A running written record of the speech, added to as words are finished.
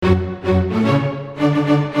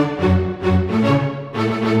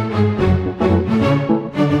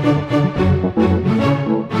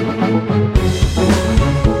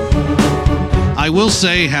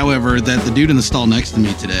say, however, that the dude in the stall next to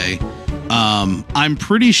me today, I'm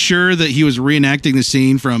pretty sure that he was reenacting the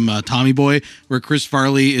scene from Tommy Boy where Chris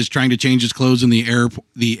Farley is trying to change his clothes in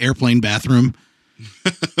the airplane bathroom.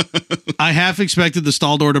 I half expected the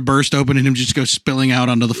stall door to burst open and him just go spilling out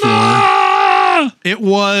onto the floor. Ah! It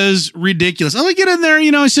was ridiculous. I get in there,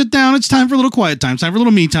 I sit down. It's time for a little quiet time. It's time for a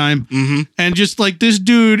little me time. Mm-hmm. And just like this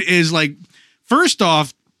dude is like, first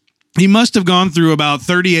off, he must have gone through about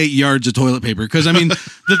 38 yards of toilet paper because,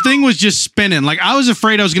 the thing was just spinning. Like, I was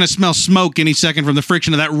afraid I was going to smell smoke any second from the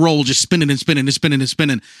friction of that roll just spinning and spinning and spinning and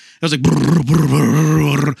spinning. It was like, brr, brr,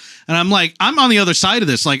 brr, brr. And I'm like, I'm on the other side of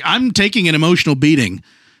this. Like, I'm taking an emotional beating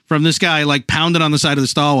from this guy, like, pounding on the side of the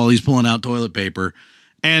stall while he's pulling out toilet paper.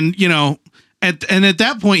 And, at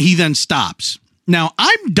that point, he then stops. Now,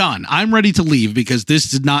 I'm done. I'm ready to leave because this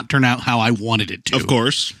did not turn out how I wanted it to. Of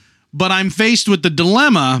course. But I'm faced with the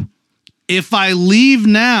dilemma. If I leave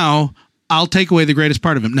now, I'll take away the greatest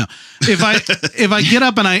part of him. No, if I get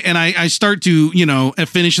up and I start to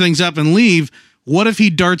finish things up and leave, what if he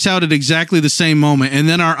darts out at exactly the same moment and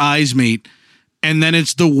then our eyes meet, and then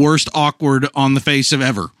it's the worst awkward on the face of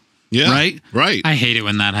ever? Yeah, right. I hate it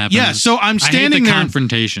when that happens. Yeah, so I'm standing there.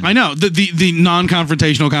 Confrontation. I know the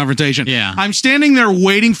non-confrontational confrontation. Yeah, I'm standing there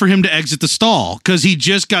waiting for him to exit the stall because he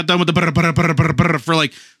just got done with the for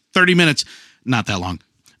like 30 minutes, not that long.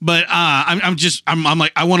 But I'm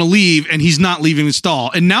like, I want to leave, and he's not leaving the stall.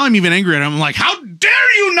 And now I'm even angry at him. I'm like, how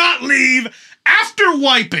dare you not leave after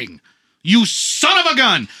wiping, you son of a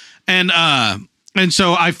gun? And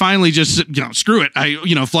so I finally just, screw it. I,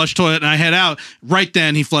 flush toilet and I head out. Right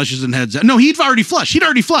then he flushes and heads out. No, he'd already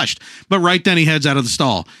flushed. But right then he heads out of the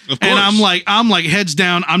stall. Of course. And I'm like heads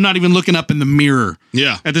down. I'm not even looking up in the mirror.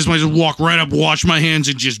 Yeah. At this point, I just walk right up, wash my hands,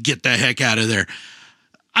 and just get the heck out of there.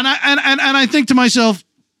 And I think to myself,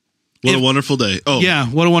 what a wonderful day. Oh. Yeah,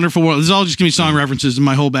 what a wonderful world. This is all just going to be song references in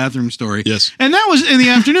my whole bathroom story. Yes. And that was in the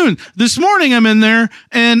afternoon. This morning I'm in there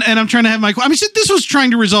and I'm trying to have this was trying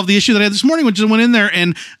to resolve the issue that I had this morning, which I went in there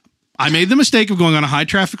and I made the mistake of going on a high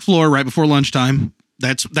traffic floor right before lunchtime.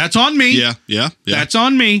 That's on me. Yeah. That's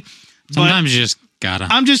on me. Sometimes you just gotta.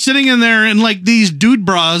 I'm just sitting in there and like these dude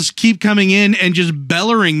bras keep coming in and just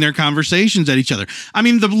bellowing their conversations at each other.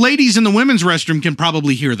 The ladies in the women's restroom can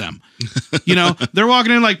probably hear them. They're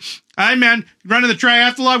walking in like, "Hi, man, running the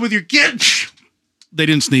triathlon with your kid." They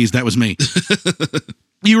didn't sneeze. That was me.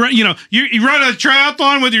 You run a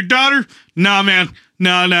triathlon with your daughter? No, man.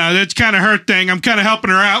 No, that's kind of her thing. I'm kind of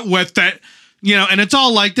helping her out with that. And it's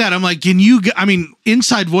all like that. I'm like,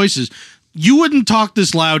 inside voices. You wouldn't talk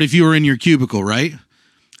this loud if you were in your cubicle, right?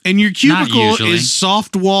 And your cubicle is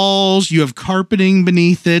soft walls. You have carpeting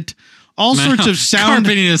beneath it. All sorts of sound.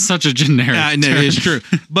 Carpeting is such a generic term. It is true.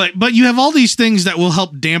 But you have all these things that will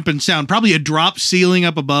help dampen sound. Probably a drop ceiling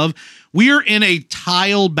up above. We are in a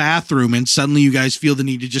tile bathroom, and suddenly you guys feel the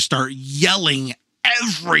need to just start yelling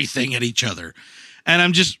everything at each other. And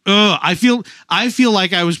I'm just, I feel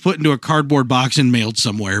like I was put into a cardboard box and mailed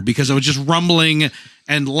somewhere because I was just rumbling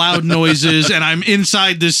and loud noises, and I'm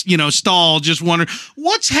inside this, stall, just wondering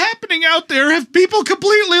what's happening out there. Have people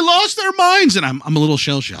completely lost their minds? And I'm a little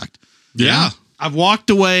shell shocked. Yeah. I've walked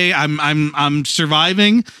away. I'm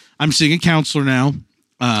surviving. I'm seeing a counselor now.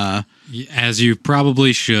 As you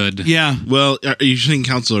probably should. Yeah. Well, are you seeing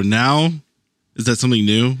counselor now? Is that something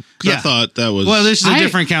new? Yeah. I thought that was. Well, this is a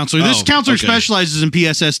different counselor. This counselor specializes in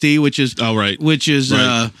PSSD, which is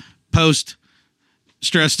post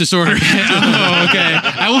stress disorder. Okay.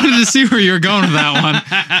 I wanted to see where you were going with that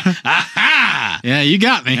one. Yeah, you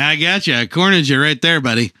got me. I got you. I cornered you right there,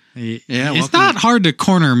 buddy. Yeah, it's not hard to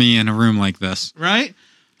corner me in a room like this, right?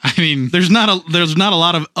 There's not a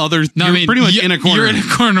lot of other. No, you're pretty much in a corner. You're in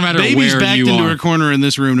a corner no matter Baby's where you are. Baby's backed into her corner in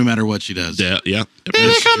this room, no matter what she does. Yeah. Baby,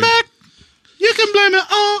 come back. You can blame it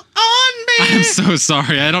all on me. I'm so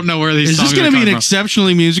sorry. I don't know where these songs are coming from. Is this going to be an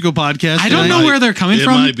exceptionally musical podcast? I don't know where they're coming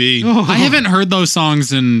from. It might be. I haven't heard those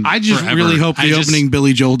songs in I just forever. really hope the opening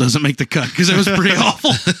Billy Joel doesn't make the cut because it was pretty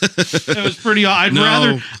awful. It was pretty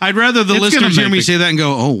awful. I'd rather the listeners hear me say that and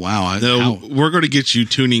go, oh, wow. We're going to get you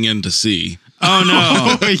tuning in to see. Oh,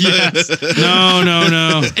 no. Yes.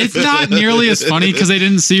 No. It's not nearly as funny because they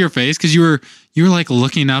didn't see your face because you were like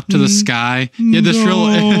looking up to the sky. You had this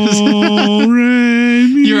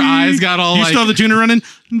your eyes got all you like... You still have the tuner running?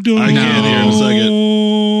 I can't hear in a second.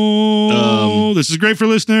 This is great for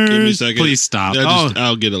listeners. Give me a second. Please stop.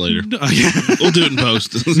 I'll get it later. We'll do it in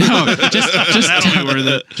post. No,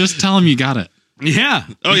 just tell them you got it. Yeah.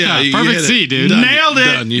 Oh, yeah. Perfect C, dude. Nailed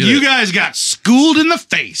it. Done. You guys got schooled in the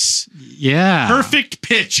face. Yeah. Perfect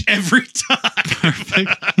pitch every time. Perfect.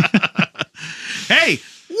 Hey,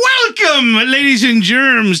 Welcome, ladies and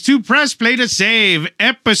germs, to Press Play to Save,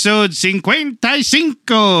 episode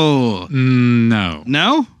 55. No.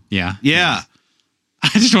 No? Yeah. Yeah. I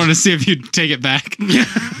just wanted to see if you'd take it back.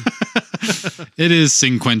 It is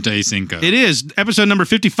 55. It is episode number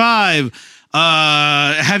 55.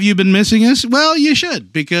 Have you been missing us? Well, you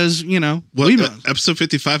should, because, you know, What, episode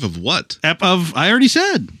 55 of what? I already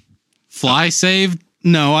said. Fly saved.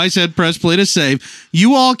 No, I said press play to save.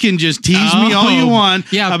 You all can just tease me all you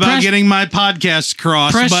want about getting my podcasts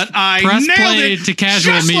crossed, but I press nailed play it to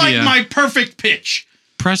casual just media. like my perfect pitch.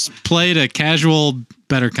 Press play to casual,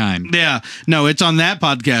 better kind. Yeah. No, it's on that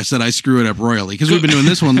podcast that I screw it up royally because we've been doing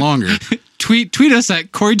this one longer. Tweet us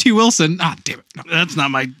at Corey T. Wilson. Ah, damn it. No. That's not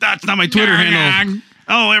my Twitter handle.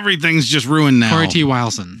 Oh, everything's just ruined now. Corey T.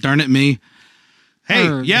 Wilson. Darn it, me.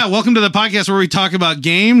 Hey, yeah, welcome to the podcast where we talk about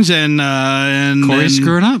games and Corey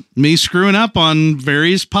screwing up. Me screwing up on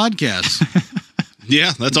various podcasts.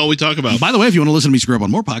 Yeah, that's all we talk about. By the way, if you want to listen to me screw up on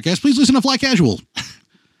more podcasts, please listen to Fly Casual.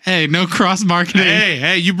 Hey, no cross marketing.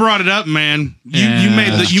 Hey, you brought it up, man. You Yeah,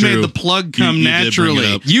 made true. the plug come You did bring it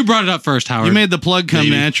naturally. up. You brought it up first, Howard. You made the plug come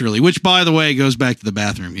Maybe. naturally, which, by the way, goes back to the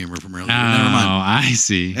bathroom humor from earlier. Oh, Never mind. I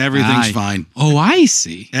see. Everything's fine. Oh, I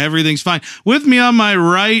see. Everything's fine. With me on my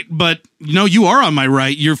right, but no, you are on my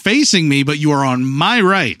right. You're facing me, but you are on my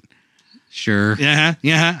right. Sure. Yeah,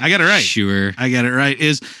 I got it right. Sure. I got it right.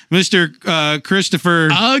 Is Mr. Christopher?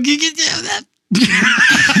 Oh, you get that.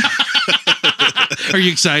 Are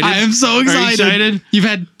you excited? I am so excited. Are you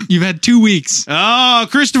excited? You've had 2 weeks. Oh,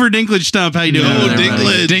 Christopher Dinklage Stump. How you doing? No, over there,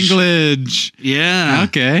 buddy? Dinklage. Dinklage. Yeah.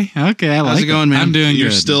 Okay. I How's like it going, man? I'm doing You're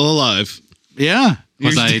good. still alive. Yeah.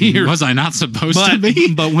 Was I not supposed to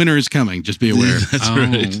be? But winter is coming. Just be aware. That's Oh,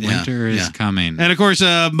 right. winter is coming. And of course,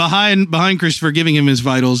 behind Christopher, giving him his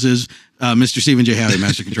vitals is Mr. Stephen J. Howdy,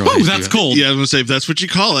 Master Control. Oh, that's cold. Yeah, I was going to say, if that's what you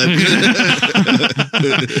call it.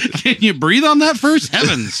 Can you breathe on that first?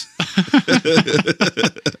 Heavens.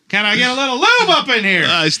 Can I get a little lube up in here?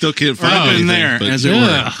 I still can't find Up anything. in there, but- as it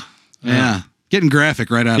Ugh. were. Yeah. Getting graphic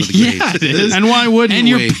right out of the Yeah, gate. it is. And why wouldn't And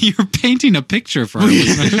we? you're painting a picture for our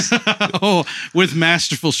listeners. Oh, with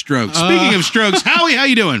masterful strokes. Speaking of strokes, Howie, how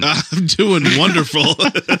you doing? I'm doing wonderful.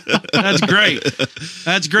 That's great.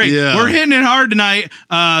 That's great. Yeah. We're hitting it hard tonight.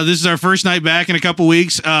 This is our first night back in a couple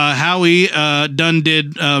weeks. Howie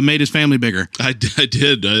made his family bigger. I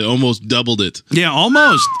did. I almost doubled it. Yeah,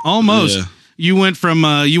 almost. Yeah. You went for a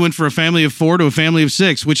family of 4 to a family of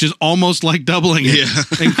 6, which is almost like doubling it. Yeah.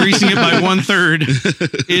 Increasing it by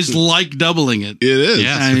 1/3 is like doubling it. It is.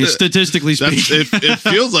 Yeah. I mean, statistically speaking. It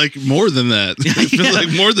feels like more than that. It feels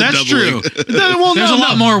like more than That's doubling. true. Well, There's a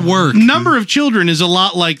lot more work. Number of children is a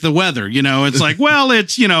lot like the weather. You know, it's like, well,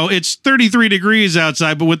 it's 33 degrees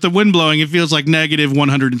outside, but with the wind blowing, it feels like negative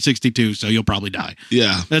 162. So you'll probably die.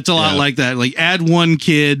 Yeah. That's a lot Yeah. like that. Like add one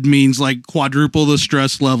kid means like quadruple the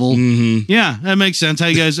stress level. Mm-hmm. Yeah, that makes sense. How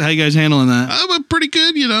you guys handling that? We're pretty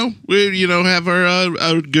good, you know. We, have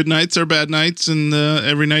our good nights, our bad nights, and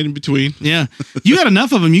every night in between. Yeah, you got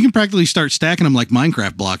enough of them. You can practically start stacking them like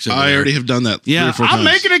Minecraft blocks. Over I there. already have done that. 3 Yeah, or 4 I'm times.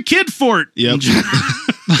 making a kid fort. Yep.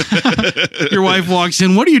 Your wife walks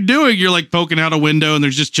in. What are you doing? You're like poking out a window, and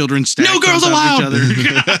there's just children stacked No girls on top allowed. of each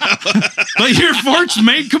other. But your fort's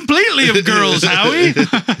made completely of girls, Howie.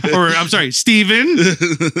 Or I'm sorry, Steven.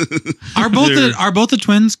 Are both the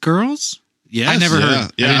twins girls? Yes, I never Yeah, heard. I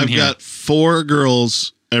yeah. didn't I've hear. got 4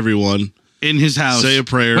 girls. Everyone in his house. say a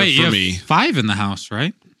prayer Wait, you for have me. 5 in the house,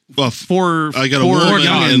 right? Well, Four. I got a four woman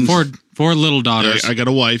youngins. and- Four little daughters. I got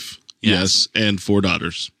a wife. Yes. Yes, and 4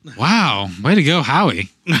 daughters. Wow, way to go, Howie.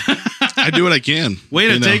 I do what I can. Way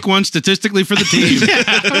to you know. take one statistically for the team.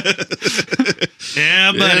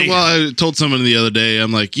 Yeah, buddy. Yeah, well, I told someone the other day,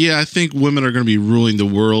 I'm like, yeah, I think women are going to be ruling the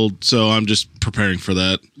world, so I'm just preparing for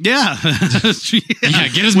that. Yeah. Yeah,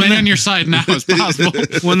 get as many on your side now as possible.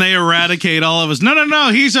 When they eradicate all of us. No,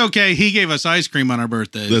 he's okay. He gave us ice cream on our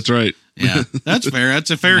birthdays. That's right. Yeah, that's fair. That's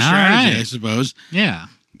a fair All strategy, right. I suppose. Yeah.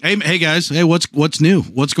 Hey guys. Hey, what's new?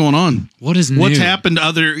 What's going on? What is new? What's happened to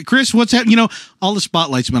other Chris? What's happened? All the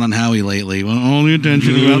spotlight's been on Howie lately. Well, all the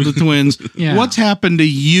attention about the twins. Yeah. What's happened to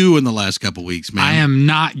you in the last couple weeks, man? I am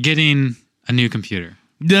not getting a new computer.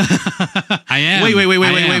 I am.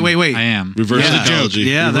 Wait. I am. Reverse Yeah. psychology.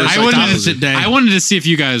 Yeah, Reverse that's I wanted, opposite day. I wanted to see if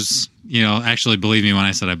you guys actually believe me when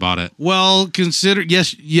I said I bought it. Well,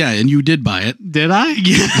 and you did buy it. Did I?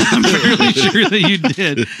 Yeah, I'm fairly sure that you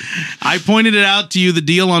did. I pointed it out to you, the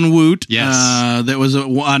deal on Woot. Yes. That was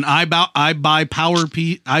on I Buy Power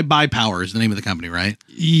is the name of the company, right?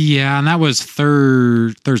 Yeah, and that was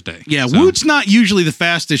Thursday. Yeah, So- Woot's not usually the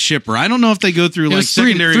fastest shipper. I don't know if they go through like was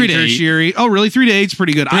three secondary to and 8. tertiary. Oh, really? 3 to 8 is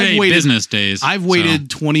pretty good. 3 to I've 8 waited business days. I've waited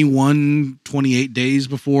 21, 28 days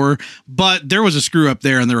before, but there was a screw up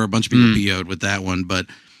there, and there were a bunch of people PO'd with that one. But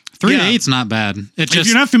 3 yeah. to 8's not bad. It If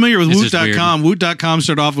you're not familiar with it's just Woot.com, Woot.com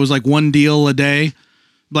started off, it was like one deal a day.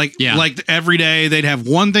 Like every day they'd have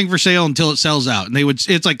one thing for sale until it sells out, and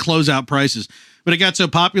it's like closeout prices. But it got so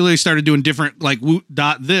popular, they started doing different, like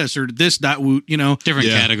Woot.this or this.woot, different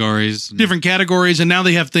categories. different categories. And now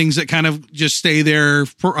they have things that kind of just stay there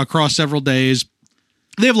across several days.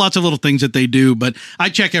 They have lots of little things that they do, but I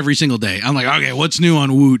check every single day. I'm like, okay, what's new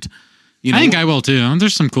on Woot? I think I will too.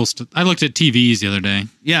 There's some cool stuff. I looked at TVs the other day.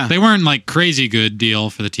 Yeah. They weren't like crazy good deal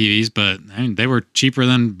for the TVs, but I mean, they were cheaper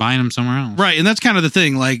than buying them somewhere else. Right, and that's kind of the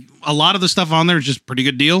thing. Like, a lot of the stuff on there is just pretty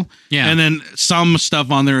good deal. Yeah. And then some stuff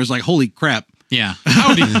on there is like, holy crap. Yeah.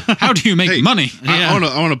 How do you make money? I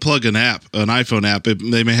want to plug an app, an iPhone app.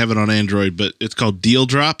 They may have it on Android, but it's called Deal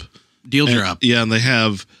Drop. Deal Drop. Yeah, and they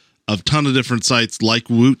have a ton of different sites like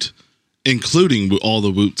Woot, including all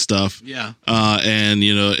the Woot stuff. Yeah. And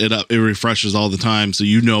it refreshes all the time, so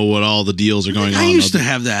you know what all the deals are going on. I used to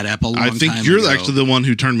have that app a long time I think you're ago. actually the one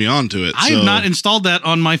who turned me on to it. I have not installed that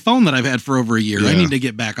on my phone that I've had for over a year. I Yeah. need to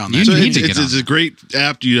get back on that. You So need to it's get a great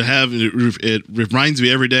app you have. It reminds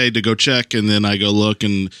me every day to go check, and then I go look,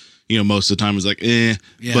 and most of the time it's like, Yeah.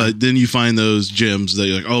 But then you find those gems that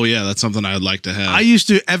you're like, oh yeah, that's something I'd like to have. I used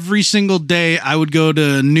to, every single day, I would go to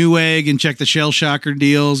Newegg and check the Shell Shocker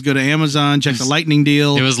deals, go to Amazon, check the Lightning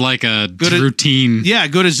deal. It was like a to- routine. Yeah,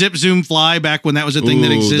 go to Zip Zoom Fly back when that was a thing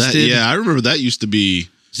that Ooh, existed. yeah, I remember that used to be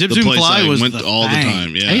Zip the Zoom place Fly I was went the all thing. the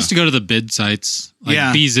time. Yeah, I used to go to the bid sites like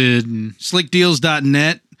Yeah. BZID and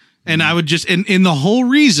Slickdeals.net. And I would just, and the whole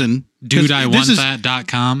reason, 'cause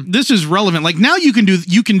DudeIWantThat.com. this is relevant. Like, now you can do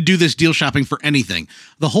this deal shopping for anything.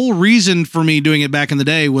 The whole reason for me doing it back in the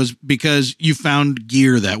day was because you found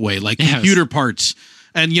gear that way, like Yes. computer parts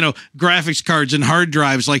and graphics cards and hard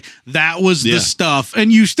drives. Like, that was Yeah. the stuff,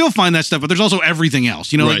 and you still find that stuff, but there's also everything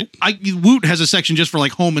else. Right. Like Woot has a section just for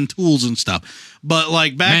like home and tools and stuff. But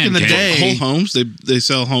like back Man in the cave. day, Whole Homes. They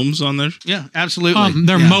sell homes on there. yeah, absolutely.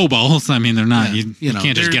 They're Yeah. mobiles. I mean, they're not. Yeah. You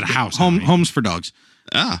can't just they're get a house. Homes for dogs.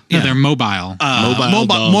 Ah, No, yeah. they're mobile.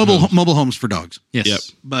 Mobile homes for dogs. yes. Yep.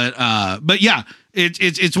 But yeah,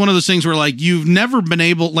 it's one of those things where like you've never been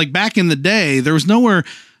able, like back in the day, there was nowhere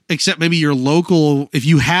except maybe your local. If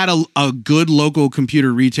you had a good local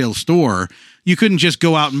computer retail store, you couldn't just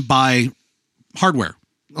go out and buy hardware.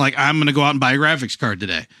 Like, I'm going to go out and buy a graphics card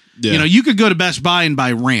today. Yeah. You could go to Best Buy and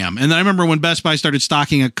buy RAM. And then I remember when Best Buy started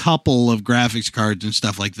stocking a couple of graphics cards and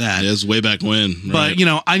stuff like that. it was way back when. But,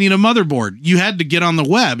 right? I need a motherboard. You had to get on the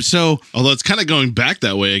web. So, Although it's kind of going back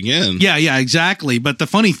that way again. yeah, exactly. But the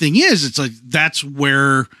funny thing is, it's like that's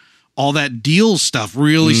where all that deal stuff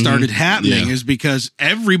really started happening, Yeah. is because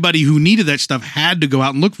everybody who needed that stuff had to go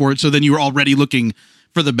out and look for it. So then you were already looking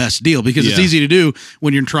for the best deal, because it's Yeah. easy to do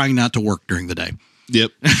when you're trying not to work during the day.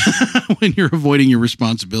 Yep. When you're avoiding your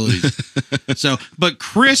responsibilities. But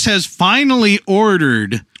Chris has finally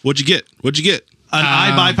ordered What'd you get? an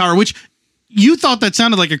iBuy Power, which you thought that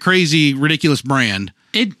sounded like a crazy, ridiculous brand.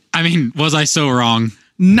 I mean, was I so wrong?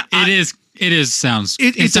 No, It sounds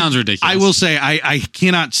ridiculous. I will say I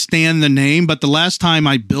cannot stand the name, but the last time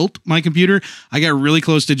I built my computer, I got really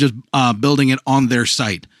close to just building it on their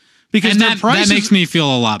site, because and their that prices, makes me feel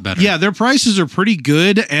a lot better. yeah, their prices are pretty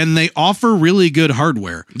good, and they offer really good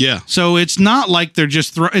hardware. Yeah. So it's not like they're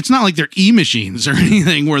just it's not like they're e-machines or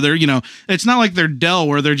anything where they're, it's not like they're Dell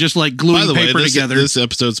where they're just like By gluing the way, paper together. this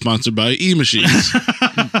episode's sponsored by E-Machines.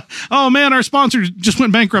 Oh man, our sponsor just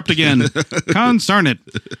went bankrupt again. Consarn it.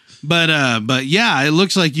 But yeah, it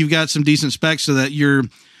looks like you've got some decent specs, so that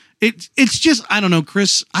it's just, I don't know,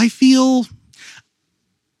 Chris, I feel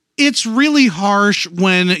it's really harsh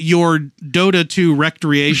when your Dota 2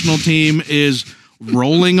 recreational team is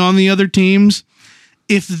rolling on the other teams.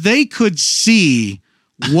 If they could see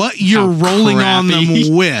what you're How rolling on crappy.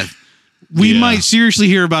 them with, we Yeah. might seriously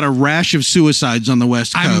hear about a rash of suicides on the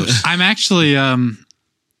West Coast. I'm actually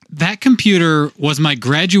that computer was my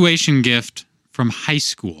graduation gift from high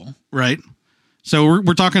school. Right. So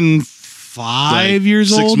we're talking 5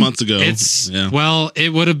 years old. 6 months ago. It's well,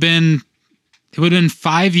 it would have been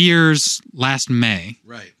 5 years last May.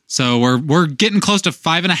 Right. So we're getting close to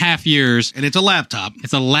 5.5 years. And it's a laptop.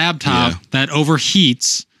 It's a laptop that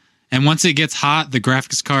overheats, And once it gets hot, the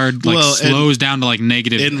graphics card Well, slows down to like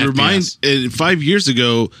negative And FPS. 5 years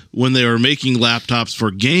ago when they were making laptops for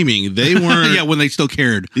gaming, they weren't. Yeah, when they still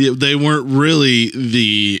cared. They weren't really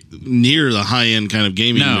near the high end kind of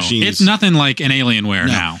gaming No, machines. it's nothing like an Alienware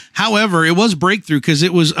No. now. However, it was breakthrough because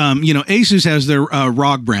it was, Asus has their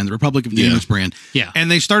ROG brand, the Republic of Gamers brand. Yeah. And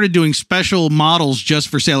they started doing special models just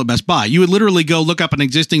for sale at Best Buy. You would literally go look up an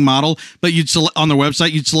existing model, but on their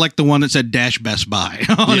website, you'd select the one that said -Best Buy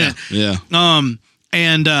on it. Yeah.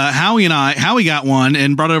 And Howie got one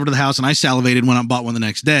and brought it over to the house, and I salivated when I bought one the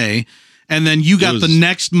next day. And then you got the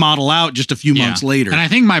next model out just a few months later. And I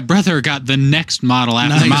think my brother got the next model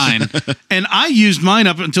after mine. And I used mine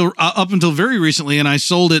up until very recently, and I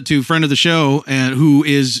sold it to a friend of the show, and who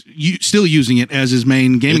is still using it as his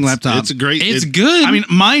main gaming laptop. It's great. It's good. I mean,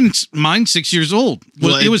 mine's 6 years old.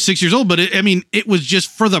 Well, it was 6 years old, but it was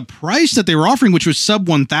just for the price that they were offering, which was sub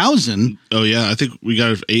 1,000. Oh yeah, I think we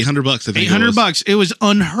got $800. I think $800. It was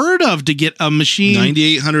unheard of to get a machine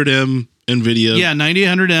 9800M NVIDIA. Yeah,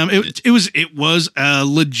 9800M. It was a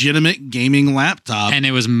legitimate gaming laptop, and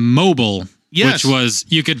it was mobile. Yes. Which was,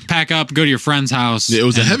 you could pack up, go to your friend's house. It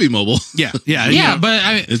was a heavy mobile. Yeah. But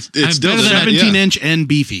I mean, it's better still than 17-inch and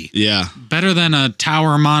beefy. Yeah. better than a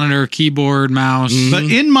tower monitor, keyboard, mouse. But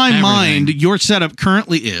in my everything. mind, your setup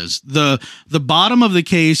currently is the bottom of the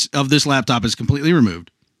case of this laptop is completely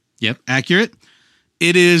removed. Yep. Accurate.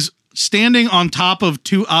 It is standing on top of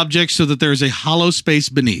two objects so that there is a hollow space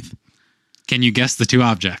beneath. Can you guess the two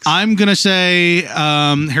objects? I'm going to say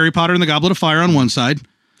Harry Potter and the Goblet of Fire on one side.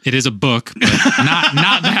 It is a book, but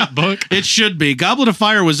not that book. It should be. Goblet of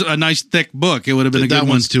Fire was a nice thick book. It would have been a good That one.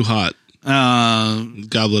 one's too hot.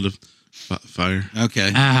 Goblet of Fire.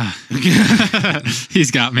 Okay. He's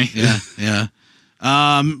got me. Yeah.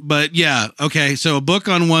 But yeah, okay. So a book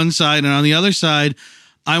on one side, and on the other side,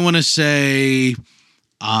 I want to say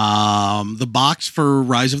the box for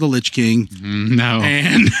Rise of the Lich King. No.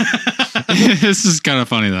 And This is kind of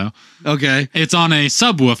funny, though. okay. It's on a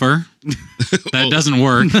subwoofer that doesn't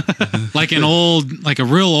work. Like a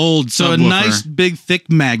real old subwoofer. So a nice big thick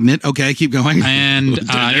magnet. Okay, keep going. And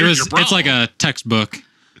it's like a textbook.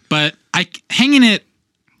 But hanging it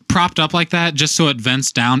propped up like that just so it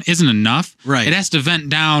vents down isn't enough. Right. It has to vent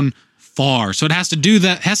down far. So it has to do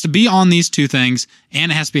that, has to be on these two things,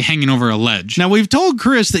 and it has to be hanging over a ledge. Now we've told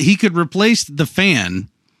Chris that he could replace the fan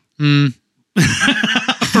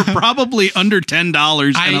for probably under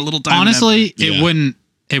 $10 and a little time. Honestly, Yeah.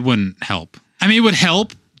 it wouldn't help. I mean, it would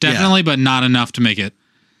help definitely, but not enough to make it.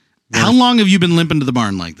 How long have you been limping to the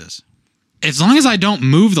barn like this? As long as I don't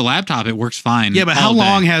move the laptop, it works fine. Yeah, but all how day.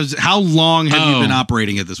 long have you been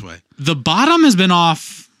operating it this way? The bottom has been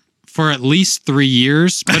off for at least 3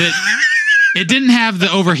 years, but it didn't have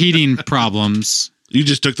the overheating problems. You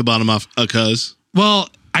just took the bottom off cuz. Well,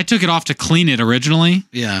 I took it off to clean it originally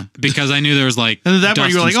Yeah. because I knew there was like And at that point dust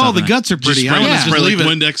you were and like, "Oh, stuff the in it. guts are pretty. I Spray, want to Yeah. just spray like leave it."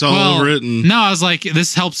 Windex all over it. And No, I was like,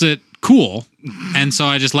 this helps it cool, and so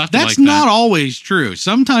I just left it That's like not that. always true.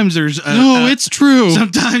 Sometimes there's It's true.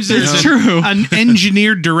 sometimes there's It's true. an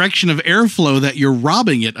engineered direction of airflow that you're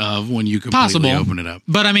robbing it of when you completely Possible. open it up.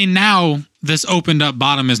 But I mean, now this opened up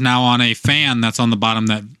bottom is now on a fan that's on the bottom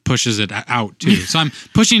that pushes it out too. So I'm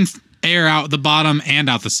pushing air out the bottom and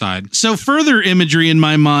out the side. So further imagery in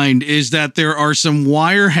my mind is that there are some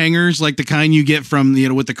wire hangers like the kind you get from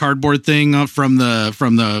with the cardboard thing from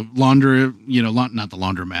the laundry, not the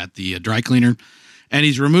laundromat, the dry cleaner. And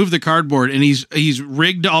he's removed the cardboard and he's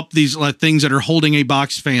rigged up these things that are holding a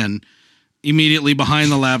box fan immediately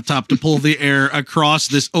behind the laptop to pull the air across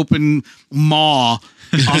this open maw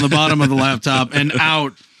on the bottom of the laptop and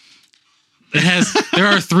out. There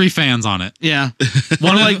are 3 fans on it. Yeah.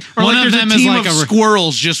 One Or of there's them a is team like of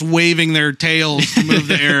squirrels just waving their tails to move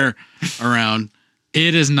the air around.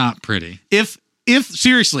 It is not pretty. If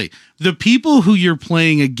seriously, the people who you're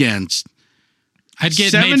playing against, I'd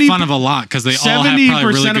get 70 made fun of a lot because they all have 70%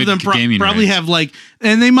 probably really of good them gaming probably rigs. have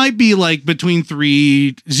and they might be between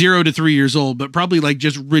 0 to 3 years old, but probably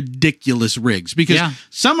just ridiculous rigs because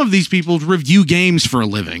some of these people review games for a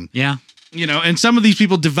living. Yeah. And some of these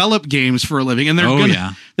people develop games for a living, and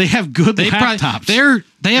they have good laptops.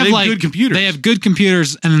 They have good computers. They have good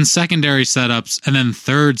computers, and then secondary setups, and then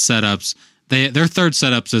third setups. Their third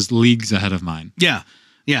setups is leagues ahead of mine. Yeah.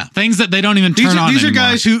 Things that they don't even turn on. These are anymore.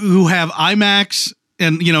 guys who have iMacs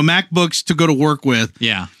and MacBooks to go to work with.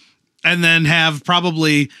 Yeah. And then have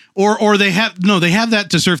probably or they have that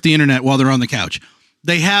to surf the internet while they're on the couch.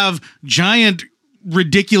 They have giant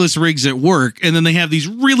ridiculous rigs at work, and then they have these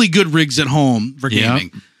really good rigs at home for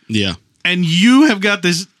gaming. yeah. And you have got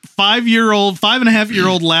this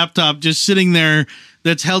 5.5-year-old laptop just sitting there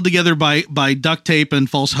that's held together by duct tape and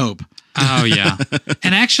false hope. Oh yeah.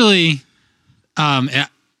 And actually,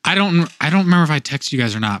 I don't remember if I texted you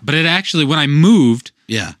guys or not, but it actually, when I moved,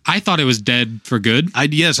 Yeah. I thought it was dead for good.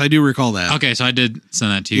 Yes, I do recall that. Okay, so I did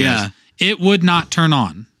send that to you Yeah. guys. It would not turn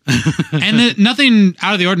on. And nothing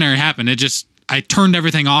out of the ordinary happened. I turned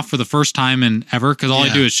everything off for the first time in ever, because all I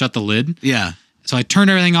Yeah. do is shut the lid. Yeah. So I turned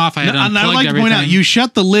everything off. I had And unplugged I'd like to everything. point out, you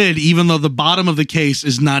shut the lid even though the bottom of the case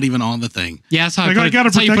is not even on the thing. Yeah, that's how Like, I put I it. gotta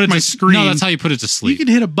That's how you protect put it my to, screen. No, that's how you put it to You sleep. can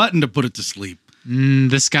hit a button to put it to sleep.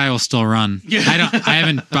 This guy will still run. Yeah. I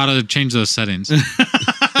haven't bothered to change those settings.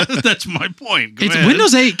 That's my point. Go It's ahead.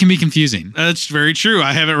 Windows 8 can be confusing. That's very true.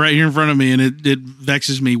 I have it right here in front of me, and it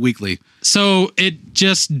vexes me weekly. So it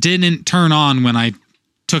just didn't turn on when I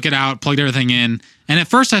took it out, plugged everything in. And at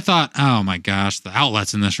first I thought, oh my gosh, the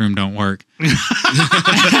outlets in this room don't work.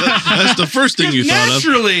 That's the first thing you thought of.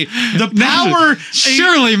 Naturally, the power.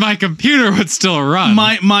 Surely my computer would still run.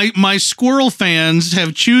 My squirrel fans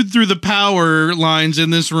have chewed through the power lines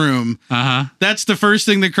in this room. Uh-huh. That's the first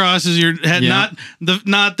thing that crosses your head. Yeah.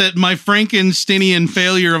 Not that my Frankensteinian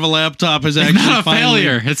failure of a laptop is actually Not a finally-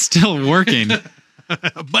 failure. It's still working.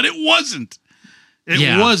 but it wasn't. It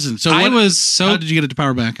Yeah. wasn't. So I what- was so How did you get it to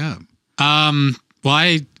power back up? well,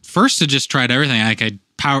 I first had just tried everything. Like I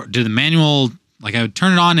did the manual, like I would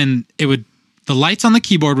turn it on and the lights on the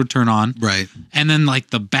keyboard would turn on. Right. And then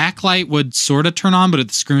like the backlight would sort of turn on, but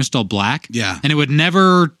the screen was still black. Yeah. And it would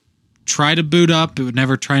never try to boot up. It would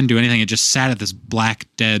never try and do anything. It just sat at this black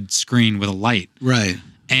dead screen with a light. Right.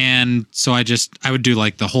 And so I would do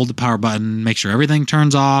like the hold the power button, make sure everything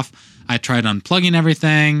turns off. I tried unplugging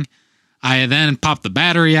everything. I then popped the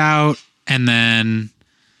battery out. And then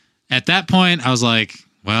at that point, I was like,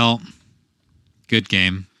 well, good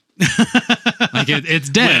game. Like it's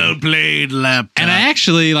dead. Well played, laptop. And I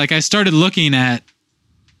actually, like, I started looking at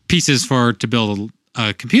pieces to build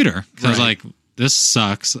a computer. Because I was Right. like, this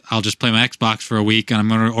sucks. I'll just play my Xbox for a week and I'm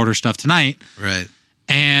going to order stuff tonight. Right.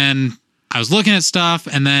 And I was looking at stuff,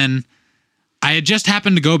 and then I had just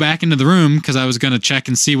happened to go back into the room because I was going to check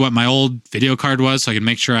and see what my old video card was so I could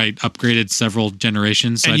make sure I upgraded several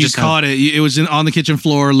generations. So And I you just caught it. It was on the kitchen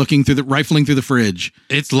floor, rifling through the fridge.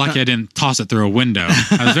 It's lucky I didn't toss it through a window.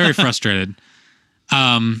 I was very frustrated.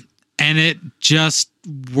 And it just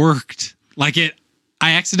worked. Like I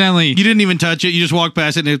accidentally. You didn't even touch it. You just walked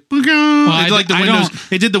past it, and it. I It's like the I Windows.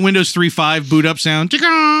 don't- It did the Windows 3.5 boot up sound. Or the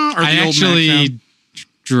I old Mac sound. actually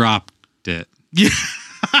dropped it. Yeah.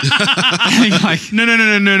 Like,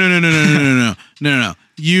 No.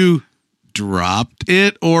 You dropped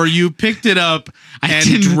it, or you picked it up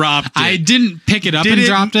and dropped it. I didn't pick it up Did and it-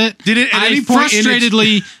 dropped it. did it at I any point in its-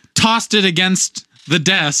 frustratedly tossed it against the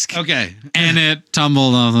desk. Okay. And it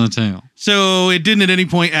tumbled on the table. So it didn't at any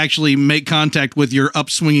point actually make contact with your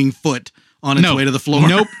upswinging foot on its No. way to the floor.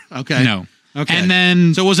 Nope. Okay. No. Okay. And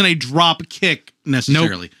then So it wasn't a drop kick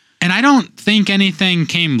necessarily. Nope. And I don't think anything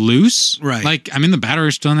came loose. Right. Like, I mean, the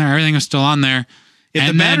battery's still in there. Everything was still on there. If And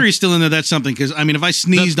the then battery's still in there, that's something. Because I mean, if I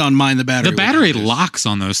sneezed on mine, the battery. the battery would go loose. locks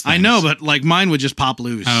on those things. I know, but like mine would just pop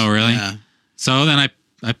loose. Oh, really? Yeah. So then I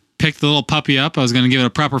picked the little puppy up. I was going to give it a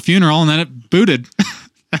proper funeral, and then it booted.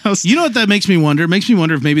 That was- You know what that makes me wonder? It makes me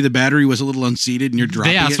wonder if maybe the battery was a little unseated and you're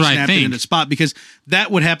dropping Yeah, that's it, what I snapped it think. in its spot, because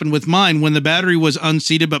that would happen with mine when the battery was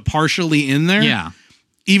unseated but partially in there. yeah.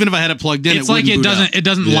 Even if I had it plugged in, It's like wouldn't boot up. it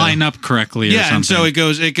doesn't Yeah. line up correctly or Yeah, something. and so it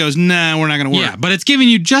goes. Nah, we're not going to work. Yeah, but it's giving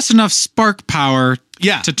you just enough spark power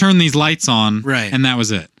Yeah. to turn these lights on. Right. And that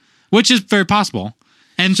was it. Which is very possible.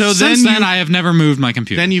 And So so since then then, you- I have never moved my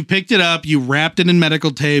computer. Then you picked it up, you wrapped it in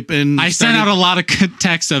medical tape, and I sent out a lot of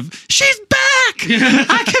texts of, she's back!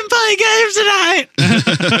 I can play games tonight!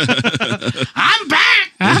 I'm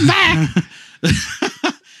back!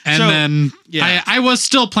 And So, then yeah. I was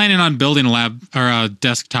still planning on building a lab or a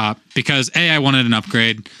desktop because I wanted an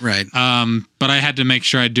upgrade. right But I had to make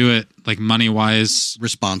sure I do it like money-wise,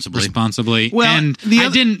 responsibly. responsibly. Well, and the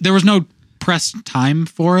other- there was no press time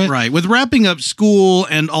for it. Right. With wrapping up school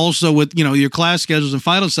and also with, your class schedules and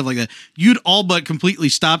final stuff like that, you'd all but completely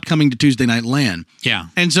stopped coming to Tuesday Night LAN. Yeah.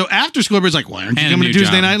 And so after school, everybody's like, why aren't you And a coming to new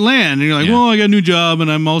Tuesday job. Night LAN? And you're like, Yeah. well, I got a new job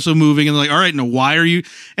and I'm also moving. And they're like, all right, now why are you?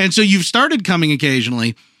 And so you've started coming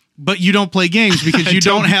occasionally, but you don't play games because you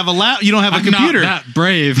don't have you don't have a I'm computer. not that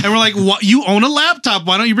brave. And we're like, what? You own a laptop.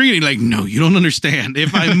 Why don't you bring it? You're like, no, you don't understand.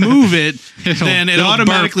 If I move it, then it it'll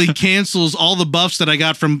automatically cancels all the buffs that I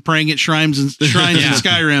got from praying at shrines in Yeah.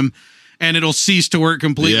 Skyrim, and it'll cease to work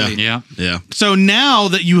completely. Yeah. Yeah. So now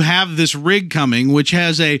that you have this rig coming, which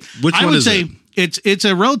has Which I one would is say it? it's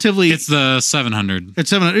a relatively It's the 700.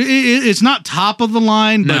 it's 700. It's not top of the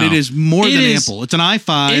line, but No. it is more It than is- ample. It's an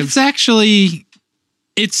i5. It's actually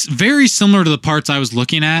It's very similar to the parts I was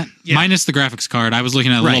looking at, Yeah. minus the graphics card. I was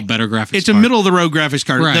looking at a little Right. better graphics It's card. a middle of the road graphics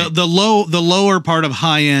card. Right. The lower part of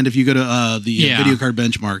high end, if you go to the Yeah. video card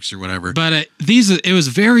benchmarks or whatever. But it was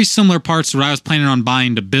very similar parts to what I was planning on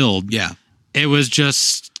buying to build. Yeah. It was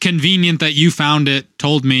just convenient that you found it,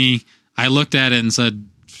 told me. I looked at it and said,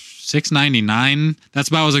 $6.99. That's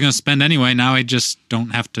about what I was going to spend anyway. Now I just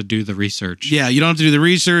don't have to do the research. Yeah, you don't have to do the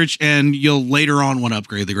research, and you'll later on want to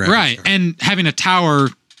upgrade the graphics Right. card. And having a tower,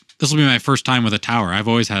 this will be my first time with a tower. I've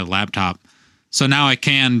always had a laptop. So now I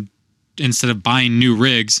can, instead of buying new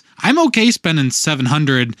rigs, I'm okay spending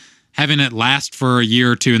 $700, having it last for a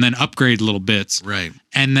year or two, and then upgrade little bits. Right.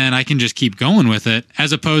 And then I can just keep going with it,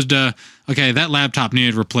 as opposed to, okay, that laptop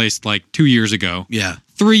needed replaced like 2 years ago. Yeah.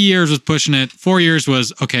 3 years was pushing it. 4 years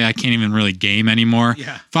was, okay, I can't even really game anymore.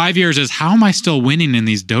 Yeah. 5 years is, how am I still winning in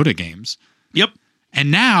these Dota games? Yep.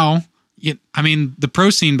 And now, the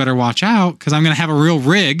pro scene better watch out, because I'm going to have a real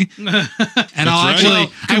rig. And I'll right. actually,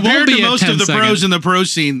 Well, I won't compared be to at most 10 of the seconds. pros in the pro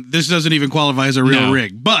scene, this doesn't even qualify as a real No.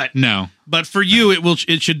 rig. But for you,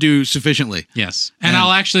 it should do sufficiently. Yes. And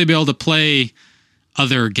I'll actually be able to play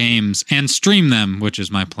other games and stream them, which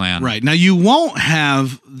is my plan. Right. Now, you won't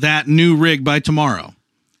have that new rig by tomorrow.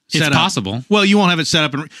 It's set up. possible. Well, you won't have it set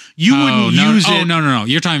up. You wouldn't use it. No.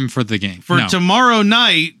 You're talking for the game. For No. tomorrow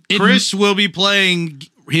night, Chris will be playing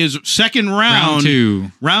his second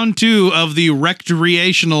round. Round two of the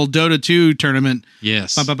recreational Dota 2 tournament.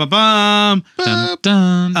 Yes. Ba-ba-ba-bum. Dun,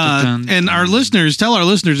 dun, dun, And our dun. listeners, tell our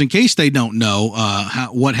listeners, in case they don't know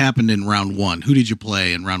what happened in round one. Who did you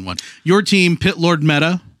play in round one? Your team, Pit Lord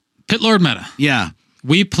Meta. Pit Lord Meta. Yeah.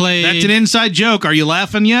 We played. That's an inside joke. Are you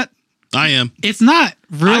laughing yet? I am. It's not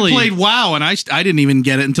really. I played WoW, and I didn't even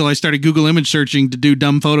get it until I started Google image searching to do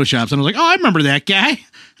dumb Photoshops. And I was like, oh, I remember that guy.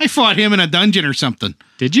 I fought him in a dungeon or something.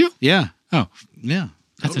 Did you? Yeah. Oh, Yeah.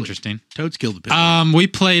 that's Totally. interesting. Toads killed the pit. We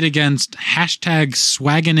played against hashtag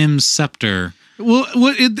Swaganim's Scepter. Well,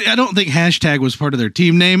 I don't think hashtag was part of their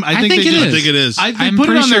team name. I think think they it just- I is. think it is. They I'm put it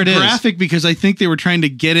pretty on sure their it is. graphic because I think they were trying to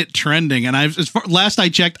get it trending. And last I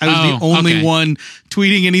checked, I was the Oh, only okay. one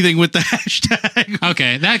tweeting anything with the hashtag.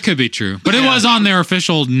 Okay, that could be true. But it Yeah. was on their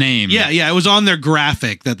official name. Yeah, it was on their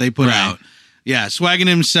graphic that they put Right. out. Yeah,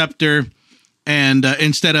 Swaganim's Scepter, and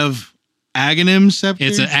instead of Aghanim's Scepter,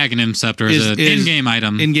 It's an Aghanim Scepter. It's an in-game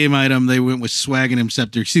item. In-game item, they went with Swaganim's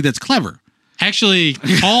Scepter. See, that's clever. Actually,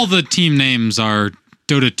 all the team names are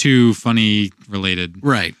Dota 2 funny related.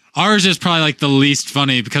 Right. Ours is probably like the least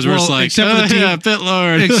funny because we're Well, just like, except for the team- yeah, Pit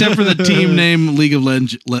Lord. Except for the team name League of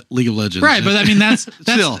Legends. Right, but I mean that's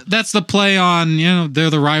Still. that's the play on,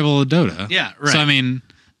 they're the rival of Dota. Yeah, right. So I mean,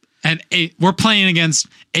 and we're playing against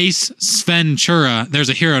Ace Sven Chura. There's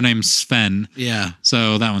a hero named Sven. Yeah.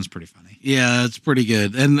 So that one's pretty funny. Yeah, it's pretty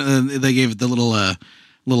good. And they gave it the little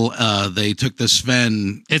they took the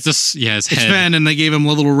Sven It's his head. Sven and they gave him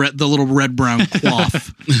the little red brown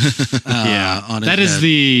cloth. Yeah. on his That is head.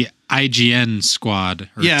 the IGN squad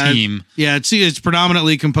or team. Yeah, it's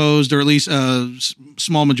predominantly composed, or at least a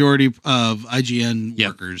small majority of IGN Yep.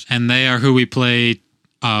 workers, And they are who we play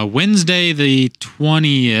Wednesday the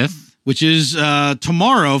 20th. which is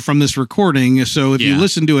tomorrow from this recording. So if you Yeah.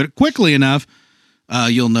 listen to it quickly enough,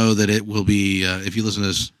 you'll know that it will be. If you listen to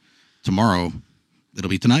this tomorrow, it'll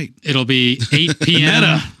be tonight. It'll be 8 p.m.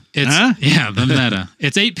 Meta. It's Huh? Yeah, the meta.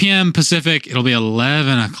 It's 8 p.m. Pacific. It'll be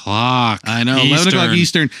 11 o'clock. I know, 11 o'clock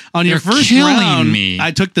Eastern. On your They're first killing round, me.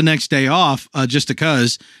 I took the next day off just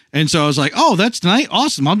because. And so I was like, oh, that's tonight?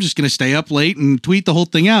 Awesome. I'm just going to stay up late and tweet the whole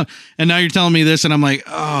thing out. And now you're telling me this, and I'm like,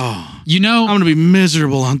 oh, I'm going to be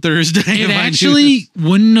miserable on Thursday. It if I do actually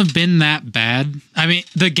wouldn't have been that bad. I mean,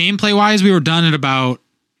 the gameplay wise, we were done at about,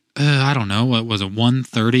 I don't know, what was it,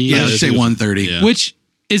 1:30? this. Yeah, let's say 1:30. Yeah. Which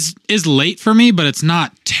is late for me, but it's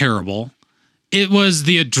not terrible. It was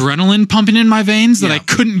the adrenaline pumping in my veins that Yeah. I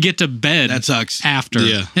couldn't get to bed. That sucks. After.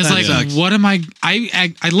 Yeah. It's That like, sucks. what am I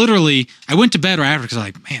literally, I went to bed right after because I'm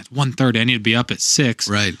like, man, it's 1:30. I need to be up at 6.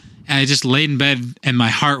 Right. And I just laid in bed and my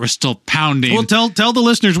heart was still pounding. Well, tell the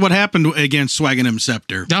listeners what happened against Swaganim's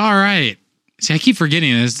Scepter. All right. See, I keep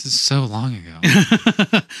forgetting this. This is so long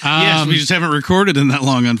ago. Yes, we just haven't recorded in that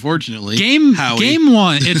long, unfortunately. Game Howie.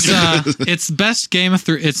 one. It's best game of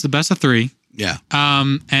 3. It's the best of 3. Yeah.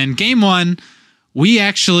 And game 1, we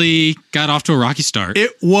actually got off to a rocky start.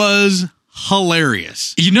 It was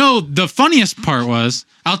hilarious. The funniest part was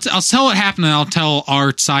I'll tell what happened and I'll tell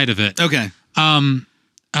our side of it. Okay.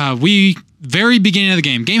 We very beginning of the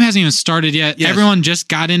game hasn't even started yet. Yes. Everyone just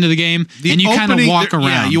got into the game and you kind of walk around.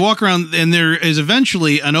 Yeah, you walk around, and there is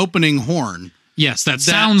eventually an opening horn. Yes, that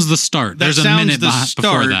sounds the start. That There's a sounds minute the before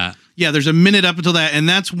start. that. there's a minute up until that, and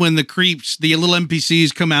that's when the creeps, the little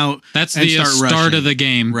NPCs, come out. That's and the start rushing. of the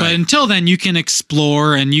game. Right. But until then, you can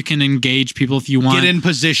explore and you can engage people if you want. Get in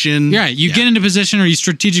position. Yeah, you get into position or you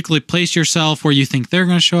strategically place yourself where you think they're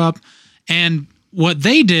going to show up. And what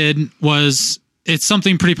they did was, it's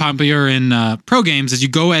something pretty popular in pro games, is you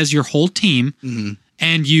go as your whole team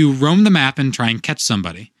and you roam the map and try and catch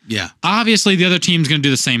somebody. Yeah. Obviously, the other team's going to do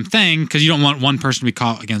the same thing because you don't want one person to be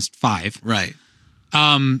caught against 5. Right.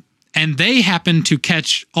 And they happened to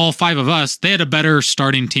catch all 5 of us. They had a better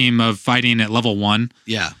starting team of fighting at level 1.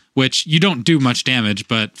 Yeah. Which you don't do much damage,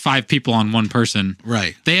 but 5 people on one person.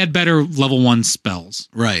 Right. They had better level 1 spells.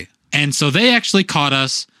 Right. And so they actually caught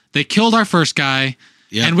us. They killed our first guy.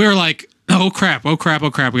 Yep. And we were like, oh crap. We got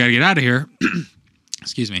to get out of here.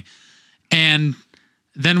 Excuse me. And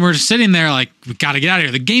then we're sitting there like, we got to get out of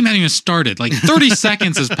here. The game hadn't even started. Like 30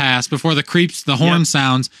 seconds has passed before the horn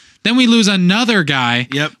sounds. Then we lose another guy.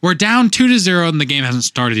 Yep. We're down 2-0 and the game hasn't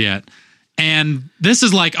started yet. And this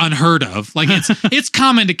is like unheard of. Like it's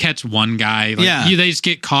common to catch one guy. Like, they just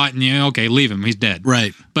get caught and okay, leave him. He's dead.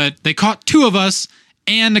 Right. But they caught 2 of us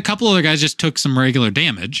and a couple other guys just took some regular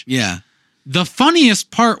damage. Yeah. The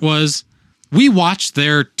funniest part was we watched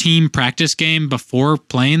their team practice game before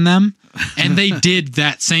playing them, and they did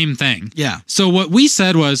that same thing. Yeah. So what we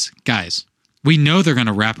said was, guys, we know they're going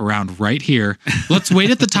to wrap around right here. Let's wait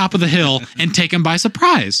at the top of the hill and take them by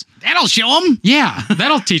surprise. That'll show them. Yeah,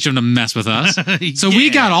 that'll teach them to mess with us. So we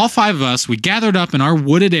got all 5 of us. We gathered up in our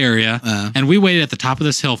wooded area, and we waited at the top of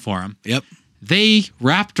this hill for them. Yep. They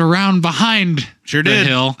wrapped around behind Sure the did.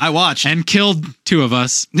 hill. I watched. And killed 2 of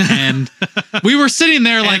us. And we were sitting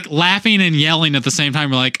there like laughing and yelling at the same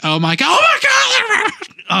time. We're like, oh my God.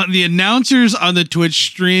 The announcers on the Twitch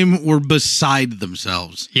stream were beside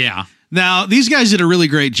themselves. Yeah. Now, these guys did a really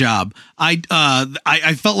great job. I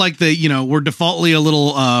felt like they, were defaultly a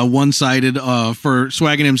little one-sided for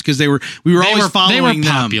Swag and Imps because we were always following them. They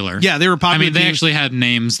were popular. Yeah, they were popular. I mean, they teams. actually had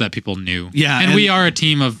names that people knew. Yeah, and we are a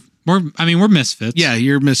team of we're misfits. Yeah,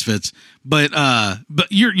 you're misfits. But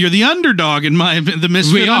you're the underdog in the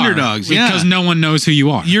misfit we are, underdogs. Because no one knows who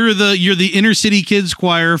you are. You're the inner city kids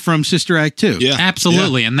choir from Sister Act 2. Yeah.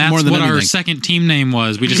 Absolutely. And that's More what than our anything. second team name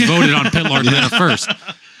was. We just voted on Pitlord to be the first.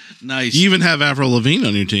 Nice. You even have Avril Lavigne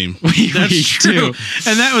on your team. That's true.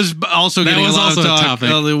 And that was also getting was a lot also of a talk.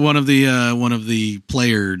 topic. One of the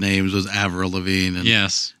player names was Avril Lavigne, and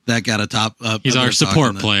Yes. that got a top. He's our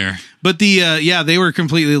support player. But they were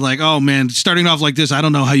completely like, oh man, starting off like this, I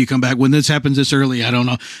don't know how you come back when this happens this early. I don't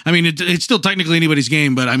know. I mean, it's still technically anybody's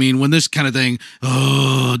game, but I mean, when this kind of thing,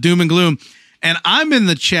 doom and gloom. And I'm in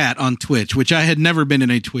the chat on Twitch, which I had never been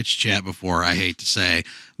in a Twitch chat before, I hate to say.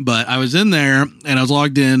 But I was in there, and I was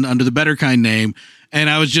logged in under the Better Kind name, and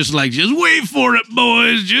I was just like, just wait for it,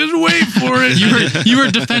 boys. Just wait for it. You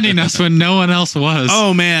were defending us when no one else was.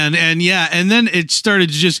 Oh, man. And then it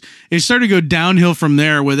started to go downhill from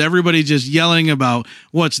there with everybody just yelling about,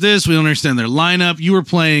 what's this? We don't understand their lineup. You were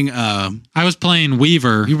playing... I was playing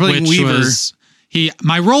Weaver. You were playing Weaver.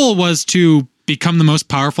 My role was to become the most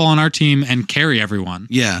powerful on our team and carry everyone.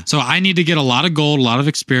 Yeah. So I need to get a lot of gold, a lot of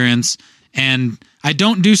experience, and I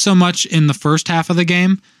don't do so much in the first half of the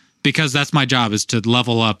game because that's my job, is to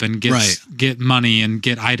level up and get money and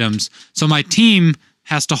get items. So my team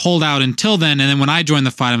has to hold out until then, and then when I join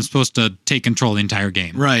the fight, I'm supposed to take control of the entire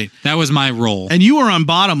game. Right. That was my role. And you were on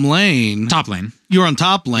bottom lane. Top lane. You were on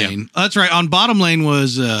top lane. Yep. That's right. On bottom lane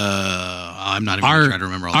was I'm not even going to try to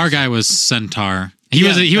remember all Our this. guy was Centaur.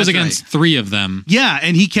 He was against 3 of them. Yeah,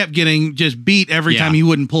 and he kept getting just beat every time he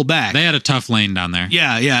wouldn't pull back. They had a tough lane down there.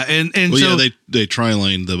 Yeah. And Well, so they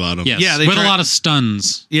tri-laned the bottom. Yes, Yeah, they with try- a lot of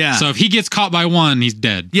stuns. Yeah. So if he gets caught by one, he's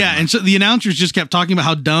dead. yeah, and so the announcers just kept talking about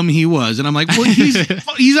how dumb he was, and I'm like, well,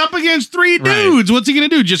 he's up against 3 dudes. What's he going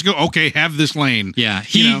to do? Just go, okay, have this lane. Yeah,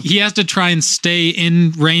 he has to try and stay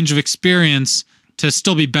in range of experience to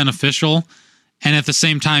still be beneficial, and at the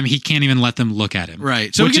same time, he can't even let them look at him.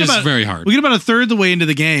 Right. So which is very hard. We get about a third of the way into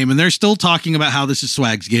the game, and they're still talking about how this is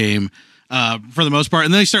Swag's game for the most part.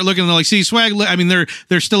 And then they start looking, and they're like, see, Swag, I mean,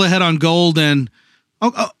 they're still ahead on gold, and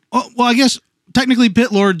well, I guess technically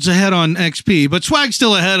Pit Lord's ahead on XP, but Swag's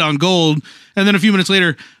still ahead on gold. And then a few minutes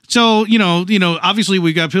later, so, obviously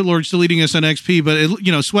we got Pit Lord still leading us on XP,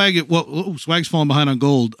 but Swag's falling behind on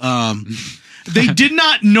gold. They did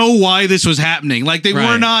not know why this was happening. Like they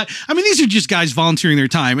were not. I mean, these are just guys volunteering their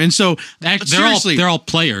time, and so seriously, they're all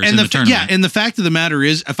players in the tournament. Yeah, and the fact of the matter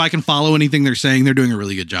is, if I can follow anything they're saying, they're doing a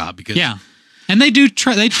really good job. Because and they do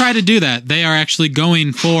try. They try to do that. They are actually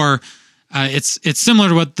going for It's similar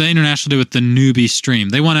to what the International did with the newbie stream.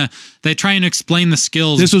 They try and explain the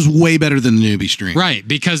skills. This was way better than the newbie stream. Right,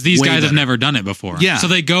 because these Way guys have better. never done it before. Yeah. So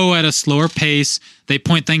they go at a slower pace. They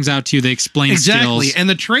point things out to you. They explain Exactly, skills. and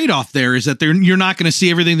the trade-off there is that you're not going to see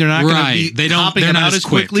everything. They're not going to Right. be hopping They're not about as as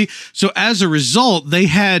quick. quickly. So as a result, they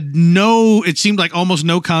had no. It seemed like almost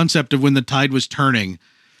no concept of when the tide was turning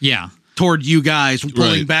Yeah. toward you guys,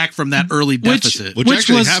 pulling Right. back from that early deficit. Which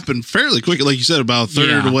actually happened fairly quickly, like you said, about a third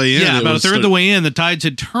Yeah. of the way in. Yeah, it about a was third of the way in, the tides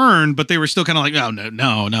had turned, but they were still kind of like, oh,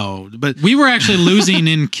 no. But We were actually losing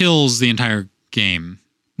in kills the entire game.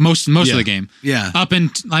 Most of Yeah. the game. yeah,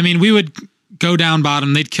 We would go down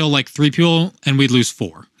bottom. They'd kill like 3 people, and we'd lose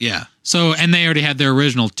 4. yeah, So, and they already had their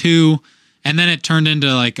original 2, and then it turned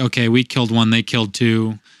into like, okay, we killed 1, they killed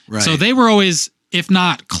 2. right. So they were always, if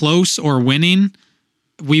not close or winning,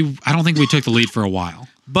 I don't think we took the lead for a while.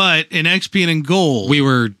 But in XP and in gold, We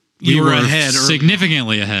were ahead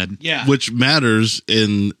significantly ahead. yeah, which matters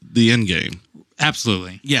in the end game.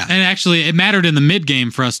 Absolutely. Yeah. And actually, it mattered in the mid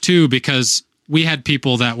game for us too, because we had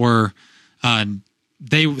people that were,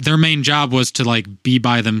 their main job was to like be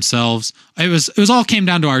by themselves. It was all came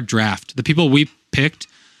down to our draft. The people we picked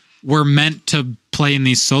were meant to play in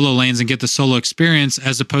these solo lanes and get the solo experience,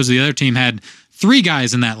 as opposed to the other team had 3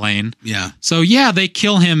 guys in that lane. yeah, So yeah, they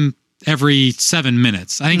kill him every 7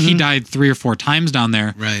 minutes. I think he died 3 or 4 times down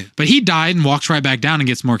there. right. But he died and walks right back down and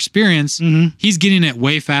gets more experience. He's getting it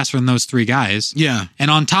way faster than those 3 guys. Yeah, And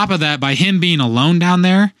on top of that, by him being alone down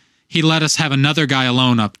there, he let us have another guy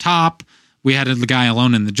alone up top. We had a guy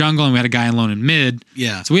alone in the jungle, and we had a guy alone in mid.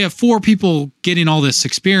 yeah. So we have 4 people getting all this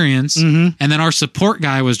experience. And then our support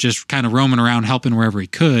guy was just kind of roaming around helping wherever he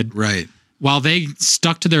could, Right. while they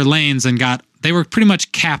stuck to their lanes and they were pretty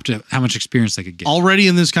much capped at how much experience they could get. Already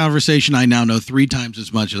in this conversation, I now know 3 times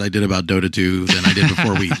as much as I did about Dota 2 than I did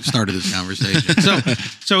before we started this conversation.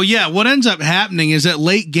 So yeah, what ends up happening is at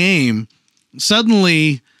late game,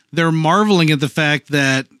 suddenly they're marveling at the fact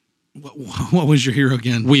that what was your hero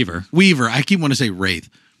again? Weaver. Weaver. I keep wanting to say Wraith,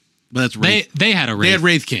 but that's Wraith. They had a Wraith. They had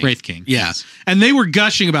Wraith King. Wraith King. Yeah, yes. and they were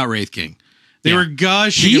gushing about Wraith King. They Yeah. were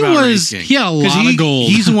gushing He about was- Wraith King. he had a 'Cause lot of gold.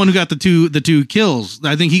 He's the one who got the two kills.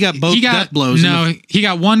 I think he got both death blows. No, he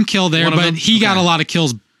got 1 kill there, One of but them? he got Okay. a lot of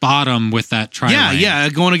kills bottom with that tri lane. Yeah,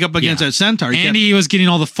 going up against Yeah. that centaur. And he was getting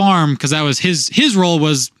all the farm because that was his role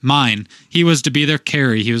was mine. He was to be their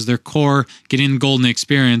carry. He was their core, getting golden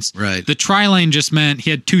experience. Right. The tri lane just meant he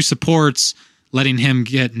had 2 supports, letting him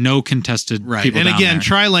get no contested right. people And down again, there.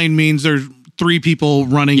 tri-lane means there's 3 people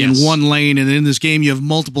running Yes. in one lane, and in this game you have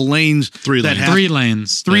multiple lanes. 3 that lanes. have 3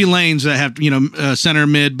 lanes. 3 lanes that have center,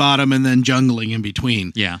 mid, bottom, and then jungling in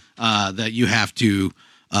between. Yeah. That you have to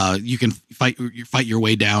you can fight your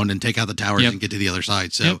way down and take out the towers Yep. and get to the other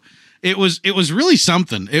side. So Yep. it was really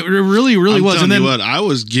something. It really I'm was. telling And then you what, I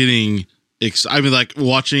was getting. I mean, like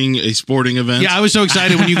watching a sporting event. yeah, I was so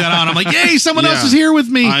excited when you got on. I'm like, yay, someone else Yeah. is here with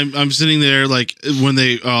me. I'm sitting there like when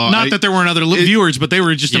they. Not that there weren't other viewers, but they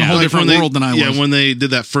were just in a Yeah. whole like different when they- world than I was. Yeah, when they did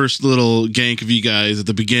that first little gank of you guys at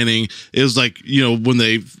the beginning, it was like, when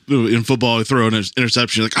they in football they throw an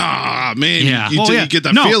interception, you're like, man, Yeah. you get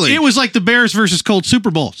that no, feeling. It was like the Bears versus Colts Super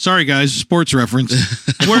Bowl. Sorry, guys, sports reference.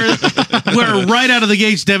 where right out of the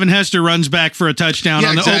gates, Devin Hester runs back for a touchdown Yeah,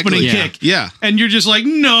 on the exactly. opening Yeah. kick. Yeah. And you're just like,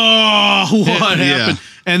 no, what Yeah. happened?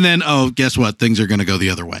 And then, guess what? Things are going to go the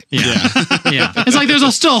other way. Yeah. Yeah. It's like there's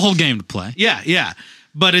still a whole game to play. Yeah.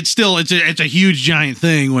 But it's still, it's a huge, giant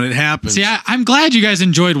thing when it happens. See, I'm glad you guys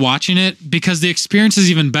enjoyed watching it because the experience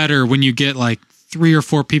is even better when you get like 3 or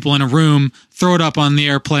 4 people in a room, throw it up on the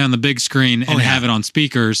AirPlay on the big screen, and yeah. have it on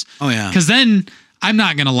speakers. Oh, yeah. Because then I'm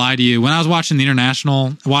not going to lie to you. When I was watching the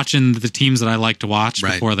International, watching the teams that I like to watch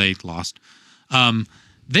Right. before they lost,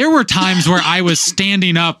 there were times where I was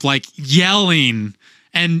standing up, like yelling,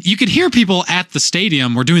 and you could hear people at the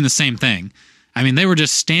stadium were doing the same thing. I mean, they were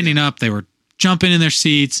just standing up. They were jumping in their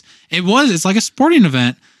seats. It's like a sporting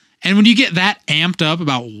event. And when you get that amped up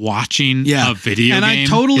about watching a video and game, I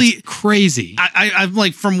totally it's crazy. I've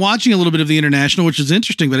like from watching a little bit of the International, which was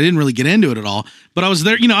interesting, but I didn't really get into it at all. But I was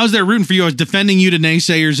there, I was there rooting for you. I was defending you to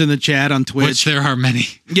naysayers in the chat on Twitch. Which there are many.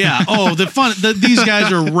 Yeah. Oh, these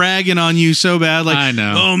guys are ragging on you so bad. Like, I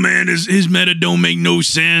know. Oh man, his meta don't make no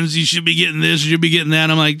sense. You should be getting this. You should be getting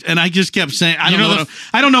that. I'm like, and I just kept saying, I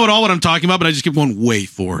don't know at all what I'm talking about, but I just kept going, wait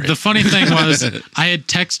for it. The funny thing was,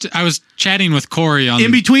 I was chatting with Corey on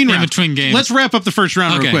in between games. Let's wrap up the first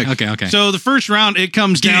round real quick. Okay. So the first round, it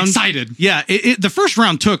comes Get down. excited. Yeah. The first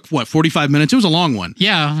round took 45 minutes. It was a long one.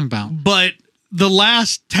 Yeah, about. But the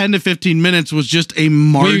last 10 to 15 minutes was just a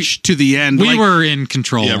march to the end. We were in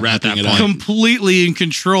control Yeah, at wrapping that it point. up. completely in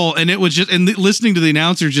control, and it was just listening to the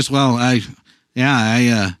announcers. Just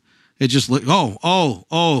It just looked,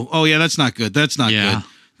 oh, yeah, that's not good. That's not Yeah. good.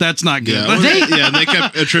 That's not good. Yeah, But and they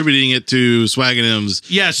kept attributing it to Swag and M's.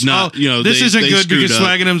 yes, not, this isn't they good screwed because up.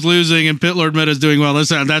 Swagenham's losing and Pit Lord Meta's doing well. That's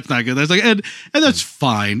not good. That's like, and that's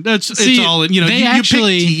fine. See, It's all, they you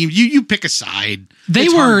actually- pick teams, you pick a side. They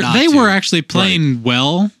It's hard not to. were actually playing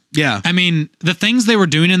well. Yeah, I mean, the things they were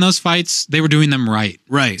doing in those fights, they were doing them right.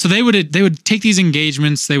 right. So they would take these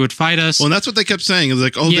engagements, they would fight us. Well, and that's what they kept saying. It was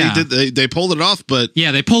like, Yeah. they pulled it off, but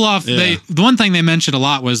Yeah, they pull off. Yeah. The one thing they mentioned a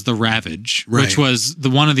lot was the Ravage, Right. which was the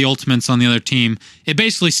one of the ultimates on the other team. It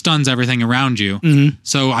basically stuns everything around you. Mm-hmm.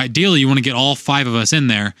 So ideally, you want to get all 5 of us in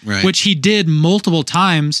there, Right. which he did multiple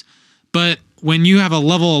times. But when you have a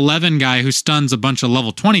level 11 guy who stuns a bunch of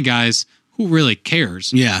level 20 guys, who really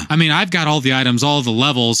cares? Yeah. I mean, I've got all the items, all the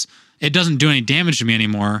levels. It doesn't do any damage to me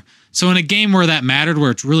anymore. So in a game where that mattered, where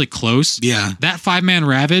it's really close, Yeah. that 5-man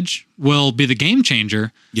Ravage will be the game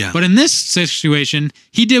changer. Yeah. But in this situation,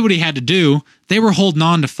 he did what he had to do. They were holding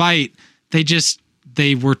on to fight.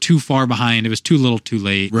 They were too far behind. It was too little, too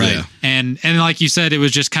late. Right. Yeah. And like you said, it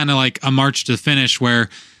was just kind of like a march to the finish where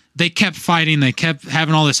they kept fighting. They kept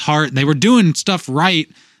having all this heart. They were doing stuff right.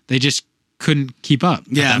 They just couldn't keep up. at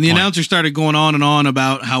Yeah, that and the point. announcer started going on and on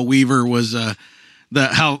about how Weaver was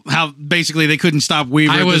how basically they couldn't stop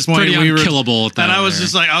Weaver. I at was this point. pretty Weaver, unkillable at that. and I was there.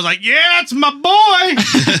 just like, yeah, it's my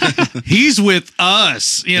boy. He's with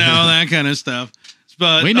us, that kind of stuff.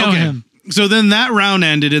 But We know okay. him. So then that round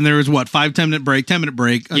ended, and there was 10-minute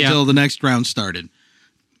break until the next round started.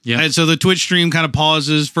 Yeah. And so the Twitch stream kind of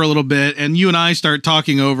pauses for a little bit, and you and I start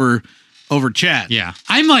talking over chat. Yeah.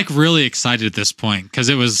 I'm like really excited at this point because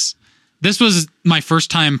this was my first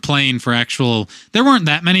time playing for actual, there weren't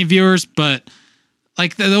that many viewers, but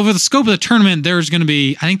like over the scope of the tournament, there was going to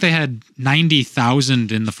be, I think they had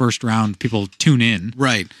 90,000 in the first round people tune in.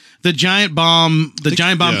 Right. The Giant Bomb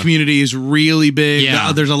yeah. community is really big.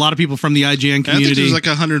 Yeah. There's a lot of people from the IGN I think community. there's like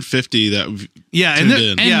 150 that yeah, tuned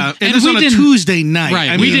and in. yeah, And and it's we on a didn't- Tuesday night. Right.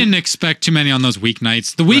 I We mean, didn't expect too many on those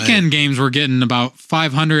weeknights. The weekend games were getting about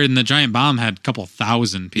 500 and the Giant Bomb had a couple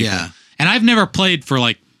thousand people. Yeah. And I've never played for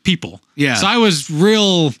like people. Yeah. So I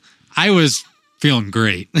was feeling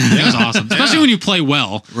great. It was awesome. Especially when you play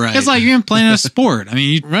well. Right. It's like you're playing a sport. I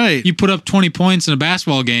mean, Right. you put up 20 points in a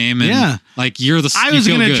basketball game and Yeah. like you're the I you was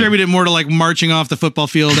feel going to good. attribute it more to like marching off the football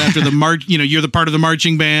field after the march. You're the part of the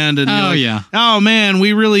marching band, and you're Oh, like, yeah. oh man,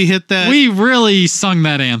 we really hit that. We really sung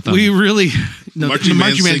that anthem. We really. No, Marching the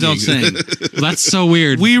marching band bands don't singing. sing. That's so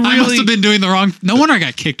weird. We I must really- have been doing the wrong. No wonder I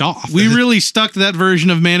got kicked off. We really stuck to that version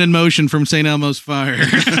of Man in Motion from St. Elmo's Fire.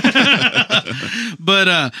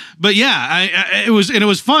 but yeah, it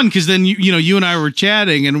was fun because then you and I were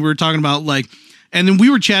chatting and we were talking about and then we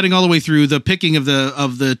were chatting all the way through the picking of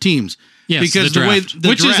the teams. Yes, because the the draft, way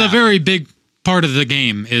which is a draft- very big part of the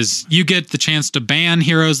game is you get the chance to ban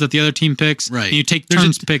heroes that the other team picks. Right. And you take There's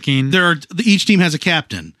turns picking. each team has a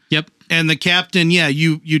captain. Yep. And the captain,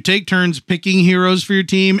 you take turns picking heroes for your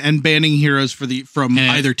team and banning heroes from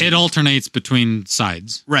And either team. it alternates between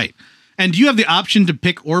sides. Right. And do you have the option to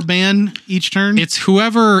pick or ban each turn? It's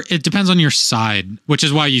whoever, it depends on your side, which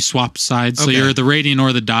is why you swap sides. So Okay. you're the Radiant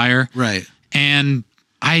or the Dire. right. And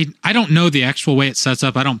I don't know the actual way it sets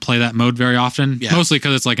up. I don't play that mode very often, Yeah. mostly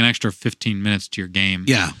because it's like an extra 15 minutes to your game.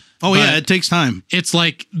 Yeah. Oh, But- yeah. It takes time. It's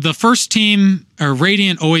like the first team or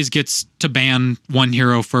Radiant always gets to ban one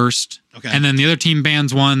hero first. Okay. And then the other team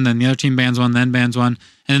bans one, then the other team bans one, then bans one.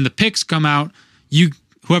 And then the picks come out.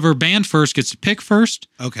 Whoever banned first gets to pick first.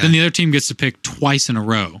 Okay. Then the other team gets to pick twice in a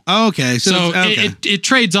row. Oh, okay. So it's- okay. it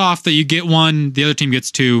trades off that you get one, the other team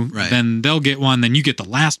gets two, Right. then they'll get one, then you get the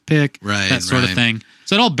last pick, Right, that sort of right. thing.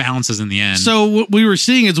 So it all balances in the end. So what we were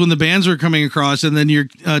seeing is when the bands were coming across, and then your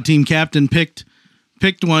team captain picked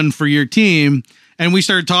one for your team, and we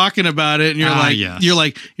started talking about it, and Yes. you're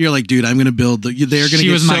like, dude, I'm going to build they're going to. She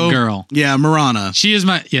get was my girl. Yeah, Marana. She is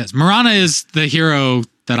Marana is the hero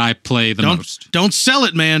that I play the most. Don't sell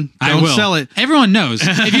it, man. I Don't will. sell it. Everyone knows.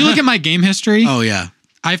 If you look at my game history, Oh yeah,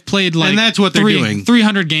 I've played like And that's what they're doing.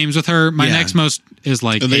 300 games with her. My Yeah. next most is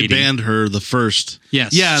like and they 80. banned her the first.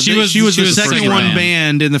 Yes. yeah. She was the second one banned,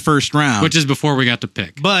 banned in the first round, which is before we got to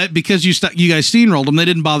pick. but because you guys steamrolled them, they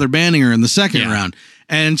didn't bother banning her in the second Yeah. round.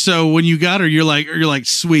 And so when you got her, you're like,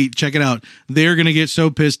 sweet, check it out. They're gonna get so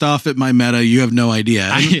pissed off at my meta, you have no idea.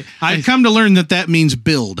 And I've come to learn that means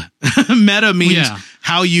build. Meta means Yeah.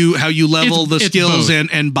 how you level the It's skills both.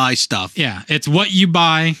 and buy stuff. Yeah, it's what you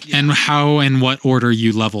buy and how and what order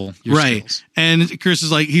you level your Right. skills. And Chris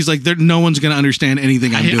is like, no one's gonna understand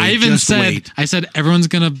anything I'm doing. I even Just said, wait. I said everyone's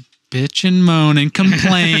gonna bitch and moan and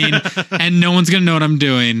complain, and no one's gonna know what I'm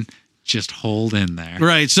doing. Just hold in there.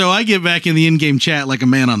 Right. So I get back in the in-game chat like a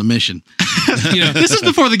man on a mission. This is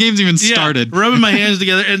before the game's even started. Rubbing my hands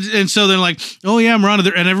together. And so they're like, oh, yeah, Marana.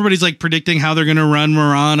 And everybody's like predicting how they're going to run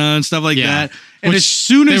Marana and stuff like that. And as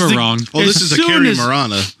soon as they were wrong. Oh, this is a carry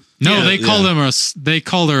Marana. No, they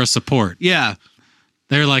called her a support. Yeah.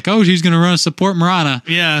 They're like, oh, she's going to run a support Marana.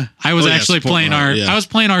 Yeah. I was actually playing I was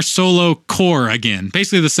playing our solo core again.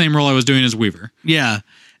 Basically the same role I was doing as Weaver. Yeah.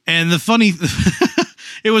 And the funny,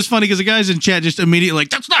 it was funny because the guys in chat just immediately like,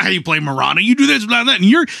 that's not how you play Marana. You do this, not that. And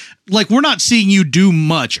you're like, we're not seeing you do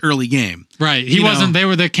much early game. Right. He wasn't,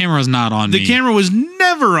 the camera was not on me. The camera was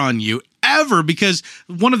never on you. Ever, because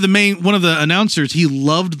one of the announcers, he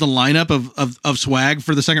loved the lineup of swag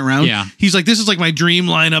for the second round. Yeah. He's like, this is like my dream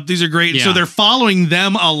lineup. These are great. Yeah. So they're following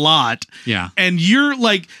them a lot. Yeah. And you're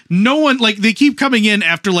like, no one, like, they keep coming in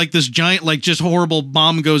after like this giant, like, just horrible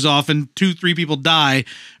bomb goes off and 2-3 people die.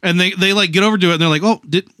 And they like get over to it and they're like, oh,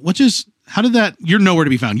 how did that? You're nowhere to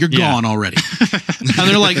be found. You're gone already. And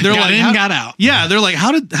they're like, got out. Yeah, they're like,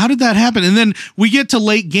 how did that happen? And then we get to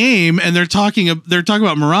late game, and they're talking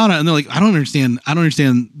about Marana, and they're like, I don't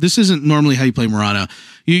understand. This isn't normally how you play Marana.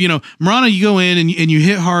 You know, Marana, you go in and you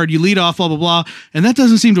hit hard, you lead off, blah blah blah, and that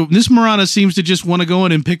doesn't seem to. This Marana seems to just want to go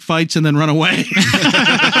in and pick fights and then run away.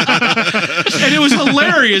 And it was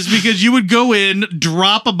hilarious because you would go in,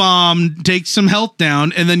 drop a bomb, take some health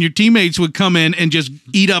down, and then your teammates would come in and just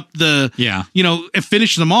eat up and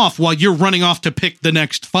finish them off while you're running off to pick the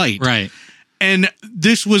next fight. Right. And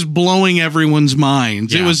this was blowing everyone's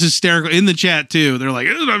minds. Yeah. It was hysterical in the chat too. They're like,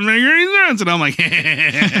 "It doesn't make any sense," and I'm like,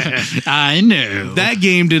 I know that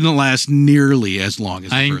game didn't last nearly as long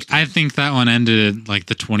as the first one. I think that one ended at like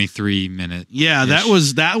the 23-minute. Yeah,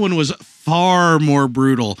 that one was far more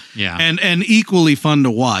brutal. Yeah, and equally fun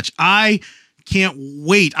to watch. I can't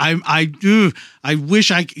wait. I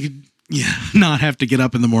wish I could. Yeah, not have to get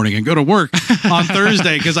up in the morning and go to work on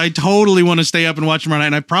Thursday because I totally want to stay up and watch tomorrow night,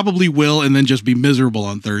 and I probably will, and then just be miserable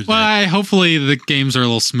on Thursday. Well, hopefully the games are a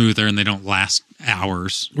little smoother and they don't last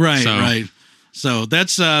hours. Right. So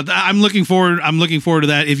that's I'm looking forward to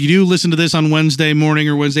that. If you do listen to this on Wednesday morning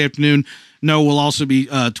or Wednesday afternoon, we'll also be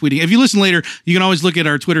tweeting. If you listen later, you can always look at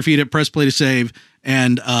our Twitter feed at Press Play to Save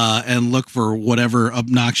and look for whatever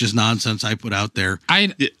obnoxious nonsense I put out there.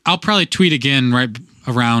 I'll probably tweet again right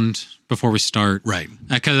around before we start, right?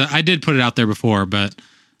 Because I did put it out there before, but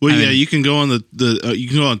you can go on you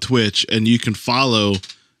can go on Twitch and you can follow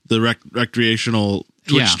the recreational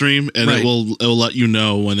Twitch stream, and it will let you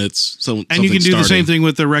know when it's something. And you can do the same thing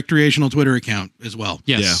with the recreational Twitter account as well.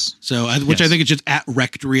 Yes. Yeah. So I think it's just at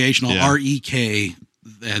recreational REK,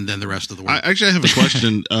 and then the rest of the word. I have a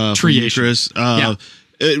question for you, Chris.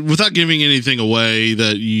 Without giving anything away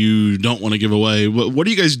that you don't want to give away, what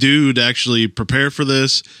do you guys do to actually prepare for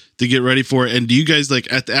this, to get ready for it? And do you guys like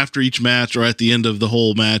after each match or at the end of the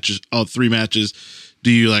whole match, all 3 matches,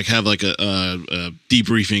 do you like have like a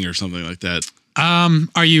debriefing or something like that?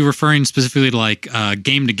 Are you referring specifically to like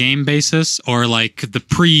game to game basis or like the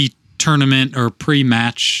pre-tournament or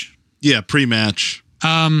pre-match? Yeah, pre-match.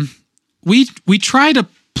 We try to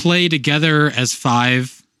play together as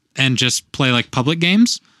 5 and just play like public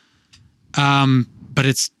games. But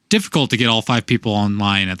it's difficult to get all 5 people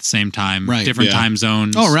online at the same time, different time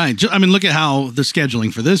zones. Oh, right. I mean, look at how the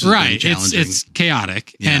scheduling for this is challenging. It's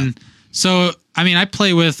chaotic. Yeah. And so, I mean, I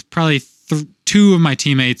play with probably 2 of my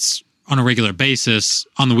teammates on a regular basis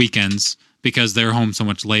on the weekends because they're home so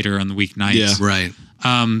much later on the weeknights. Yeah,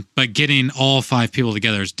 right. But getting all 5 people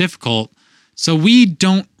together is difficult. So we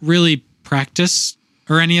don't really practice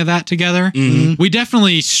or any of that together. Mm-hmm. We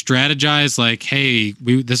definitely strategize like, hey,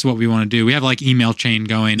 this is what we want to do. We have like email chain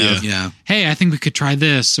going of, hey, I think we could try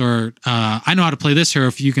this, or I know how to play this hero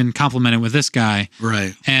if you can complement it with this guy.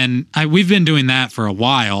 Right. And we've been doing that for a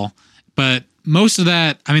while, but most of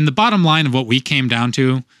that, I mean, the bottom line of what we came down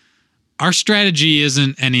to, our strategy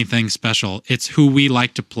isn't anything special. It's who we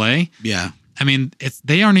like to play. Yeah. I mean,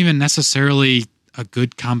 they aren't even necessarily a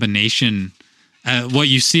good combination. What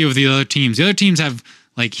you see with the other teams. The other teams have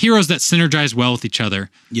like heroes that synergize well with each other.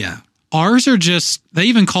 Yeah. Ours are just, they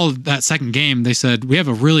even called that second game, they said, we have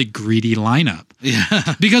a really greedy lineup.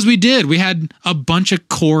 Yeah. Because we did. We had a bunch of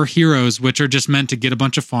core heroes, which are just meant to get a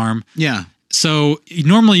bunch of farm. Yeah. So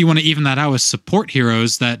normally you want to even that out with support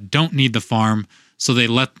heroes that don't need the farm, so they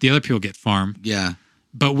let the other people get farm. Yeah.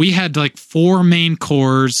 But we had like 4 main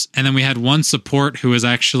cores, and then we had 1 support who was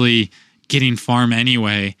actually getting farm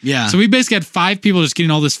anyway. Yeah. So we basically had 5 people just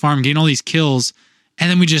getting all this farm, getting all these kills, and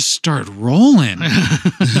then we just started rolling.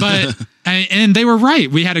 And they were right.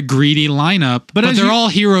 We had a greedy lineup, but they're all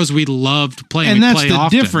heroes we loved playing. And that's play the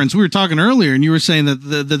often. difference. We were talking earlier, and you were saying that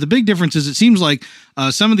the big difference is it seems like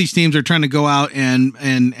some of these teams are trying to go out and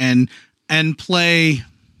play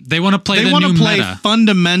They want to play the new meta.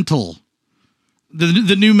 Fundamental.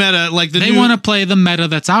 The new meta, like they want to play the meta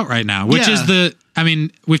that's out right now, which is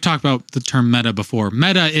we've talked about the term meta before.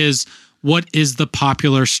 Meta is what is the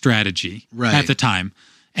popular strategy at the time.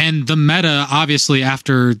 And the meta, obviously,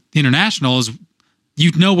 after International is,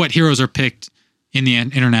 you know what heroes are picked in the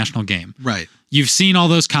International game. Right. You've seen all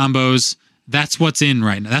those combos. That's what's in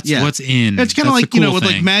right now. That's what's in. It's kind of like, with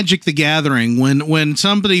like Magic the Gathering, when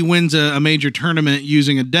somebody wins a major tournament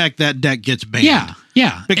using a deck, that deck gets banned.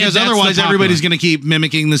 Yeah. Because otherwise everybody's going to keep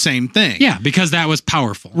mimicking the same thing. Yeah, because that was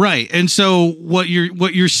powerful. Right. And so what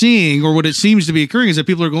you're seeing, or what it seems to be occurring, is that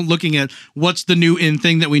people are looking at what's the new in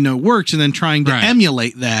thing that we know works and then trying to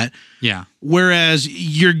emulate that. Yeah. Whereas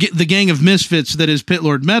the gang of misfits that is Pit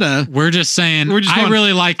Lord meta, we're just saying, I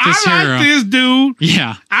really like this hero. I like this dude.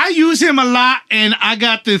 Yeah. I use him a lot, and I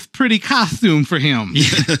got this pretty costume for him.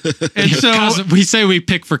 Yeah. And so we say we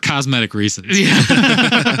pick for cosmetic reasons.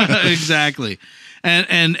 Yeah. Exactly.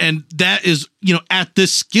 And that is, at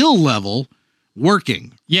this skill level,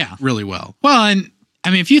 working really well. Well, and I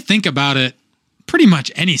mean, if you think about it, pretty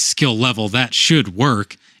much any skill level that should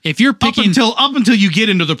work. If you're picking up until you get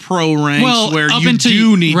into the pro ranks where you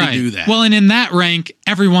do need to do that. Well, and in that rank,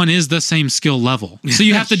 everyone is the same skill level. So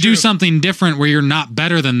you have to do something different where you're not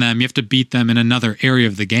better than them. You have to beat them in another area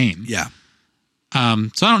of the game. Yeah. So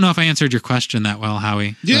I don't know if I answered your question that well,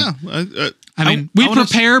 Howie. Yeah. I mean, we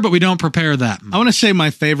prepare, but we don't prepare that much. I want to say my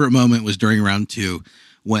favorite moment was during round 2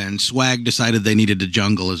 when Swag decided they needed to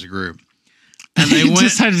jungle as a group. And they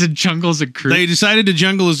decided to jungle as a group. They decided to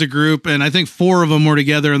jungle as a group, and I think 4 of them were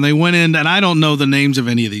together, and they went in, and I don't know the names of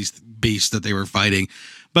any of these beasts that they were fighting,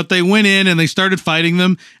 but they went in and they started fighting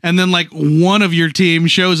them, and then like one of your team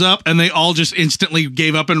shows up, and they all just instantly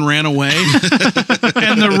gave up and ran away.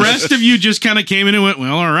 And the rest of you just kind of came in and went,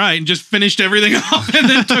 well, all right, and just finished everything off and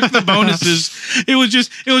then took the bonuses. It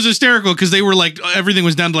was hysterical because they were like, everything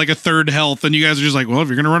was down to like a third health, and you guys are just like, well, if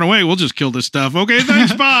you're going to run away, we'll just kill this stuff. Okay,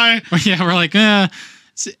 thanks, bye. Yeah, we're like,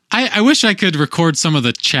 I wish I could record some of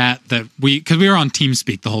the chat because we were on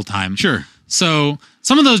TeamSpeak the whole time. Sure. So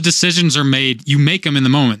some of those decisions are made, you make them in the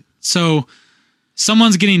moment. So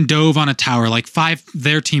someone's getting dove on a tower, like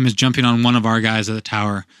their team is jumping on one of our guys at the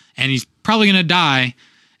tower, and he's probably going to die.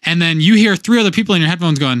 And then you hear 3 other people in your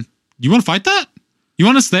headphones going, you want to fight that? You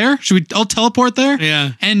want us there? Should we all teleport there?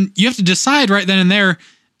 Yeah. And you have to decide right then and there,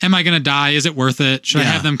 am I going to die? Is it worth it? Should I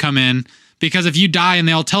have them come in? Because if you die and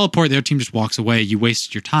they all teleport, their team just walks away. You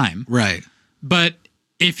wasted your time. Right. But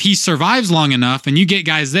if he survives long enough and you get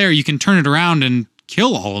guys there, you can turn it around and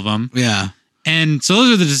kill all of them. Yeah. And so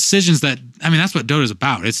those are the decisions that's what Dota's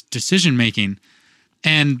about. It's decision making.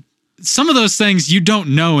 And some of those things you don't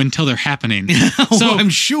know until they're happening. So I'm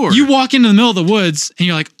sure. You walk into the middle of the woods and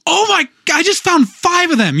you're like, oh my God, I just found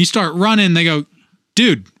 5 of them. You start running. They go,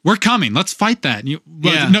 dude, we're coming. Let's fight that.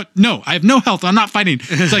 And no, I have no health. I'm not fighting.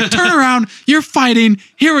 It's like, turn around. You're fighting.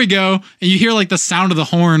 Here we go. And you hear like the sound of the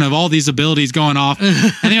horn of all these abilities going off.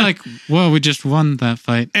 And you're like, whoa, we just won that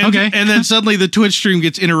fight. Okay. And then suddenly the Twitch stream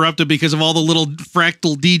gets interrupted because of all the little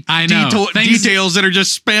fractal details that are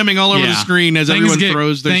just spamming all over the screen as everyone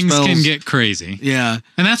throws their spells. Things can get crazy. Yeah.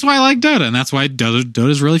 And that's why I like Dota. And that's why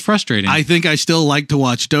Dota's really frustrating. I think I still like to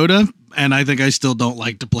watch Dota. And I think I still don't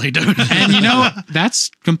like to play Dota. And you know what? That's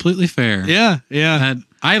completely fair. Yeah.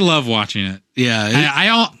 I love watching it.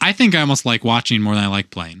 Yeah. I think I almost like watching more than I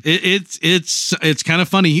like playing. It's kind of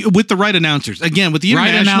funny with the right announcers. Again, with the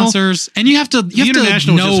international right announcers, and you have to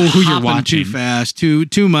know who you're watching. Too fast,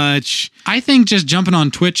 too much. I think just jumping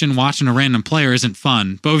on Twitch and watching a random player isn't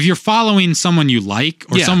fun. But if you're following someone you like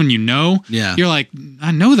or someone you know, you're like,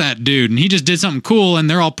 I know that dude, and he just did something cool, and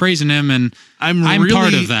they're all praising him, and I'm really,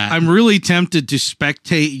 part of that. I'm really tempted to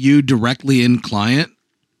spectate you directly in client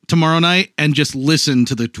tomorrow night and just listen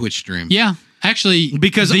to the Twitch stream. Yeah. Actually,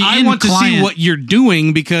 because I want to see what you're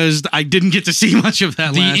doing because I didn't get to see much of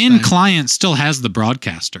that last time. The in-client still has the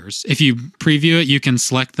broadcasters. If you preview it, you can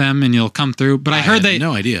select them and you'll come through. But I heard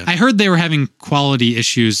no idea. I heard they were having quality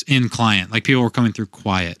issues in client. Like people were coming through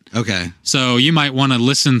quiet. Okay. So you might want to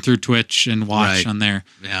listen through Twitch and watch on there.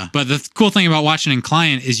 Yeah. But the cool thing about watching in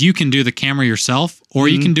client is you can do the camera yourself or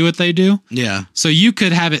you can do what they do. Yeah. So you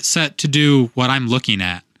could have it set to do what I'm looking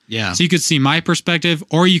at. Yeah. So you could see my perspective,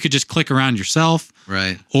 or you could just click around yourself.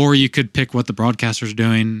 Right. Or you could pick what the broadcaster's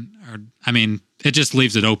doing. It just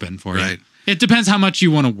leaves it open for you. It depends how much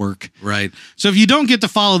you want to work. Right. So if you don't get to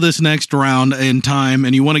follow this next round in time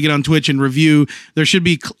and you want to get on Twitch and review, there should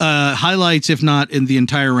be highlights, if not in the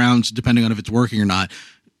entire rounds, depending on if it's working or not.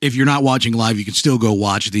 If you're not watching live, you can still go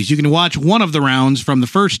watch these. You can watch one of the rounds from the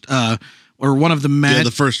first or one of the match. Yeah,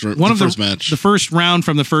 the first match. The first round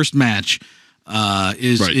from the first match.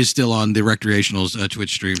 is still on the Recreational's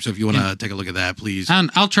Twitch stream. So if you want to take a look at that, please. And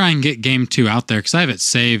I'll try and get Game 2 out there because I have it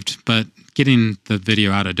saved, but getting the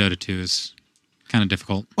video out of Dota 2 is kind of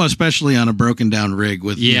difficult. Well, especially on a broken down rig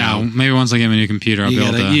with maybe once I get my new computer, I'll be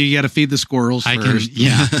able to. You got to feed the squirrels first.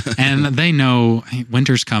 And they know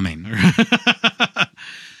winter's coming.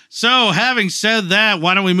 So, having said that,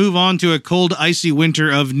 why don't we move on to a cold, icy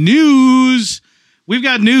winter of news? We've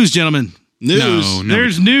got news, gentlemen. News. No,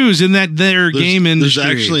 there's news in that game industry.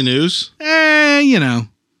 There's actually news. You know.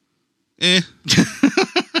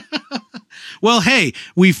 Well, hey,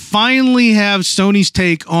 we finally have Sony's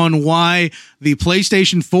take on why the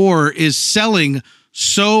PlayStation 4 is selling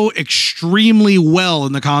so extremely well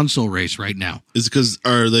in the console race right now. Is it because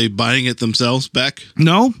are they buying it themselves back?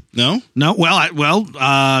 No. Well,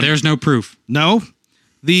 there's no proof. No.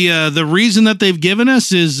 The reason that they've given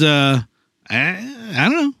us is I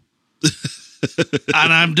don't know.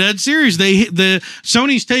 And I'm dead serious. The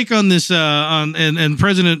Sony's take on this and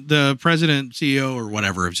the president CEO or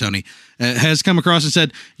whatever of Sony has come across and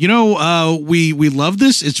said, we love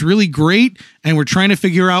this. It's really great, and we're trying to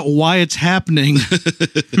figure out why it's happening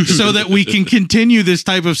so that we can continue this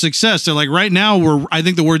type of success. So like right now I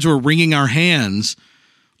think the words were wringing our hands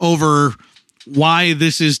over why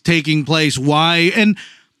this is taking place, why and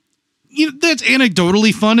that's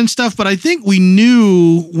anecdotally fun and stuff, but I think we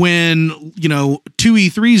knew when, 2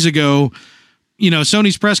 E3s ago,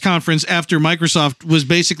 Sony's press conference after Microsoft was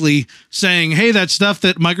basically saying, hey, that stuff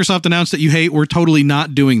that Microsoft announced that you hate, we're totally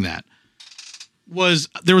not doing that.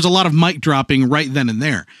 There was a lot of mic dropping right then and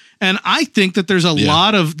there. And I think that there's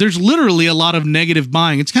literally a lot of negative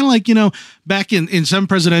buying. It's kind of like, back in some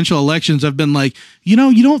presidential elections, I've been like, you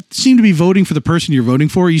don't seem to be voting for the person you're voting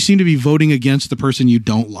for. You seem to be voting against the person you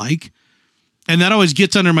don't like. And that always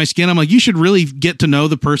gets under my skin. I'm like, you should really get to know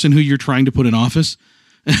the person who you're trying to put in office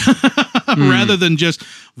rather than just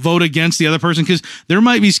vote against the other person. Because there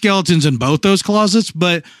might be skeletons in both those closets,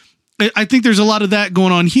 but I think there's a lot of that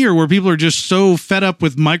going on here where people are just so fed up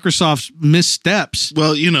with Microsoft's missteps.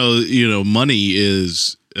 Well, money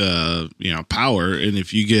is, power. And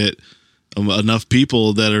if you get enough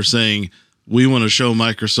people that are saying, we want to show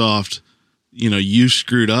Microsoft, you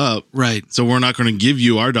screwed up. Right. So we're not going to give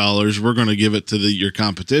you our dollars. We're going to give it to your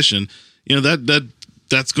competition.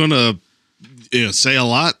 That's going to say a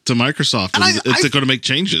lot to Microsoft. It's going to make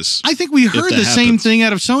changes. I think we heard the same thing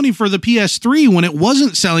out of Sony for the PS3 when it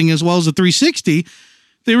wasn't selling as well as the 360.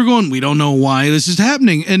 They were going, we don't know why this is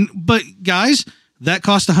happening. But guys, that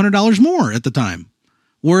cost $100 more at the time.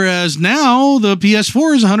 Whereas now the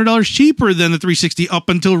PS4 is $100 cheaper than the 360 up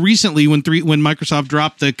until recently when Microsoft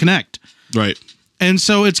dropped the Kinect. Right. And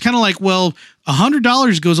so it's kind of like, well,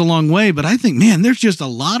 $100 goes a long way, but I think, man, there's just a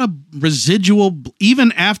lot of residual,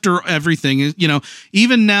 even after everything,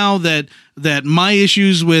 even now that my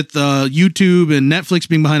issues with YouTube and Netflix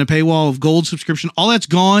being behind a paywall of gold subscription, all that's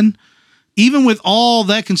gone. Even with all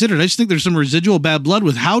that considered, I just think there's some residual bad blood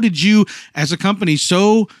with how did you, as a company,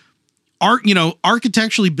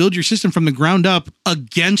 architecturally build your system from the ground up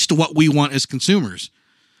against what we want as consumers.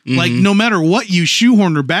 Mm-hmm. Like no matter what you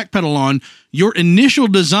shoehorn or backpedal on, your initial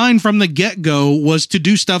design from the get-go was to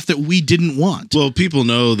do stuff that we didn't want. Well, people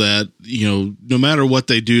know that, no matter what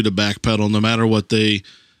they do to backpedal, no matter what they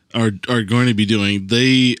are going to be doing,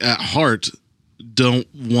 they at heart don't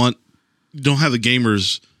have the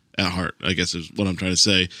gamers at heart, I guess is what I'm trying to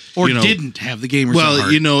say. Or didn't have the gamers at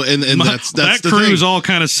heart. And that's that the crew's thing. all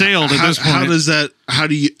kind of sailed at this point. How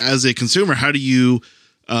do you, as a consumer, how do you,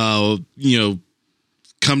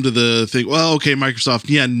 come to the thing, well, okay, Microsoft,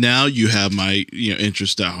 now you have my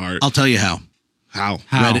interest at heart. I'll tell you how. How?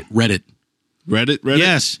 Reddit.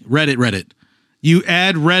 Yes, Reddit. You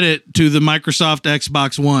add Reddit to the Microsoft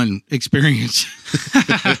Xbox One experience.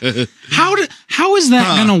 How is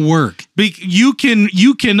that going to work? You can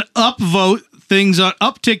uptick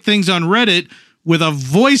things on Reddit with a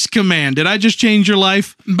voice command. Did I just change your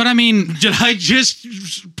life? But I mean, did I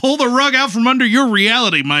just pull the rug out from under your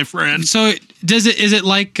reality, my friend? So is it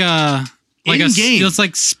like in-game? It's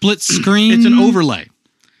like split screen? It's an overlay.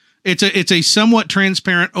 It's a somewhat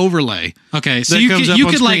transparent overlay. Okay, so you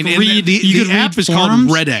could like read. The app is called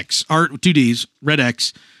Redex, R2Ds,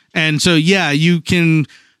 Redex, and so you can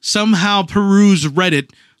somehow peruse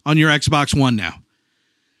Reddit on your Xbox One now.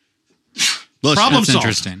 Problem solved.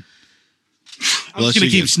 Interesting. I'm just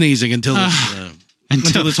going to keep sneezing until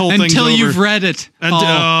this whole thing's over. Until you've read it.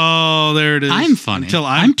 There it is. I'm funny. Until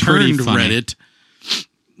I'm turned Reddit.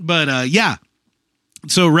 But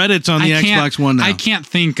so Reddit's on the Xbox One now. I can't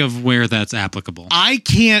think of where that's applicable. I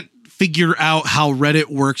can't figure out how Reddit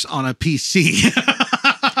works on a PC.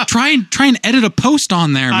 try and edit a post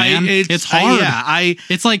on there, man. It's hard.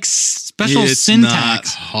 It's like special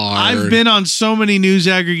syntax. Not hard. I've been on so many news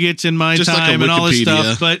aggregates in my time and all this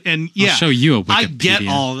stuff, I'll show you a Wikipedia. I get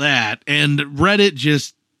all that, and Reddit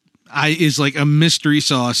just is like a mystery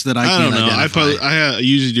sauce that I can't identify. I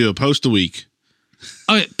usually do a post a week.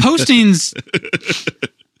 Oh, postings.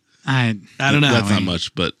 I don't know. That's not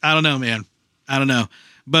much, but I don't know, man. I don't know,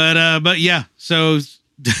 but yeah. So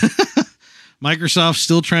Microsoft's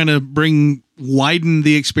still trying to widen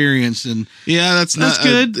the experience, and that's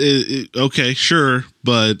good. Okay, sure,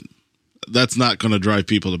 but that's not going to drive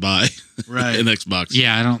people to buy an Xbox.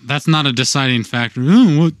 Yeah, that's not a deciding factor.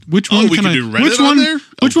 Which one can I do Reddit on there?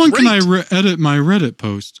 Which one can I edit my Reddit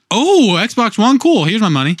post? Oh, Xbox One, cool. Here's my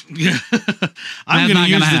money. I'm going to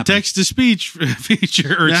use the text to speech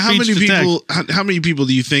feature. Or now, how many people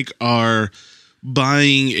do you think are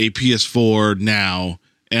buying a PS4 now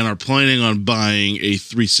and are planning on buying a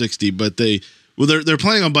 360? But they're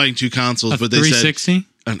planning on buying two consoles, but they 360? said.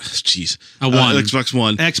 Jeez, a one Xbox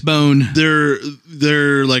One, Xbone.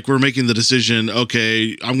 They're like, we're making the decision.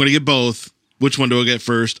 Okay, I'm going to get both. Which one do I get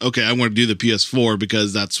first? Okay, I'm going to do the PS4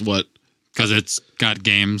 because it's got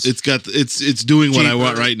games. It's doing what I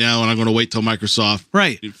want right now, and I'm going to wait till Microsoft.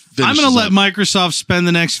 Right. I'm going to let Microsoft spend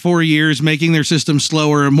the next 4 years making their system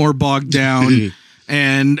slower and more bogged down,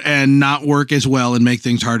 and not work as well and make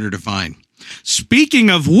things harder to find. Speaking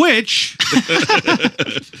of which,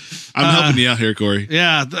 I'm helping you out here, Corey.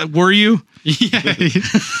 Yeah, were you? Yeah,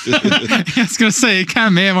 I was going to say it kind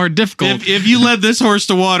of made it more difficult. If you led this horse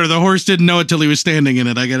to water, the horse didn't know it till he was standing in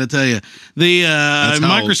it. I got to tell you, the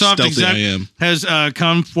Microsoft exec has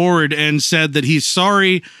come forward and said that he's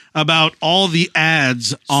sorry about all the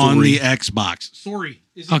ads on the Xbox. Sorry,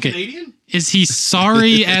 is he Canadian? Is he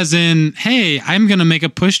sorry as in, hey, I'm going to make a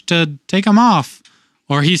push to take them off?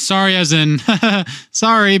 Or he's sorry as in,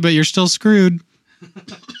 sorry, but you're still screwed.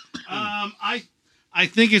 I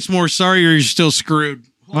think it's more sorry or you're still screwed.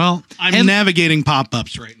 Well, I'm navigating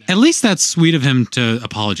pop-ups right now. At least that's sweet of him to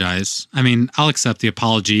apologize. I mean, I'll accept the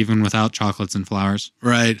apology even without chocolates and flowers.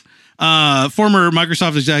 Right. Former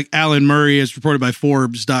Microsoft exec Alan Murray, as reported by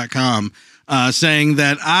Forbes.com, saying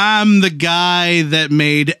that I'm the guy that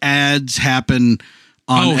made ads happen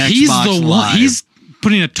on Xbox he's the Live. one. He's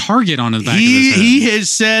putting a target on his back of his head. He has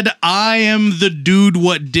said, I am the dude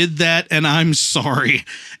what did that, and I'm sorry.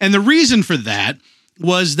 And the reason for that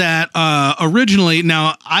was that originally,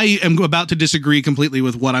 now I am about to disagree completely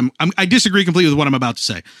with what I disagree completely with what I'm about to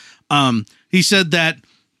say. He said that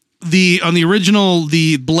on the original,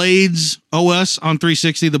 the Blades OS on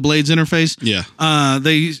 360, the Blades interface. Yeah.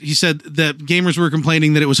 He said that gamers were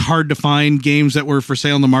complaining that it was hard to find games that were for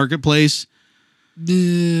sale in the marketplace.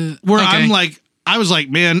 I was like,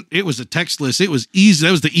 man, it was a text list. It was easy.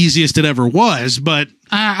 That was the easiest it ever was. But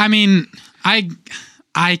I mean,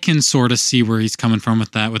 I can sort of see where he's coming from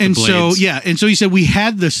with that, with the Blades. And so he said, we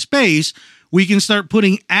had the space. We can start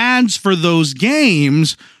putting ads for those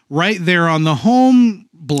games right there on the home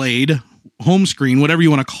screen, whatever you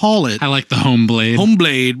want to call it. I like the home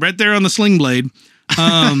blade, right there on the sling blade,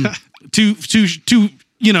 to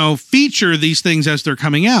feature these things as they're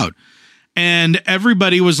coming out. And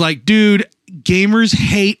everybody was like, dude, gamers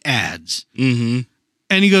hate ads. Mm-hmm.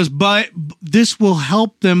 And he goes, but this will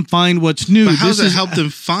help them find what's new. But how does it help them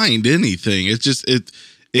find anything? It's just, it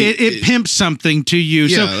pimps something to you.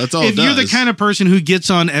 Yeah, so that's all if you're the kind of person who gets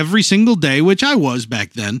on every single day, which I was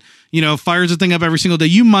back then, fires the thing up every single day,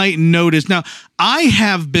 you might notice. Now, I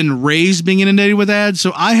have been raised being inundated with ads,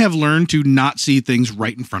 so I have learned to not see things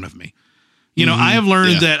right in front of me. I have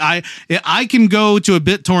learned that I can go to a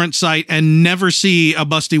BitTorrent site and never see a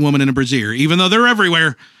busty woman in a brassiere, even though they're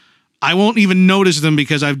everywhere. I won't even notice them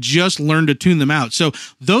because I've just learned to tune them out. So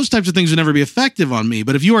those types of things would never be effective on me.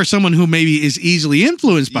 But if you are someone who maybe is easily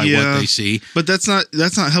influenced by what they see, but that's not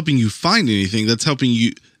helping you find anything. That's helping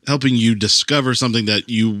you discover something that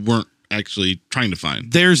you weren't actually trying to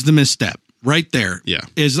find. There's the misstep. Right there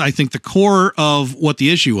is, I think, the core of what the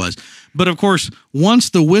issue was. But, of course, once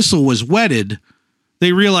the whistle was wetted,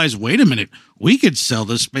 they realized, wait a minute, we could sell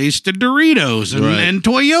the space to Doritos and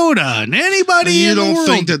Toyota and anybody in the world. You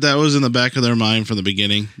don't think that was in the back of their mind from the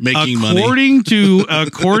beginning, making money? According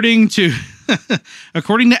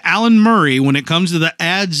to Alan Murray, when it comes to the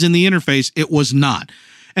ads in the interface, it was not.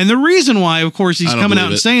 And the reason why, of course, he's coming out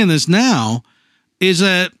and saying this now is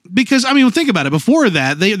that because, think about it. Before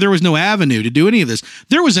that, there was no avenue to do any of this.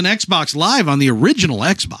 There was an Xbox Live on the original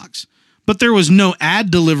Xbox, but there was no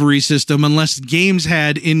ad delivery system unless games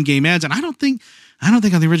had in-game ads. And I don't think on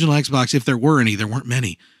the original Xbox, if there were any, there weren't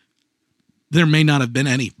many. There may not have been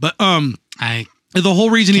any. But the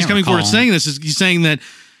whole reason he's coming forward saying this is he's saying that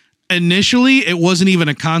initially, it wasn't even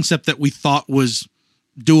a concept that we thought was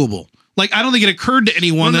doable. Like, I don't think it occurred to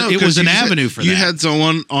anyone that it was an avenue for that. You had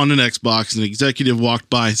someone on an Xbox, an executive walked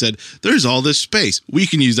by and said, there's all this space. We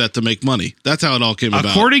can use that to make money. That's how it all came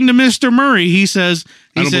about. According to Mr. Murray, he says...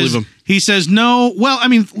 I don't believe him. He says, no... Well, I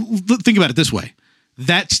mean, think about it this way.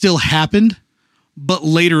 That still happened, but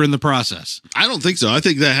later in the process. I don't think so. I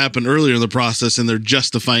think that happened earlier in the process, and they're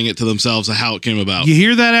justifying it to themselves of how it came about. You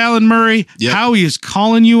hear that, Alan Murray? Yep. Howie is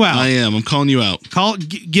calling you out. I am. I'm calling you out.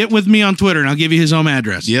 Get with me on Twitter, and I'll give you his home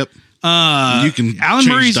address. Yep. You can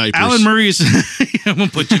change diapers. Alan Murray is I'm gonna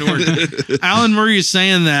put you to work. Alan Murray is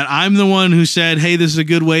saying that I'm the one who said, hey, this is a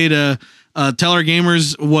good way to tell our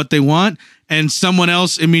gamers what they want, and someone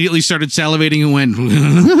else immediately started salivating and went,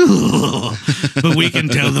 but we can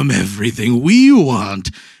tell them everything we want.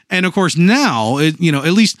 And of course now, at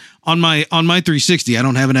least on my 360, I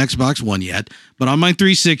don't have an Xbox One yet, but on my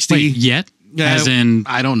 360, yet? As in,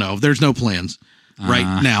 I don't know. There's no plans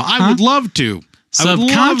right now. I would love to.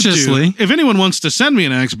 Subconsciously, if anyone wants to send me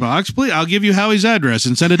an Xbox, please, I'll give you Howie's address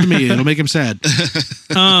and send it to me. It'll make him sad.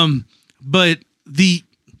 But the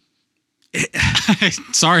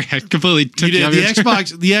sorry, I completely took the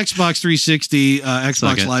Xbox 360,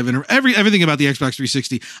 Xbox Live, and everything about the Xbox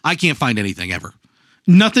 360. I can't find anything ever.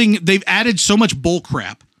 Nothing. They've added so much bull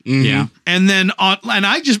crap. Mm-hmm. Yeah, and then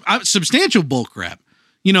substantial bull crap.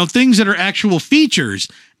 Things that are actual features.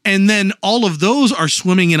 And then all of those are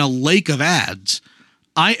swimming in a lake of ads.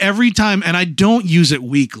 Every time, and I don't use it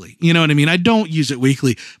weekly. You know what I mean? I don't use it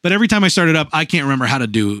weekly, but every time I start it up, I can't remember how to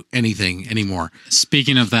do anything anymore.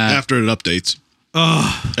 Speaking of that, after it updates,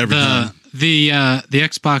 every time. The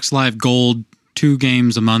Xbox Live Gold 2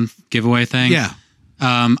 games a month giveaway thing. Yeah.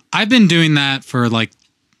 I've been doing that for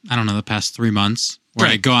the past 3 months, where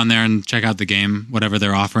I go on there and check out the game, whatever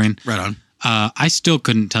they're offering. Right on. I still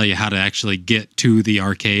couldn't tell you how to actually get to the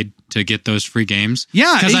arcade to get those free games.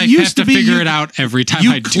 Yeah, because I have to figure it out every time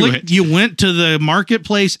I do it. You went to the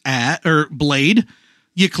marketplace or Blade.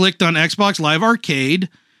 You clicked on Xbox Live Arcade,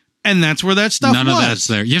 and that's where that stuff was. None of that's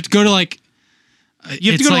there. You have to go to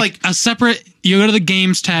you have to go to a separate. You go to the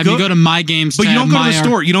games tab. You go to my games tab. But you don't go to the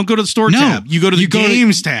store. You don't go to the store tab. You go to the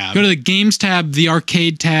games tab. Go to the games tab, the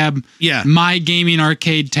arcade tab. Yeah, my gaming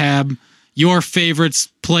arcade tab. Your favorites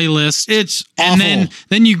playlist. It's awful. And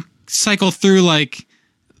then you cycle through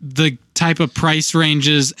the type of price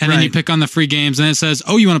ranges, and then you pick on the free games, and it says,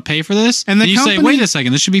 "Oh, you want to pay for this?" And then you say, "Wait a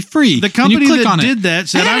second, this should be free." The company that did that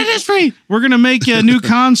said, "It is free. We're going to make a new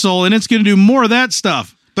console, and it's going to do more of that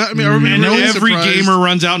stuff." But I mean, are we really every surprised? gamer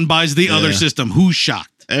runs out and buys the other system. Who's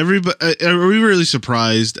shocked? Are we really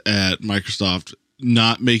surprised at Microsoft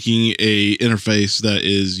not making a interface that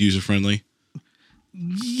is user friendly?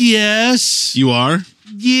 Yes. You are?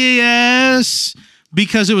 Yes.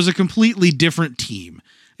 Because it was a completely different team.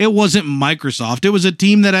 It wasn't Microsoft. It was a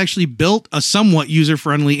team that actually built a somewhat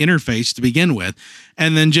user-friendly interface to begin with.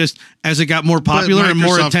 And then just as it got more popular and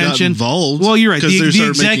more attention. Involved, well, you're right. The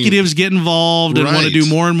executives get involved and want to do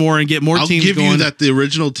more and more and get more teams going. I'll give you that the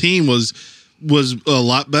original team was a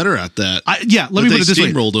lot better at that. Let me put it this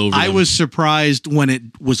way. I was surprised when it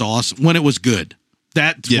was awesome, when it was good.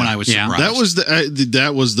 That's when I was surprised.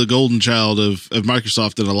 That was the golden child of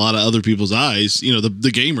Microsoft in a lot of other people's eyes.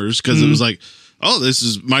 The gamers, because it was like, oh, this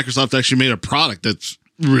is Microsoft actually made a product that's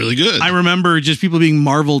really good. I remember just people being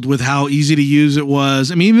marveled with how easy to use it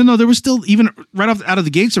was. I mean, even though there was still, even right out of the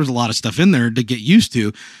gates, there was a lot of stuff in there to get used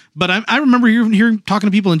to. But I remember hearing talking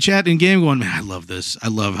to people in chat and game going, man, I love this. I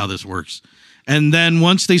love how this works. And then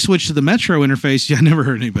once they switched to the Metro interface, I never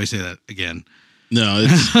heard anybody say that again. No,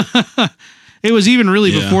 it's... It was even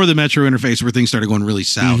really before the Metro interface where things started going really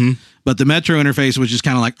south. Mm-hmm. But the Metro interface was just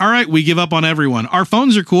kind of like, all right, we give up on everyone. Our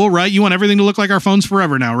phones are cool, right? You want everything to look like our phones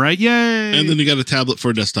forever now, right? Yay! And then you got a tablet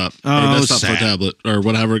for a desktop. Or a desktop for a tablet. Or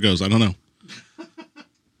whatever it goes. I don't know.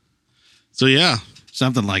 So, yeah.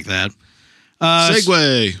 Something like that.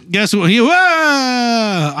 Segway. Guess what? Do you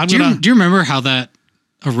remember how that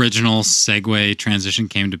original Segway transition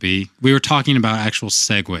came to be? We were talking about actual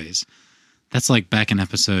Segways. That's back in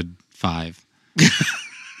episode 5.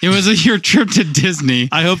 It was your trip to Disney.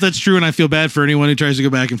 I hope that's true, and I feel bad for anyone who tries to go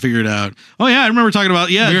back and figure it out. Oh, yeah, I remember talking about,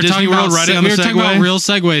 we were Disney World riding on the Segway. We were talking about real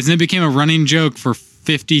Segways, and it became a running joke for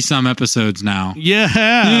 50-some episodes now. Yeah,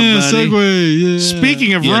 buddy. Segway, yeah.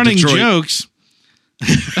 Speaking of running jokes...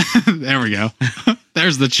 There we go.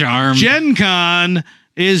 There's the charm. Gen Con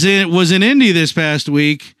was in Indy this past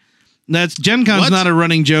week, That's Gen Con's not a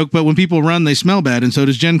running joke, but when people run, they smell bad, and so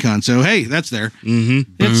does Gen Con. So hey, that's there.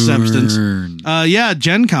 Mm-hmm. It's substance. Yeah,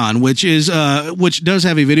 Gen Con, which does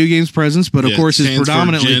have a video games presence, but of course is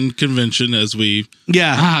predominantly Gen Convention, as we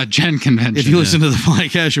Gen Convention. If you listen to the Fly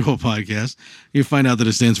Casual podcast, you find out that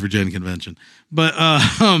it stands for Gen Convention. But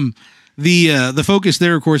the focus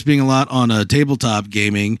there, of course, being a lot on tabletop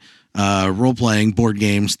gaming, role playing, board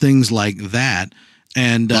games, things like that.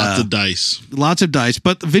 And lots of dice,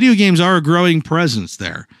 but the video games are a growing presence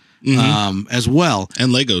there as well.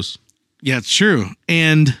 And Legos. Yeah, it's true.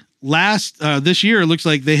 And this year, it looks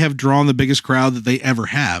like they have drawn the biggest crowd that they ever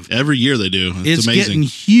have. Every year they do. It's amazing. Getting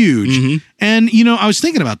huge. And, I was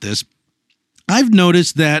thinking about this. I've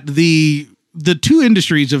noticed that the two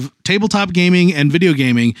industries of tabletop gaming and video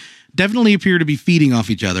gaming definitely appear to be feeding off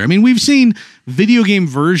each other. I mean, we've seen video game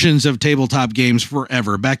versions of tabletop games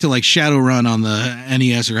forever, back to like Shadowrun on the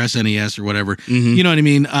NES or SNES or whatever. You know what I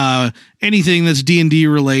mean? Anything that's D&D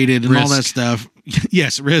related and all that stuff.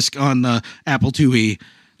 Yes, Risk on Apple IIe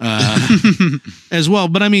as well.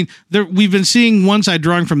 But I mean, we've been seeing one side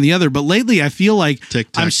drawing from the other, but lately I feel like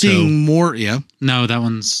I'm seeing more. Yeah. No, that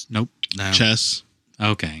one's nope. No. Chess.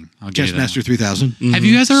 Okay. I'll give Chess Master 3000. Have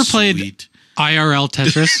you guys ever played IRL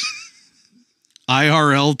Tetris?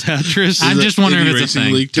 IRL Tetris. I'm just wondering if it's a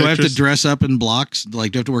thing. Do I have to dress up in blocks?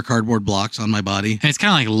 Like, do I have to wear cardboard blocks on my body? And it's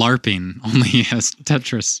kind of like LARPing, only as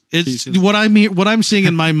Tetris. It's what I mean. What I'm seeing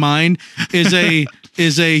in my mind is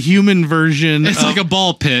a human version. It's like a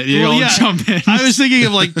ball pit. You all jump in. I was thinking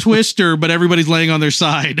of like Twister, but everybody's laying on their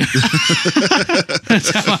side. That's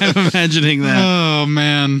how I'm imagining that. Oh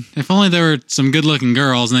man! If only there were some good-looking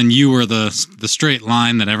girls, and then you were the straight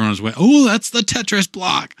line that everyone was with. Oh, that's the Tetris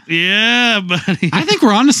block. Yeah, buddy. I think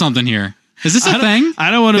we're onto something here. Is this a thing? I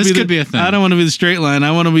don't want to be a thing. I don't want to be the straight line.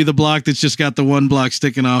 I want to be the block that's just got the one block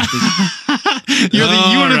sticking off. You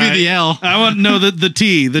want to be the L. I want the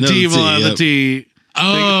T. The T will have the T.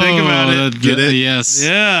 Oh, think about it. Get it? Yes.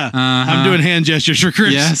 Yeah. I'm doing hand gestures for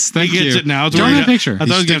Chris. Yes, thank you. He gets it now. Draw me a picture. I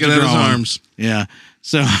thought he was going to his draw arms. Yeah.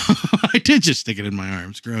 So I did just stick it in my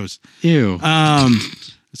arms. Gross. Ew.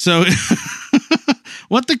 So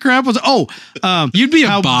what the crap was? You'd be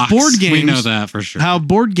a box. Board games. We know that for sure. How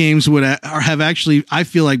board games would have actually, I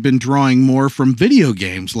feel like, been drawing more from video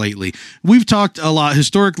games lately. We've talked a lot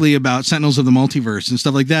historically about Sentinels of the Multiverse and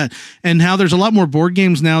stuff like that, and how there's a lot more board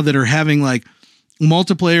games now that are having like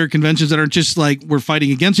multiplayer conventions that aren't just like we're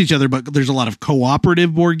fighting against each other, but there's a lot of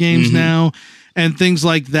cooperative board games now and things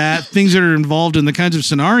like that. Things that are involved in the kinds of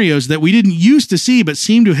scenarios that we didn't used to see, but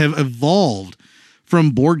seem to have evolved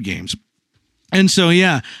from board games. And so,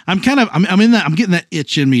 yeah, I'm in that. I'm getting that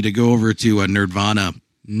itch in me to go over to Nerdvana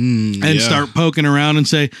and start poking around and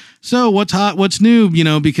say, so what's hot? What's new?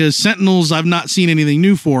 Because Sentinels, I've not seen anything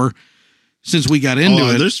new for since we got into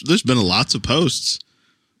it. There's been lots of posts.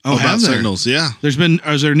 About Sentinels, yeah. Is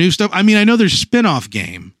there new stuff? I mean, I know there's a spin-off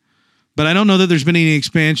game, but I don't know that there's been any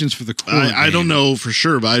expansions for the core I don't know for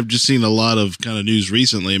sure, but I've just seen a lot of kind of news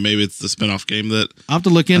recently. Maybe it's the spin-off game that I'll have to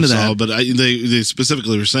look into that. But they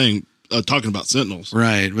specifically were saying, talking about Sentinels.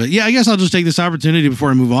 Right. But yeah, I guess I'll just take this opportunity before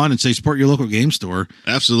I move on and say support your local game store.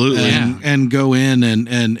 Absolutely. And go in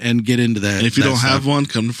and get into that. And if you don't have one,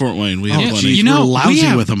 come to Fort Wayne. We have plenty. We're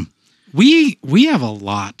lousy with them. We have a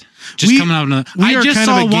lot. Coming out. We are kind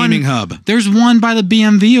of a gaming hub. There's one by the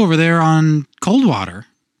BMV over there on Coldwater.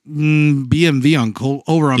 BMV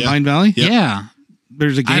over on Pine Valley. Yep. Yeah.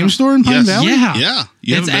 There's a game store in Pine Valley. Yeah.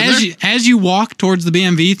 It's as you walk towards the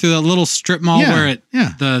BMV through that little strip mall where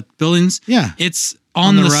the buildings. Yeah. It's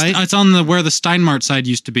on the right. It's on where the Steinmart side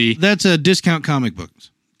used to be. That's a Discount Comic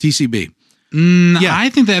Books, TCB. I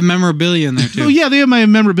think they have memorabilia in there too. Oh yeah, they have my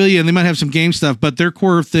memorabilia and they might have some game stuff, but their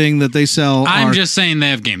core thing that they sell. I'm just saying they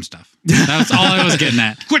have game stuff. That's all I was getting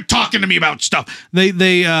at. Quit talking to me about stuff.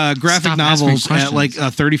 They graphic novels at like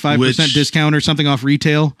a 35% discount or something off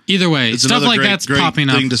retail. Either way, stuff like that's popping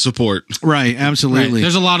up. Thing to support. Right, absolutely. Right.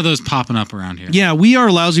 There's a lot of those popping up around here. Yeah, we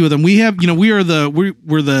are lousy with them. We have, we're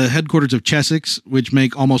the headquarters of Chessex, which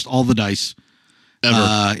make almost all the dice.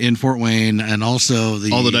 Ever. In Fort Wayne, and also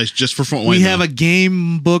all the dice just for Fort Wayne. We have a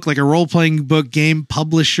game book, like a role-playing book game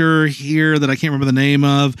publisher here that I can't remember the name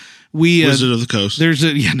of. Wizard of the Coast. There's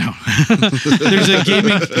a there's a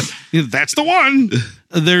gaming. That's the one.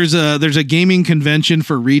 There's a gaming convention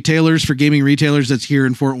for gaming retailers that's here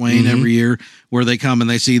in Fort Wayne every year, where they come and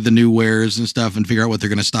they see the new wares and stuff and figure out what they're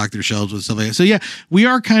going to stock their shelves with, stuff like that. So yeah, we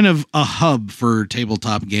are kind of a hub for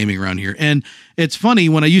tabletop gaming around here. And it's funny,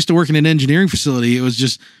 when I used to work in an engineering facility, it was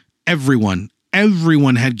just everyone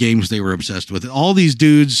had games they were obsessed with. All these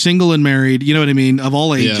dudes, single and married, you know what I mean, of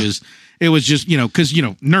all ages. Yeah. It was just, because,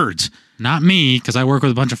 nerds. Not me, because I work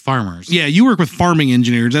with a bunch of farmers. Yeah, you work with farming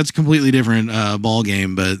engineers. That's a completely different ball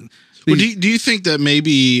game. But well, do you think that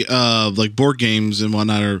maybe like board games and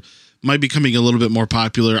whatnot might be becoming a little bit more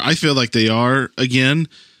popular? I feel like they are again.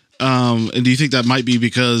 And do you think that might be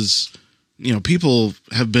because people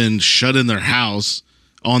have been shut in their house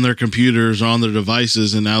on their computers, on their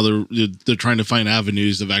devices, and now they're trying to find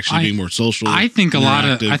avenues of actually being more social? I think a lot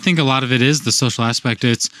of it is the social aspect.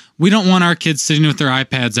 It's we don't want our kids sitting with their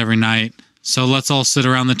iPads every night, so let's all sit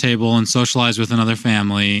around the table and socialize with another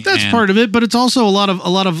family. That's part of it, but it's also a lot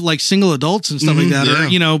of like single adults and stuff like that,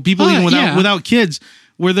 or people even without kids,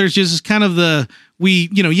 where there's just kind of we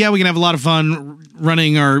can have a lot of fun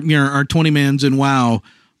running our 20-mans in WoW.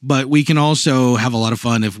 But we can also have a lot of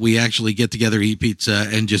fun if we actually get together, eat pizza,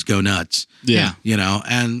 and just go nuts. Yeah.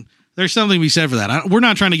 And there's something to be said for that. We're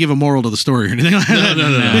not trying to give a moral to the story or anything like that.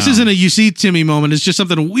 No. This isn't a you see Timmy moment. It's just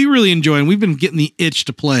something we really enjoy, and we've been getting the itch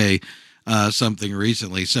to play something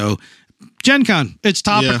recently. So, Gen Con, it's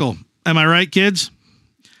topical. Yeah. Am I right, kids?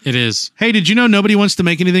 It is. Hey, did you know nobody wants to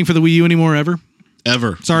make anything for the Wii U anymore ever?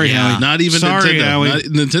 Ever. Sorry, Howie. Not even Sorry, Nintendo. Howie.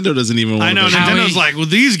 Nintendo doesn't even want I know, Nintendo's like, well,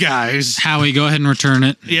 these guys. Howie, go ahead and return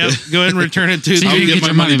it. Yep, go ahead and return it to so you get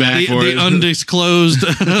my money back for the undisclosed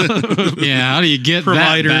yeah, how do you get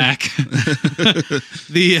provider that back?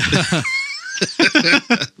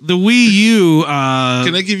 The Wii U.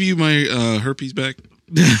 Can I give you my herpes back?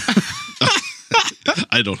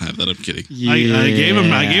 I don't have that. I'm kidding. Yeah. I gave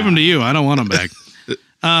him to you. I don't want them back.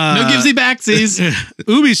 No givesy backsies.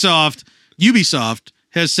 Ubisoft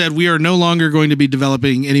has said we are no longer going to be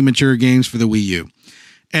developing any mature games for the Wii U.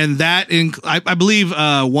 And that, I believe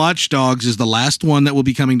Watch Dogs is the last one that will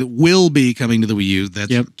be coming to the Wii U.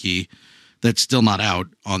 That's key. That's still not out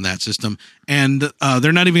on that system. And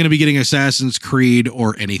they're not even going to be getting Assassin's Creed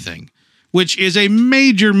or anything, which is a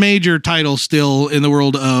major, major title still in the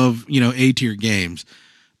world of, A-tier games.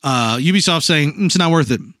 Ubisoft saying it's not worth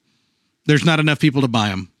it. There's not enough people to buy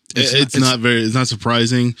them. It's not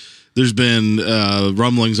surprising. There's been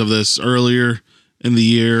rumblings of this earlier in the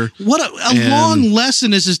year. What a long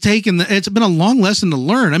lesson this has taken. It's been a long lesson to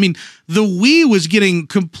learn. I mean, the Wii was getting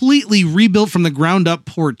completely rebuilt from the ground up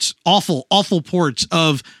ports, awful ports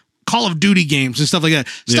of Call of Duty games and stuff like that.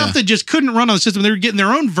 Stuff that just couldn't run on the system. They were getting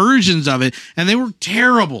their own versions of it, and they were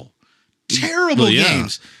terrible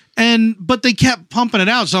games. But they kept pumping it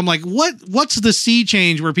out. So I'm like, what's the sea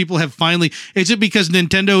change where people have finally, is it because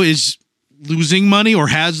Nintendo is losing money or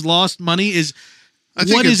has lost money?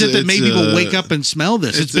 What is it that made people wake up and smell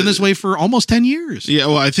this? It's been this way for almost 10 years. Yeah,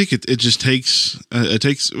 well, I think it just takes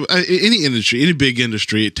any industry, any big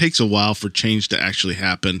industry, it takes a while for change to actually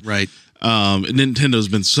happen. Right. Nintendo's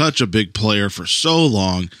been such a big player for so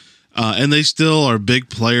long. And they still are a big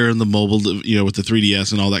player in the mobile, with the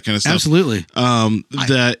 3DS and all that kind of stuff. Absolutely.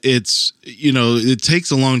 That it's, it takes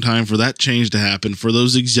a long time for that change to happen, for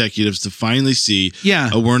those executives to finally see,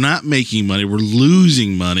 we're not making money, we're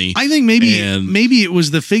losing money. I think maybe it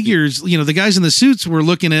was the figures, the guys in the suits were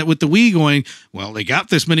looking at with the Wii going, well, they got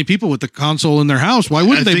this many people with the console in their house. Why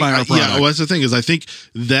wouldn't they buy our product? Yeah, well, that's the thing is I think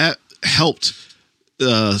that helped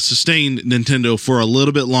sustained Nintendo for a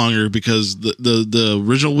little bit longer because the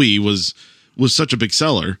original Wii was such a big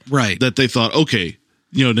seller, right? That they thought, okay,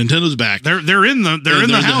 Nintendo's back. They're in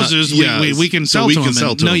the houses. We can sell to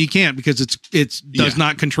them. No, you can't because it does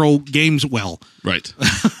not control games well. Right.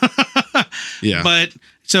 Yeah. But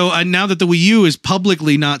so now that the Wii U is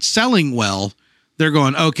publicly not selling well, they're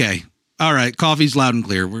going, okay, all right, coffee's loud and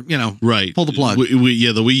clear. We're right. Pull the plug. The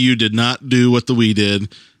Wii U did not do what the Wii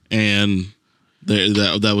did, and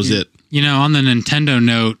that was it. On the Nintendo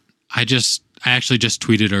note, I actually just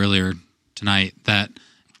tweeted earlier tonight that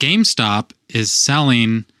GameStop is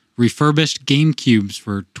selling refurbished GameCubes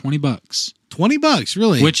for $20. $20,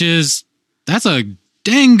 really? That's a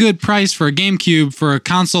dang good price for a GameCube for a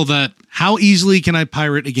console that. How easily can I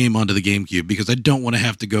pirate a game onto the GameCube? Because I don't want to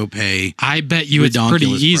have to go pay. I bet you it's pretty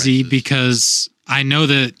easy because I know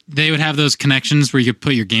that they would have those connections where you could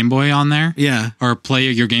put your Game Boy on there. Yeah. Or play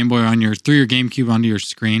your Game Boy through your GameCube onto your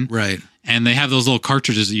screen. Right. And they have those little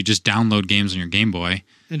cartridges that you just download games on your Game Boy.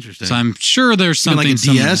 Interesting. So I'm sure there's something like a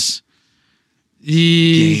DS?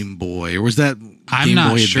 Game Boy. Or was that I'm Game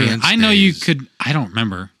not Boy sure. Advance I know days? you could. I don't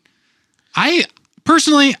remember.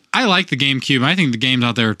 Personally, I like the GameCube. I think the games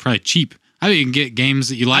out there are probably cheap. I think you can get games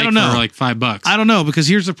that you like for like $5. I don't know, because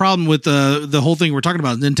here's the problem with the whole thing we're talking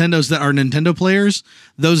about. Nintendos that are Nintendo players,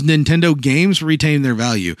 those Nintendo games retain their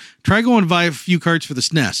value. Try going and buy a few cards for the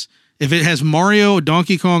SNES. If it has Mario,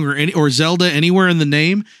 Donkey Kong, or Zelda anywhere in the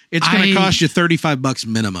name, it's going to cost you $35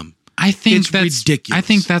 minimum. I think It's that's ridiculous. I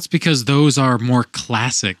think that's because those are more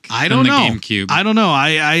classic. I don't know. The GameCube. I don't know.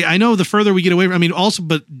 I know the further we get away from, I mean, also,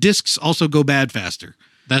 but discs also go bad faster.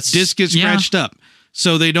 Discs Discs get scratched up,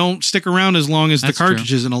 so they don't stick around as long as That's the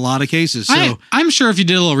cartridges in a lot of cases. So I'm sure if you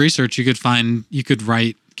did a little research, you could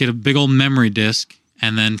get a big old memory disc,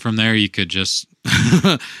 and then from there you could just.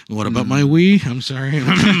 What about my Wii? I'm sorry.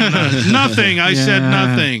 Nothing. I said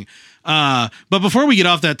nothing. But before we get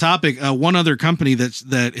off that topic, one other company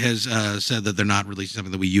that has said that they're not releasing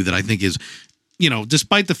something the Wii U that I think is,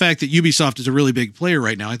 despite the fact that Ubisoft is a really big player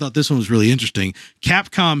right now, I thought this one was really interesting.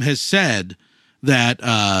 Capcom has said that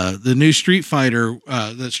the new Street Fighter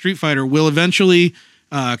will eventually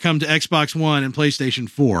come to Xbox One and PlayStation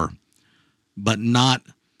 4, but not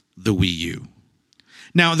the Wii U.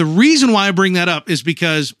 Now, the reason why I bring that up is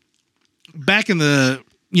because back in the,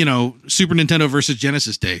 Super Nintendo versus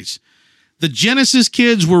Genesis days, the Genesis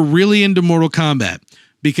kids were really into Mortal Kombat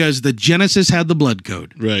because the Genesis had the blood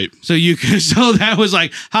code. Right. So so that was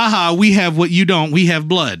like, haha, we have what you don't, we have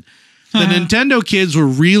blood. The Nintendo kids were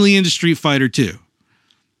really into Street Fighter 2.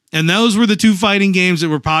 And those were the two fighting games that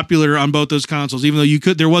were popular on both those consoles, even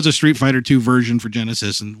though there was a Street Fighter 2 version for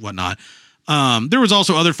Genesis and whatnot. There was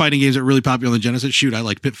also other fighting games that were really popular on the Genesis. Shoot, I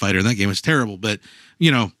liked Pit Fighter, and that game was terrible. But,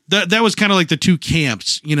 that was kind of like the two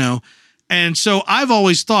camps, And so I've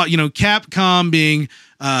always thought, Capcom being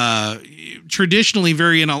traditionally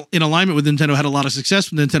very in alignment with Nintendo, had a lot of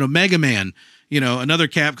success with Nintendo. Mega Man, another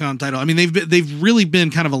Capcom title. I mean, they've really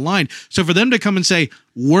been kind of aligned. So for them to come and say,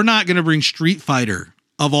 we're not going to bring Street Fighter,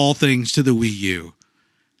 of all things, to the Wii U,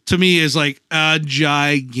 to me is like a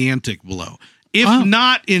gigantic blow. If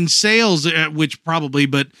not in sales, which probably,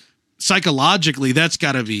 but psychologically, that's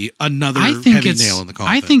got to be another heavy nail in the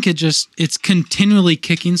coffin. I think it's continually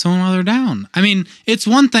kicking someone while they're down. I mean, it's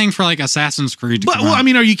one thing for like Assassin's Creed. I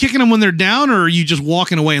mean, are you kicking them when they're down, or are you just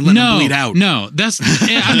walking away and letting them bleed out? No, I'm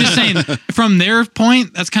just saying from their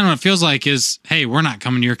point, that's kind of what it feels like is, hey, we're not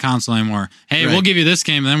coming to your console anymore. Hey, we'll give you this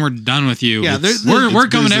game, and then we're done with you. Yeah, we're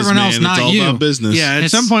coming to everyone else, not it's all you. About business. Yeah, at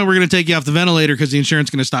some point we're going to take you off the ventilator because the insurance is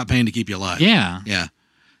going to stop paying to keep you alive. Yeah.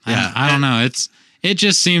 I don't know. It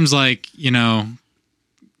just seems like, I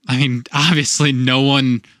mean, obviously no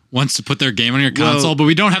one wants to put their game on your console, but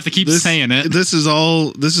we don't have to keep saying it. This is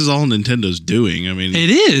all Nintendo's doing. I mean,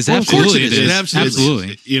 it is. Absolutely. It is.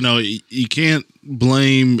 Absolutely. You can't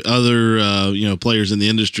blame other, players in the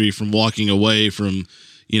industry from walking away from,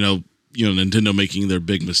 Nintendo making their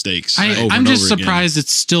big mistakes. I'm just surprised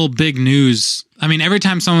it's still big news. I mean, every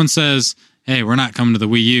time someone says, hey, we're not coming to the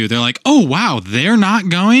Wii U, they're like, oh, wow, they're not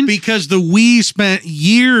going? Because the Wii spent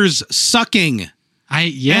years sucking.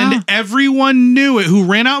 And everyone knew it. Who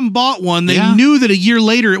ran out and bought one, they knew that a year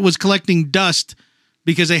later it was collecting dust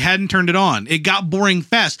because they hadn't turned it on. It got boring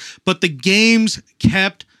fast, but the games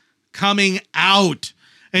kept coming out.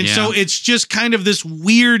 And so it's just kind of this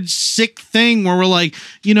weird, sick thing where we're like,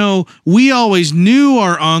 we always knew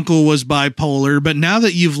our uncle was bipolar, but now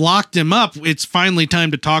that you've locked him up, it's finally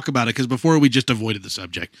time to talk about it, because before we just avoided the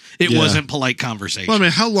subject. It wasn't polite conversation. Well, I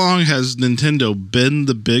mean, how long has Nintendo been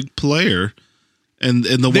the big player? And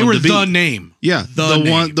they were the name. Yeah,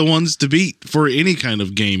 the ones to beat for any kind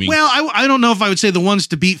of gaming. Well, I don't know if I would say the ones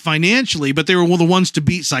to beat financially, but they were the ones to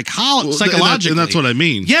beat psychologically. And that's what I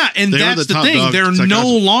mean. Yeah, and that's the thing. They're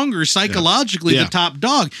no longer psychologically the top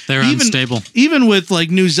dog. They're unstable. Even with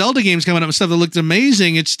like new Zelda games coming up and stuff that looked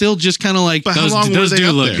amazing, it's still just kind of like... But how long those were they do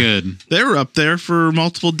up look there? good. They were up there for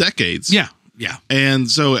multiple decades. Yeah.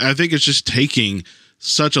 And so I think it's just taking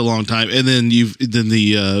such a long time. And then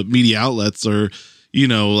the media outlets are...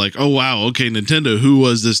 like, oh, wow, okay, Nintendo, who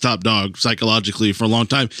was this top dog psychologically for a long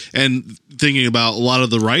time? And thinking about a lot of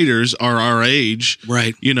the writers are our age,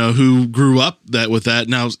 right? Who grew up with that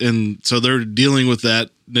now. And so they're dealing with that.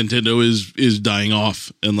 Nintendo is dying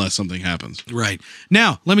off unless something happens. Right.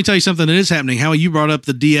 Now, let me tell you something that is happening. Howie, you brought up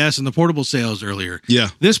the DS and the portable sales earlier. Yeah.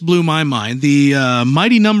 This blew my mind. The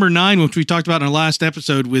Mighty Number 9, which we talked about in our last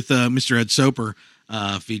episode with Mr. Ed Soper,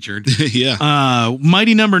 featured.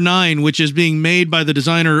 Mighty Number 9, which is being made by the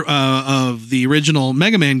designer of the original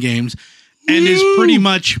Mega Man games, and is pretty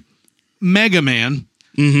much Mega Man,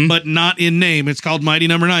 but not in name. It's called Mighty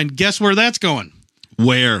Number 9. Guess where that's going?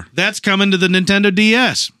 Where? That's coming to the Nintendo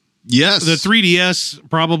DS. Yes. The 3DS,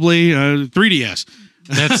 probably. 3DS.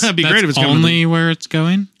 That'd be great if it's only where it's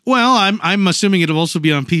going. Well, I'm assuming it'll also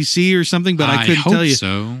be on PC or something, but I couldn't tell you.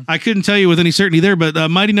 So. I couldn't tell you with any certainty there. But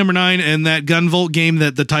Mighty Number 9 and that Gunvolt game,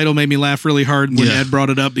 that the title made me laugh really hard when Ed brought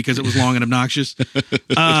it up because it was long and obnoxious.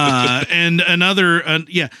 And another,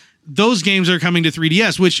 those games are coming to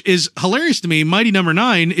 3DS, which is hilarious to me. Mighty Number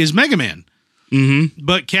 9 is Mega Man,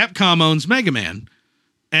 but Capcom owns Mega Man.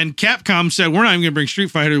 And Capcom said, we're not even going to bring Street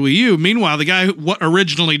Fighter to Wii U. Meanwhile, the guy who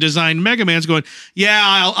originally designed Mega Man's going, yeah,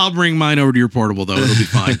 I'll bring mine over to your portable, though. It'll be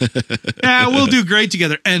fine. Yeah, we'll do great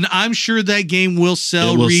together. And I'm sure that game will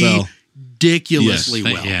sell ridiculously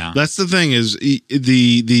well. Yeah. That's the thing is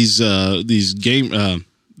these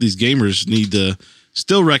gamers need to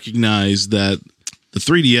still recognize that the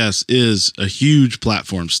 3DS is a huge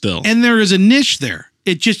platform still. And there is a niche there.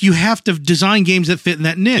 It just, you have to design games that fit in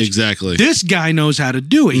that niche. Exactly. This guy knows how to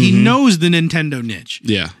do it. He knows the Nintendo niche.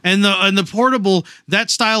 Yeah. And the portable, that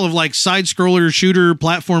style of like side scroller shooter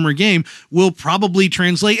platformer game will probably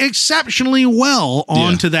translate exceptionally well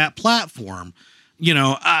onto that platform. You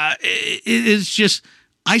know, it's just,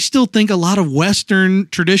 I still think a lot of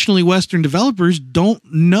traditionally Western developers don't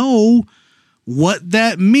know what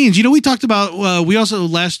that means. You know, we talked about, we also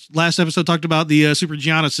last episode talked about the Super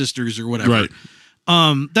Gianna Sisters or whatever. Right.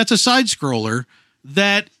 That's a side scroller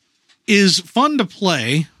that is fun to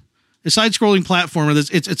play. A side scrolling platformer.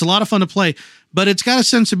 It's a lot of fun to play, but it's got a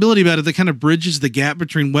sensibility about it that kind of bridges the gap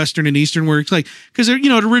between Western and Eastern, where it's like, because it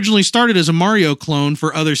originally started as a Mario clone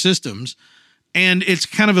for other systems, and it's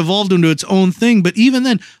kind of evolved into its own thing. But even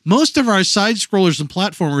then, most of our side scrollers and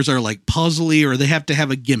platformers are like puzzly, or they have to have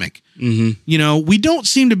a gimmick. Mm-hmm. You know, we don't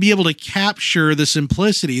seem to be able to capture the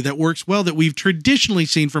simplicity that works well that we've traditionally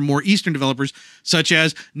seen from more Eastern developers, such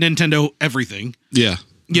as Nintendo Everything. Yeah.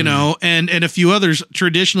 You know, and a few others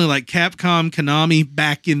traditionally like Capcom, Konami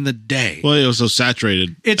back in the day. Well, it was so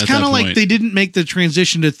saturated. It's kind of like they didn't make the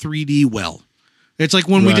transition to 3D well. It's like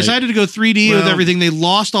when we decided to go 3D with everything, they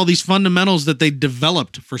lost all these fundamentals that they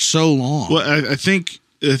developed for so long. Well, I think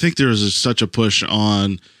there was such a push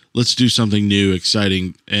on let's do something new,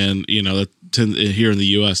 exciting, and here in the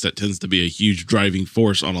U.S. that tends to be a huge driving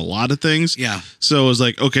force on a lot of things. Yeah. So it was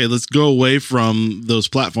like, okay, let's go away from those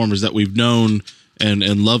platformers that we've known and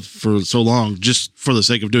loved for so long, just for the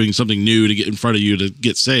sake of doing something new to get in front of you to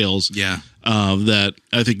get sales. Yeah. That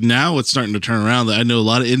I think now it's starting to turn around. That I know a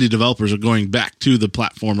lot of indie developers are going back to the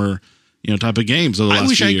platformer, type of games over the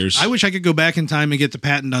last few years. I wish I could go back in time and get the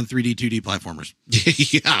patent on 3D, 2D platformers.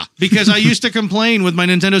 Yeah. Because I used to complain with my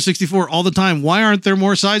Nintendo 64 all the time. Why aren't there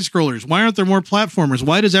more side scrollers? Why aren't there more platformers?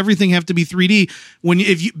 Why does everything have to be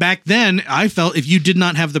 3D? Back then, I felt if you did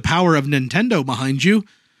not have the power of Nintendo behind you,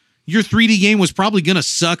 your 3D game was probably going to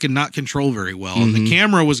suck and not control very well. And the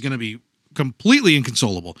camera was going to be completely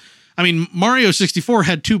inconsolable. I memean, Mario 64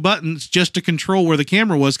 had 2 buttons just to control where the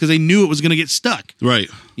camera was because they knew it was going to get stuck. Right.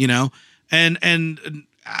 I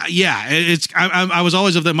was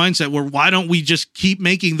always of that mindset where why don't we just keep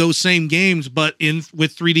making those same games but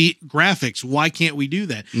with 3D graphics? Why can't we do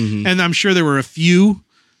that? And I'm sure there were a few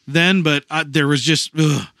then, but there was just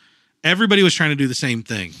everybody was trying to do the same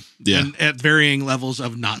thing. Yeah. And at varying levels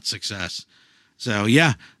of not success. So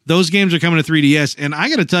yeah, those games are coming to 3DS, and I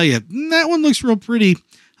got to tell you, that one looks real pretty.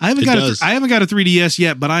 I haven't got a 3DS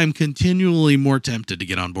yet, but I am continually more tempted to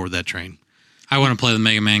get on board that train. I want to play the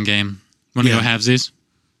Mega Man game. Want to go halvesies?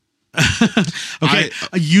 Okay,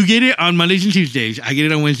 you get it on Mondays and Tuesdays. I get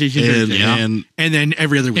it on Wednesdays and Thursdays, and then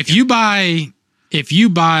every other weekend. If you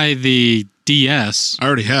buy the DS, I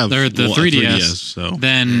already have the 3DS, so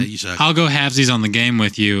then I'll go halvesies on the game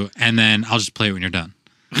with you, and then I'll just play it when you're done.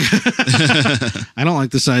 I don't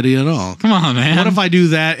like this idea at all. Come on, man. What if I do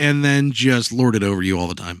that and then just lord it over you all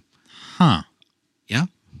the time? Huh. Yeah?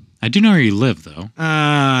 I do know where you live, though.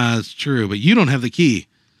 It's true, but you don't have the key.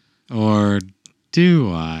 Or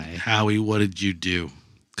do I? Howie, what did you do?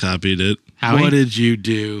 Copied it. Howie? What did you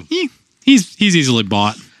do? He's easily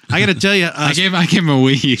bought. I got to tell you, I gave him a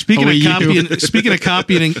Wii. Speaking of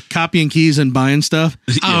copying keys and buying stuff.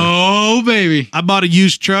 Oh, baby! I bought a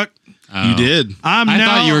used truck. Oh. You did. I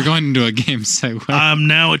thought you were going into a game segue. I'm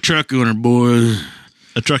now a truck owner, boy.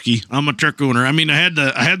 A truckie. I'm a truck owner. I mean, I had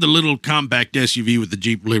the little compact SUV with the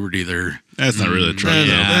Jeep Liberty there. That's not really a truck.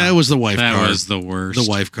 That was the wife car. That was the worst.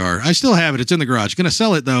 The wife car. I still have it. It's in the garage. Gonna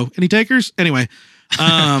sell it though. Any takers? Anyway.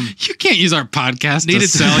 You can't use our podcast to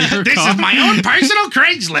sell your This car. is my own personal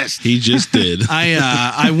Craigslist. He just did.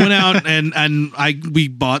 I went out and we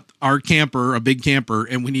bought our camper, a big camper,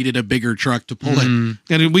 and we needed a bigger truck to pull it.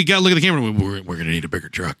 And we got to look at the camera. We're going to need a bigger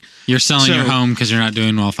truck. You're selling your home because you're not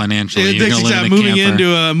doing well financially. You're moving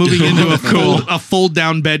into a fold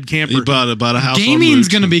down bed camper. He bought a house. Gaming's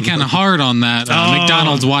going to be kind of hard on that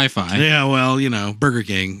McDonald's Wi-Fi. Yeah, well, Burger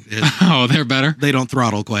King. They're better. They don't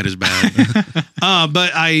throttle quite as bad.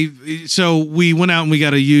 So we went out and we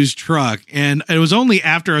got a used truck, and it was only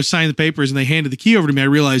after I signed the papers and they handed the key over to me, I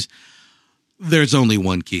realized there's only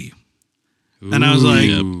one key. And I was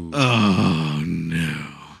like, oh no.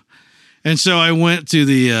 And so I went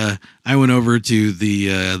over to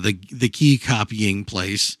the key copying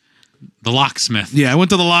place. The locksmith. Yeah, I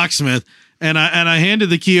went to the locksmith and I handed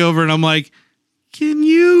the key over and I'm like, "Can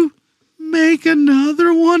you make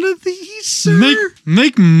another one of these, sir?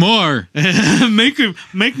 Make more.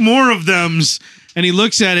 make more of thems." And he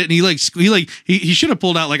looks at it and he should have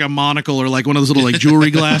pulled out like a monocle or like one of those little like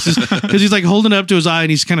jewelry glasses because he's like holding it up to his eye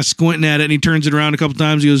and he's kind of squinting at it and he turns it around a couple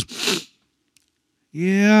times. He goes,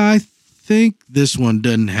 "Yeah, I think this one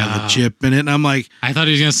doesn't have a chip in it." And I'm like, I thought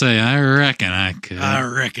he was going to say, "I reckon I could." I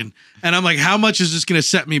reckon. And I'm like, "How much is this going to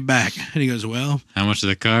set me back?" And he goes, "Well, how much did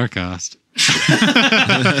the car cost?"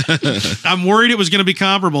 I'm worried it was going to be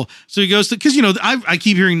comparable. So he goes to, because I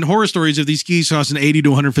keep hearing horror stories of these keys costing $80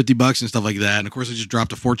 to $150 and stuff like that. And of course, I just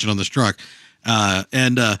dropped a fortune on this truck.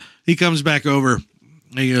 And he comes back over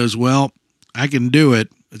and he goes, "Well, I can do it.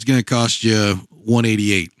 It's going to cost you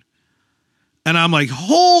 $188." And I'm like,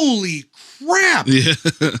 "Holy crap!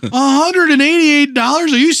 $188? Are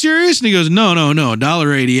you serious?" And he goes, "No,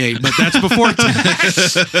 $1.88, but that's before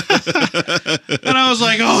tax." And I was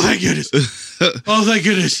like, "Oh thank goodness! Oh thank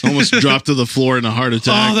goodness!" Almost dropped to the floor in a heart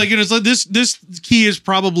attack. Oh thank goodness! Like, this key is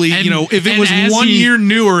probably if it was 1 year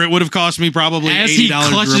newer, it would have cost me probably $80. As he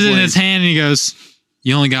clutches it in his hand, and he goes,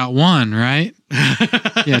 "You only got one, right?"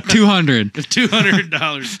 Yeah, $200.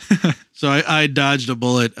 $200. So I dodged a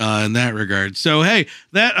bullet in that regard. So, hey,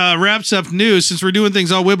 that wraps up news. Since we're doing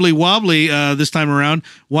things all wibbly wobbly this time around,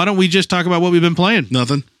 why don't we just talk about what we've been playing?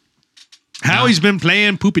 Nothing. Howie's been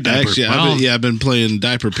playing Poopy Diaper. Actually, I've been playing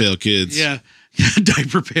Diaper Pail Kids. Yeah.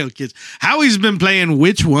 Diaper Pail Kids. Howie's been playing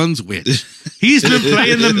Which One's Which. He's been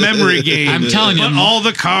playing the memory game. I'm telling you. But all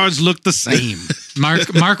the cards look the same.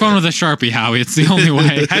 Mark one with a Sharpie, Howie. It's the only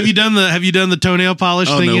way. Have you done the toenail polish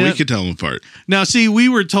thing yet? We could tell them apart. Now, see, we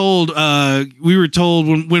were told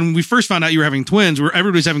when we first found out you were having twins, where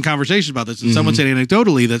everybody's having conversations about this, and someone said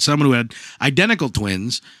anecdotally that someone who had identical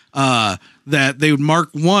twins, that they would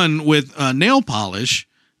mark one with nail polish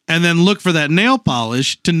and then look for that nail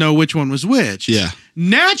polish to know which one was which. Yeah.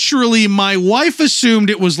 Naturally, my wife assumed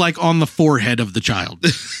it was like on the forehead of the child.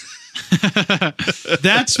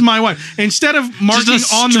 That's my wife. Instead of marking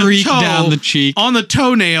on the toe, down the cheek, on the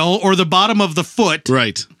toenail or the bottom of the foot,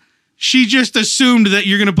 right? She just assumed that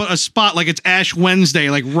you're going to put a spot like it's Ash Wednesday,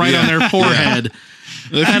 like right on their forehead.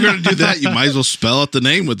 If you're going to do that, you might as well spell out the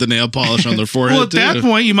name with the nail polish on their forehead. Well, at that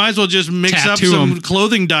point, you might as well just mix up some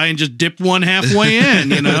clothing dye and just dip one halfway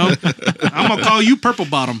in, I'm going to call you Purple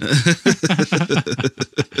Bottom.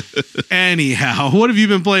 Anyhow, what have you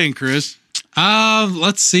been playing, Chris?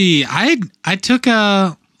 Let's see. I took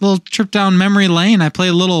a little trip down memory lane. I played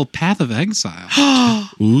a little Path of Exile.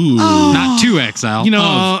 Ooh. Not to Exile.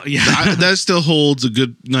 That still holds a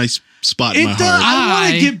good, nice spot in my heart. I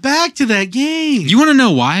want to get back to that game. You want to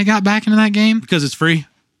know why I got back into that game? Because it's free.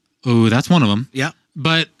 Oh, that's one of them. Yeah.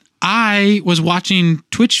 But I was watching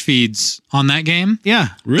Twitch feeds on that game. Yeah.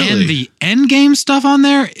 Really? And the end game stuff on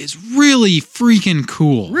there is really freaking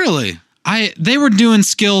cool. Really? They were doing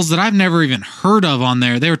skills that I've never even heard of on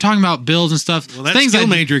there. They were talking about builds and stuff. Well, that skill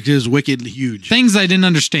matrix is wicked huge. Things I didn't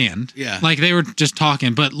understand. Yeah. Like they were just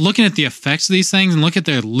talking, but looking at the effects of these things and look at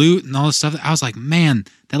their loot and all this stuff, I was like, man,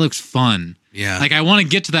 that looks fun. Yeah. Like I want to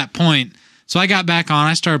get to that point. So I got back on,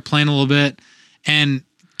 I started playing a little bit, and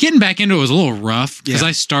getting back into it was a little rough because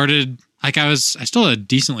I started, like I still a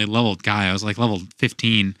decently leveled guy. I was like level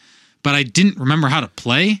 15, but I didn't remember how to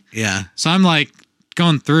play. Yeah. So I'm like,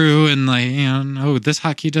 going through and like, this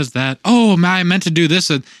hotkey does that. Oh, I meant to do this.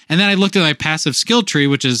 And then I looked at my passive skill tree,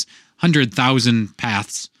 which is 100,000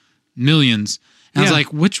 paths, millions. And I was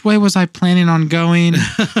like, which way was I planning on going?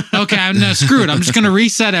 Okay, no, screw it. I'm just going to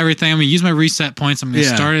reset everything. I'm going to use my reset points. I'm going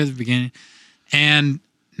to start at the beginning. And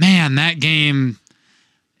man, that game,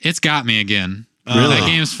 it's got me again. Really? That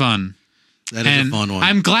game's fun. That is a fun one.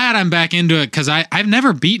 I'm glad I'm back into it because I've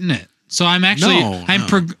never beaten it. So I'm actually,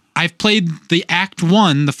 I've played the Act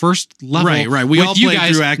 1, the first level. Right. We all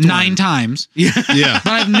played through Act 9 times. Yeah.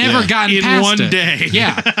 But I've never gotten in past one it. day.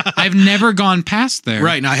 Yeah. I've never gone past there.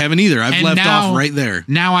 Right. And I haven't either. I've left off right there.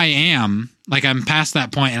 Now I am. Like I'm past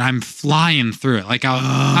that point and I'm flying through it. Like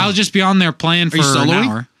I'll just be on there playing for an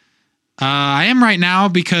hour. I am right now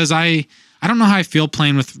because I don't know how I feel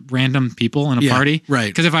playing with random people in a party. Right.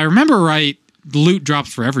 Because if I remember right, the loot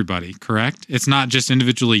drops for everybody, correct? It's not just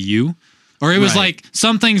individually you. Or it was like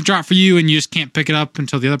some things drop for you and you just can't pick it up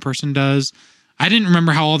until the other person does. I didn't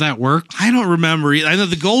remember how all that worked. I don't remember. I know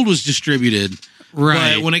the gold was distributed.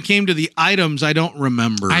 Right. But when it came to the items, I don't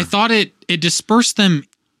remember. I thought it dispersed them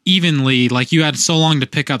evenly. Like you had so long to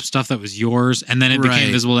pick up stuff that was yours, and then it became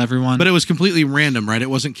Right. visible to everyone. But it was completely random, right? It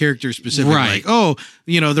wasn't character specific. Right. Like, oh,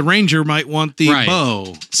 the ranger might want the Right.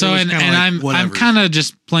 bow. So It was and kinda like, I'm whatever. kind of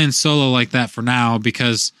just playing solo like that for now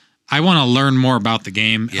because I want to learn more about the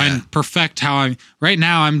game Yeah. and perfect how I. Right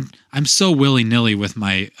now, I'm so willy nilly with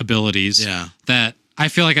my abilities Yeah. that I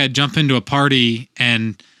feel like I'd jump into a party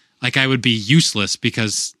and like I would be useless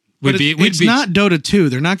because But it's not Dota 2.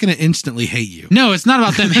 They're not going to instantly hate you. No, it's not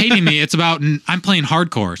about them hating me. It's about I'm playing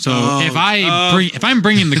hardcore. So if I'm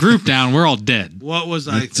bringing the group down, we're all dead. What was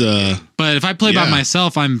I? But if I play by Yeah.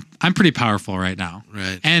 myself, I'm pretty powerful right now.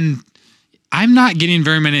 Right. And I'm not getting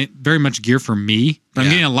very much gear for me, but I'm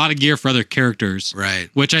Yeah. getting a lot of gear for other characters. Right.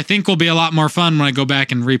 Which I think will be a lot more fun when I go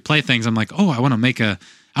back and replay things. I'm like, oh, I want to make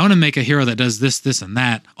a hero that does this, this, and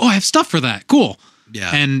that. Oh, I have stuff for that. Cool. Yeah.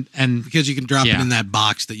 And Because you can drop it Yeah. in that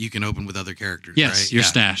box that you can open with other characters. yes, right? your Yeah.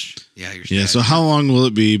 stash. Yeah, your Yeah. stash. So how long will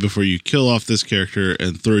it be before you kill off this character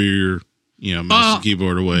and throw your mouse and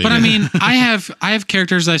keyboard away? But I mean, I have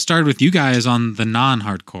characters I started with you guys on the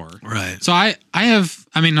non-hardcore. Right. So my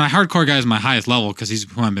hardcore guy is my highest level because he's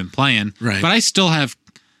who I've been playing. Right. But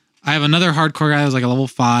I have another hardcore guy who's like a level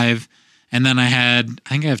 5, and then I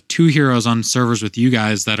think I have 2 heroes on servers with you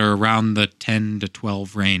guys that are around the 10 to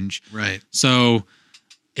 12 range. Right. So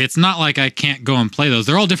it's not like I can't go and play those.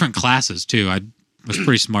 They're all different classes too. I was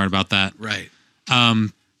pretty smart about that. Right.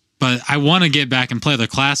 But I want to get back and play other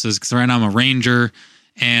classes because right now I'm a ranger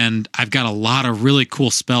and I've got a lot of really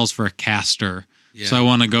cool spells for a caster. Yeah. So I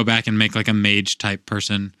want to go back and make like a mage type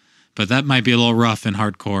person. But that might be a little rough in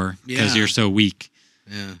hardcore because Yeah. you're so weak.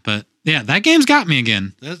 Yeah. But yeah, that game's got me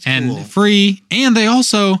again. That's and cool. free. And they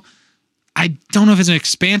also, I don't know if it's an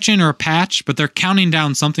expansion or a patch, but they're counting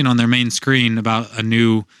down something on their main screen about a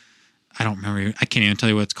new, I don't remember. I can't even tell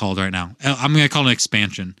you what it's called right now. I'm going to call it an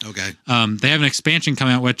expansion. Okay. They have an expansion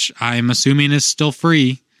coming out, which I'm assuming is still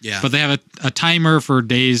free. Yeah. But they have a timer for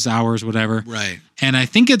days, hours, whatever. Right. And I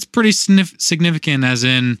think it's pretty significant, as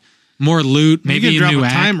in more loot, maybe you a drop new a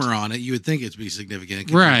act. timer on it, you would think it'd be significant.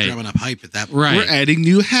 'Cause Right. you're drumming up hype at that point. Right. we're adding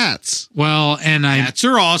new hats. Well, and Hats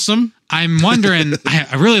are awesome. I'm wondering,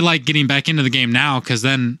 I really like getting back into the game now because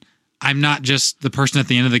then I'm not just the person at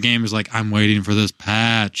the end of the game who's like, I'm waiting for this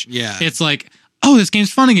patch. Yeah. It's like, oh, this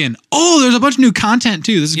game's fun again. Oh, there's a bunch of new content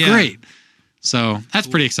too. This is Yeah. great. So that's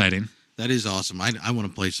pretty exciting. That is awesome. I want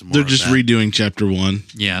to play some more. They're of just that. redoing chapter 1.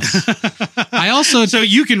 Yes. I also So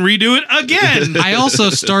you can redo it again.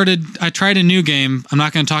 I tried a new game. I'm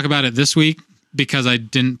not going to talk about it this week because I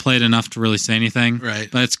didn't play it enough to really say anything. Right.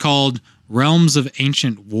 But it's called Realms of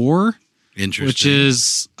Ancient War, Interesting. which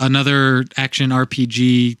is another action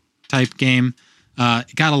RPG type game.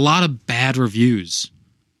 It got a lot of bad reviews,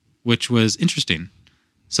 which was interesting.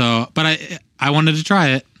 So, but I wanted to try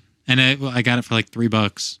it, and I got it for like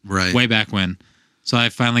 $3, Right. way back when. So I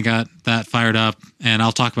finally got that fired up, and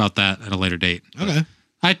I'll talk about that at a later date. Okay.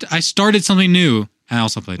 I started something new. I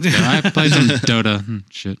also played Dota. I played some Dota.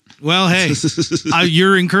 Shit. Well, hey,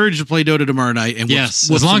 you're encouraged to play Dota tomorrow night. And Yes,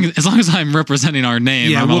 as long as I'm representing our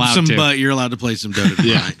name, I'm whoop allowed some to. butt. You're allowed to play some Dota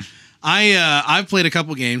tomorrow night. I've played a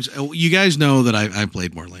couple games. You guys know that I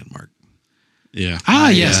played more Landmark. Yeah.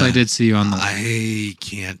 Yes, I did see you on the. I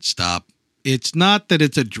can't stop. It's not that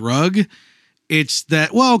it's a drug. It's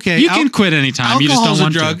that okay. You can quit anytime. You just don't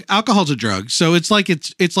want a drug. to. Alcohol's a drug. So it's like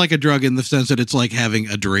a drug in the sense that it's like having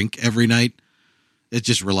a drink every night. It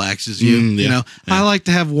just relaxes you. Yeah. You know, I like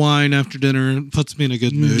to have wine after dinner. It puts me in a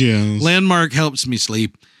good mood. Yes. Landmark helps me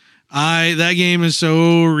sleep. That game is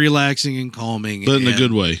so relaxing and calming, But in a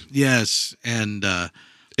good way. Yes, and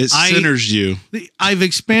It centers you. I've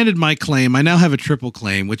expanded my claim. I now have a triple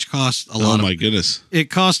claim, which costs a lot. Oh my goodness. It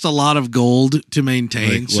costs a lot of gold to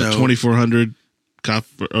maintain. Like, so what, 2,400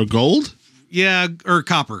 copper or gold? yeah, or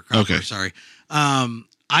copper. Okay. Sorry.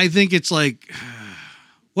 I think it's like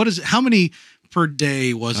what is it? How many per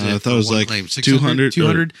day was it? I thought for it was one like claim? 200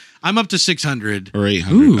 200. I'm up to 600. Or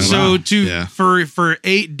 800. Ooh. So Yeah. for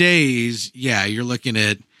 8 days, yeah, you're looking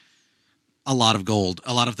at a lot of gold,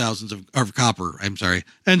 a lot of thousands of copper. I'm sorry.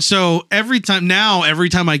 And so every time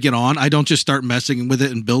I get on, I don't just start messing with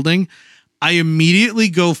it and building. I immediately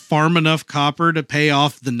go farm enough copper to pay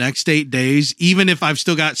off the next 8 days, even if I've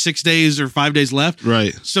still got 6 days or 5 days left.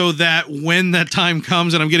 Right. So that when that time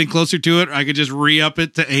comes and I'm getting closer to it, I could just re-up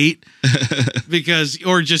it to 8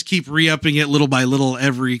 or just keep re-upping it little by little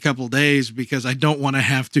every couple days because I don't want to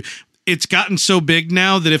have to. it's gotten so big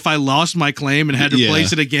now that if I lost my claim and had to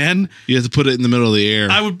place it again, you have to put it in the middle of the air.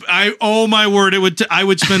 Oh my word, I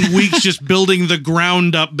would spend weeks just building the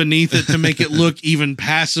ground up beneath it to make it look even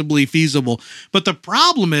passably feasible. But the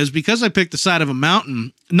problem is, because I picked the side of a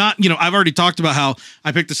mountain, I've already talked about how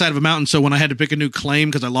I picked the side of a mountain, so when I had to pick a new claim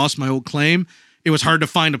because I lost my old claim, it was hard to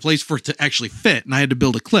find a place for it to actually fit, and I had to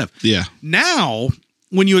build a cliff. Yeah. Now,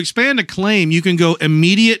 when you expand a claim, you can go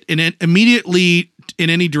immediately in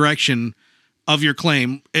any direction of your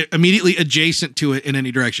claim, immediately adjacent to it in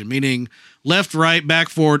any direction, meaning left, right, back,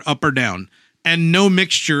 forward, up, or down, and no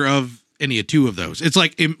mixture of any of two of those. It's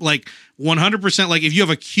like 100%. Like if you have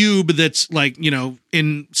a cube that's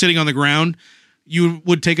sitting on the ground, you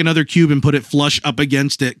would take another cube and put it flush up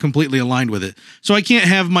against it, completely aligned with it. So I can't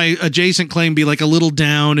have my adjacent claim be like a little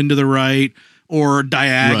down into the right or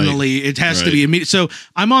diagonally. Right. It has to be immediate. So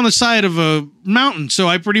I'm on the side of a mountain, so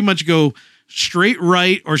I pretty much go straight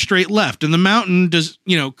right or straight left, and the mountain does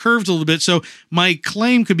curves a little bit, so my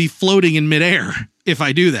claim could be floating in midair if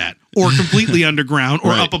I do that, or completely underground,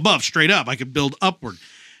 or up above, straight up. I could build upward,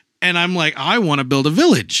 and I'm like, I want to build a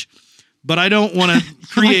village, but I don't want to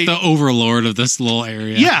create like the overlord of this little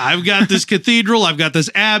area. Yeah, I've got this cathedral, I've got this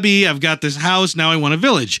abbey, I've got this house. Now I want a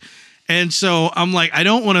village. And so I'm like, I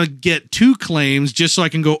don't want to get two claims just so I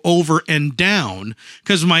can go over and down,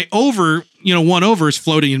 because my one over is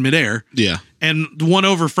floating in midair. Yeah. And the one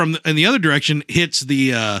over in the other direction hits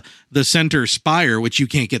the center spire, which you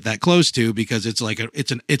can't get that close to because it's like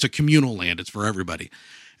it's a communal land. It's for everybody.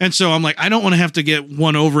 And so I'm like, I don't want to have to get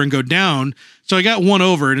one over and go down. So I got one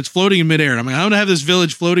over and it's floating in midair. And I'm like, I want to have this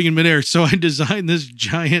village floating in midair. So I designed this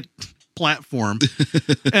giant platform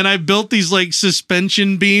and I built these like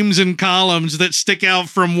suspension beams and columns that stick out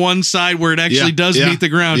from one side where it actually does meet the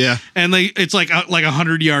ground. Yeah. And it's like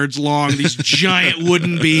 100 yards long, these giant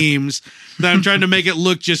wooden beams that I'm trying to make it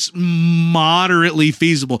look just moderately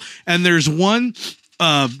feasible. And there's one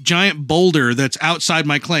giant boulder that's outside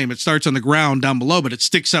my claim. It starts on the ground down below, but it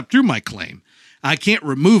sticks up through my claim. I can't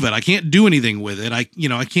remove it. I can't do anything with it. I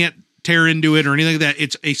can't tear into it or anything like that.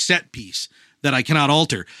 It's a set piece that I cannot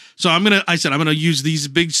alter. So I'm going to use these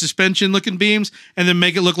big suspension looking beams and then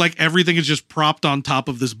make it look like everything is just propped on top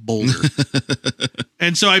of this boulder.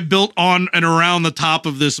 And so I built on and around the top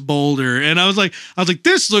of this boulder. And I was like,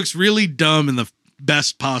 this looks really dumb in the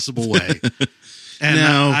best possible way. And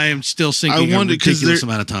now, I am still sinking a ridiculous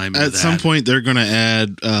amount of time into at some point, they're going to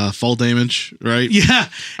add fall damage, right? Yeah.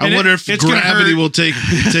 I wonder if gravity will take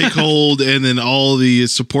hold, and then all the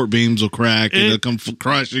support beams will crack, and they'll come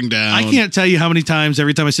crashing down. I can't tell you how many times,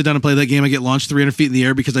 every time I sit down and play that game, I get launched 300 feet in the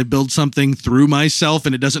air because I build something through myself,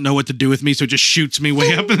 and it doesn't know what to do with me, so it just shoots me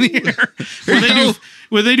way up in the air.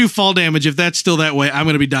 When they do fall damage, if that's still that way, I'm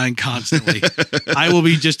going to be dying constantly. I will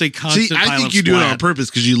be just a constant pile of I think you do it on purpose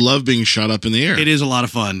because you love being shot up in the air. It is a lot of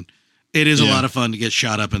fun. It is a lot of fun to get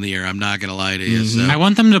shot up in the air. I'm not going to lie to you. Mm-hmm. So. I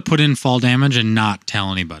want them to put in fall damage and not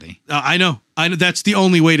tell anybody. I know. That's the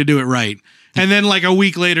only way to do it right. And then like a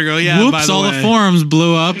week later go, whoops, by the all way, the forums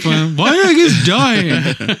blew up. Why did I get dying?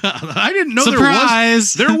 I didn't know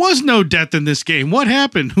Surprise. there was no death in this game. What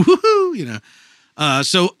happened? Woohoo,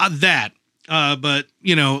 that. But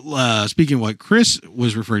speaking of what Chris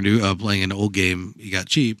was referring to, playing an old game he got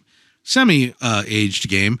cheap, semi-aged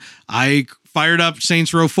game, I fired up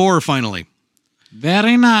Saints Row 4 finally.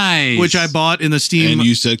 Very nice. Which I bought in the Steam. And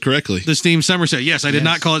you said correctly. The Steam Summer Sale. Yes, I did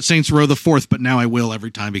not call it Saints Row the 4th, but now I will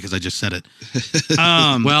every time because I just said it.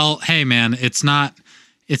 Well, hey man, it's not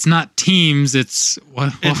teams. It's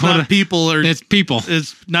not people. It's people.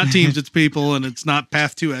 It's not teams. It's people, and it's not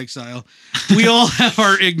Path to Exile. We all have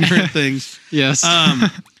our ignorant things. Yes.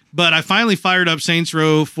 But I finally fired up Saints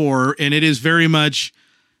Row 4, and it is very much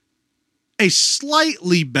a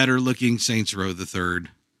slightly better looking Saints Row the 3rd.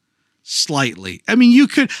 Slightly. I mean,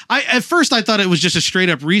 at first I thought it was just a straight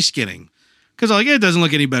up reskinning because it doesn't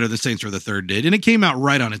look any better than Saints Row the 3rd did, and it came out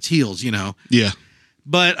right on its heels, Yeah.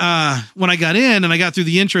 But when I got in and I got through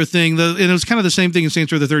the intro thing, and it was kind of the same thing in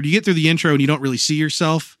Saints Row the 3rd. You get through the intro and you don't really see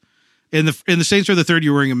yourself. In the Saints Row the 3rd,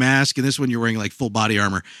 you're wearing a mask, and this one you're wearing like full body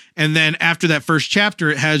armor. And then after that first chapter,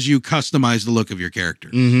 it has you customize the look of your character.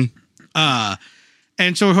 Mm-hmm.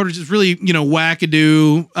 And so it was just really,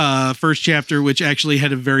 wackadoo first chapter, which actually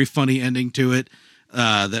had a very funny ending to it.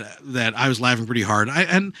 That I was laughing pretty hard.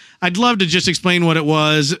 I'd love to just explain what it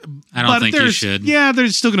was. I don't think you should. Yeah, they're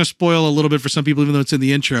still going to spoil a little bit for some people, even though it's in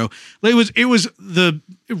the intro. It was the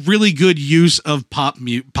really good use of pop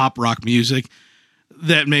rock music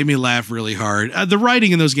that made me laugh really hard. The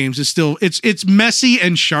writing in those games is still it's messy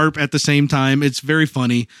and sharp at the same time. It's very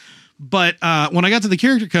funny, But when I got to the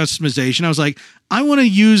character customization, I was like, I want to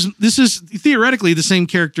use, this is theoretically the same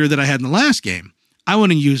character that I had in the last game. I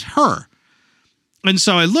want to use her. And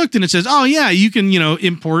so I looked and it says, oh yeah, you can,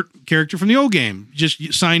 import character from the old game.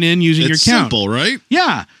 Just sign in using your account. Simple, right?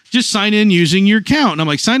 Yeah. Just sign in using your account. And I'm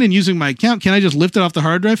like, sign in using my account. Can I just lift it off the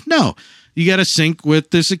hard drive? No, you got to sync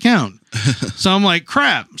with this account. So I'm like,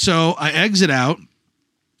 crap. So I exit out.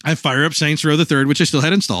 I fire up Saints Row the Third, which I still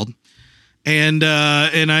had installed. And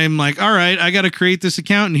I'm like, all right, I got to create this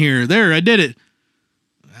account in here. There, I did it.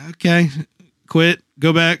 Okay. Quit.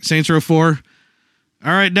 Go back. Saints Row 4.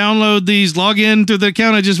 All right, download these. Log in to the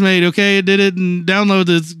account I just made. Okay, I did it, and download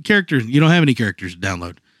the character. You don't have any characters to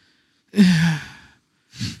download.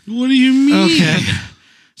 What do you mean? Okay.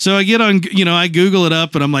 So I get on, I Google it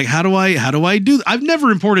up, and I'm like, how do I do? I've never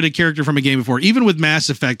imported a character from a game before. Even with Mass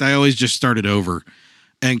Effect, I always just started over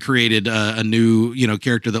and created a new,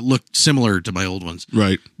 character that looked similar to my old ones.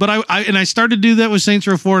 Right. But I started to do that with Saints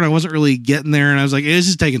Row 4, and I wasn't really getting there, and I was like, this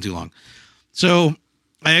is taking too long. So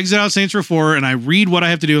I exit out Saints Row 4 and I read what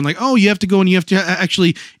I have to do. And like, oh, you have to go and you have to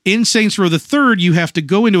actually, in Saints Row the Third, you have to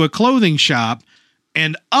go into a clothing shop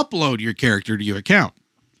and upload your character to your account.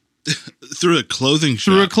 Through a clothing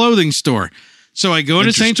shop? Through a clothing store. So I go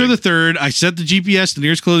into Saints Row the Third, I set the GPS to the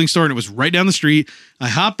nearest clothing store, and it was right down the street. I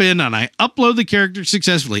hop in and I upload the character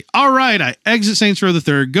successfully. All right, I exit Saints Row the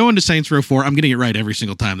Third, go into Saints Row 4. I'm getting it right every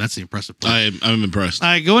single time. That's the impressive part. I'm impressed.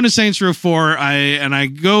 I go into Saints Row 4, I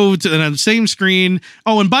go to the same screen.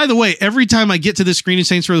 Oh, and by the way, every time I get to this screen in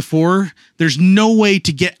Saints Row 4, there's no way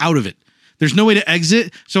to get out of it. There's no way to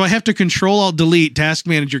exit, so I have to Control-Alt-Delete, Task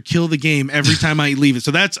Manager, kill the game every time I leave it. So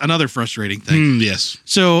that's another frustrating thing. Yes.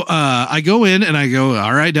 So I go in and I go,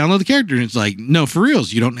 all right, download the character. And it's like, no, for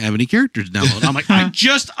reals, you don't have any characters to download. I'm like, I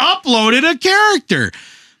just uploaded a character.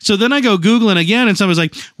 So then I go Googling again, and someone's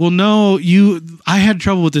like, well, no, I had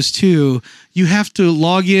trouble with this too. You have to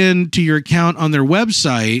log in to your account on their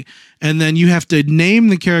website, and then you have to name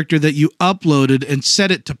the character that you uploaded and set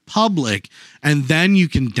it to public, and then you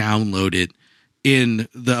can download it in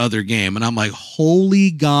the other game. And I'm like, holy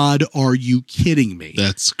God, are you kidding me?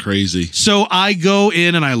 That's crazy. So I go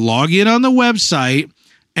in and I log in on the website,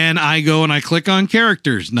 and I go and I click on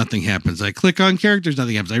characters. Nothing happens. I click on characters.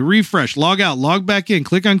 Nothing happens. I refresh, log out, log back in,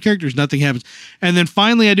 click on characters. Nothing happens. And then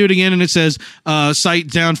finally I do it again, and it says site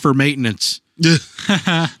down for maintenance.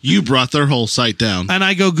 You brought their whole site down. And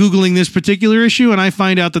I go Googling this particular issue, and I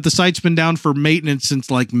find out that the site's been down for maintenance since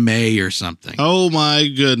like May or something. Oh my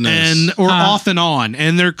goodness. Or off and on.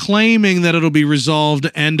 And they're claiming that it'll be resolved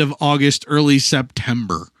end of August, early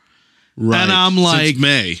September. Right. And I'm like, since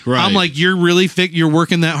May. Right. I'm like, you're really you're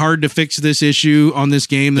working that hard to fix this issue on this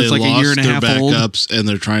game that's like a year and a half old. Backups, and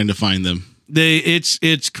they're trying to find them.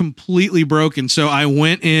 It's completely broken. So I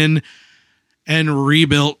went in and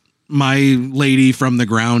rebuilt my lady from the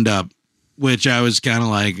ground up, which I was kind of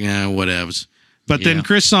like, whatevs. But then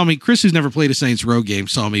Chris, who's never played a Saints Row game,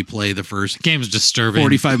 saw me play the first game's disturbing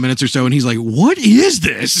 45 minutes or so, and he's like, what is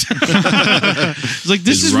this? It's like,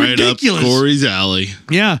 this is right ridiculous. Up Corey's alley.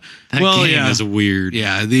 Yeah. That game is weird.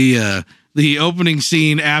 Yeah. The opening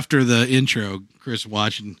scene after the intro, Chris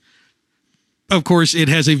watched, and of course it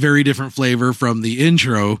has a very different flavor from the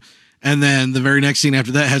intro. And then the very next scene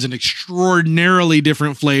after that has an extraordinarily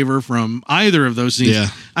different flavor from either of those scenes. Yeah.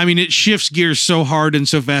 I mean, it shifts gears so hard and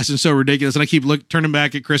so fast and so ridiculous. And I keep turning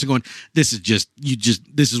back at Chris and going, this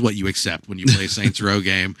is what you accept when you play a Saints Row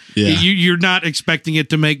game. Yeah. You're not expecting it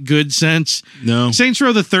to make good sense. No. Saints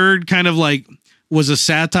Row the Third kind of like was a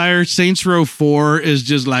satire. Saints Row 4 is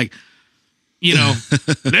just like, let's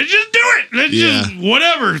just do it. Let's just,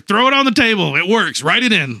 whatever, throw it on the table. It works. Write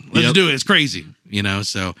it in. Let's do it. It's crazy.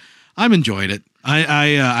 So I'm enjoying it.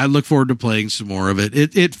 I look forward to playing some more of it.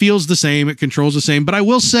 It feels the same. It controls the same. But I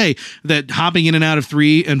will say that hopping in and out of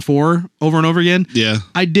 3 and 4 over and over again,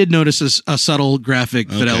 I did notice a subtle graphic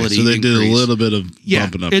fidelity. So they increase. Did a little bit of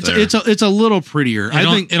bumping up there. It's a little prettier. I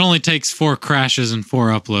think it only takes 4 crashes and 4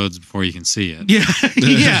 uploads before you can see it.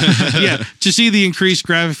 Yeah. To see the increased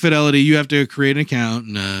graphic fidelity, you have to create an account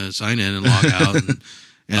and sign in and log out.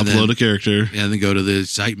 And upload a character. And then go to the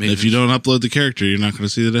site maintenance. If you don't upload the character, you're not going to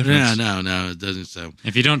see the difference. Yeah, no, it doesn't. So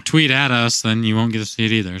if you don't tweet at us, then you won't get to see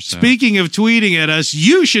it either. So. Speaking of tweeting at us,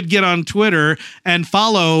 you should get on Twitter and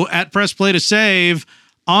follow at Press Play to Save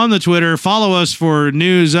on the Twitter. Follow us for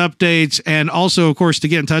news updates. And also, of course, to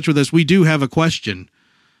get in touch with us, we do have a question.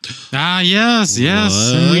 Yes.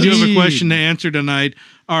 We do have a question to answer tonight.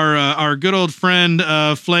 Our good old friend,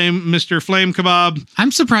 Mr. Flame Kebab.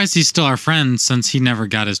 I'm surprised he's still our friend since he never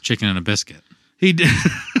got his chicken and a biscuit. He did.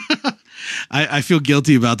 I feel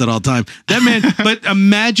guilty about that all the time. That man, but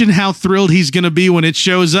imagine how thrilled he's going to be when it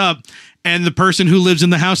shows up and the person who lives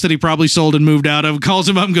in the house that he probably sold and moved out of calls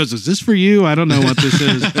him up and goes, "Is this for you? I don't know what this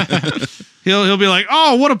is." He'll be like,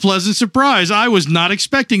 "Oh, what a pleasant surprise. I was not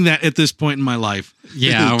expecting that at this point in my life."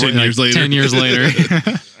 Yeah, 10 years later. 10 years later.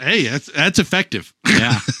 Hey, that's effective.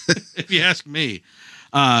 Yeah. If you ask me.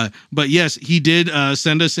 But yes, he did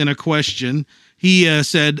send us in a question. He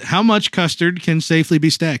said, "How much custard can safely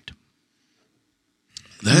be stacked?"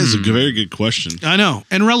 That is a very good question. I know,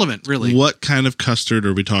 and relevant, really. What kind of custard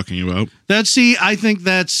are we talking about? I think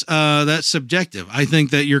that's subjective. I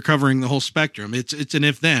think that you're covering the whole spectrum. It's an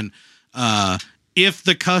if-then. If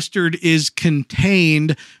the custard is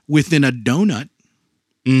contained within a donut,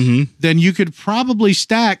 then you could probably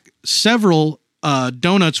stack several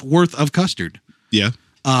donuts worth of custard. Yeah.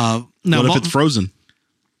 Now, what if it's frozen?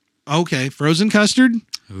 Okay, frozen custard.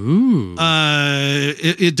 Ooh.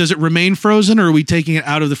 Does it remain frozen, or are we taking it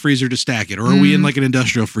out of the freezer to stack it, or are we in like an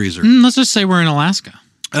industrial freezer? Let's just say we're in Alaska.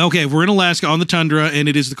 Okay, we're in Alaska on the tundra, and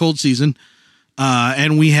it is the cold season,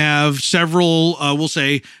 and we have several, we'll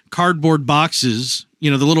say, cardboard boxes.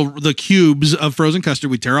 You know, the cubes of frozen custard.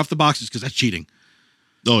 We tear off the boxes because that's cheating.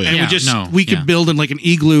 Oh yeah, and we could build in like an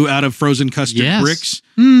igloo out of frozen custard bricks.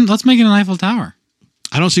 Let's make it an Eiffel Tower.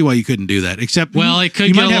 I don't see why you couldn't do that. Except, it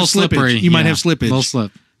could get a little slippery. You might have slippage. A little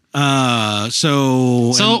slip.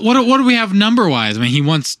 So what do we have number wise? I mean,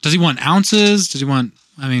 does he want ounces? Does he want?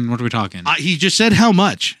 I mean, what are we talking? He just said how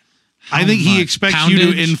much. I think he expects you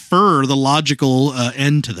to infer the logical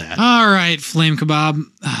end to that. All right, flame kebab.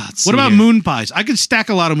 What about moon pies? I could stack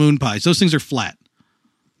a lot of moon pies. Those things are flat.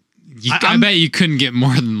 I bet you couldn't get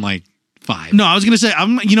more than like 5. No, I was going to say,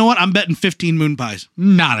 you know what? I'm betting 15 moon pies.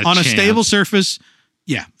 Not a chance. On a stable surface,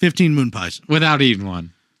 yeah, 15 moon pies. Without eating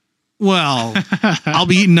one. Well, I'll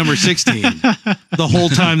be eating number 16 the whole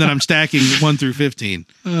time that I'm stacking 1 through 15.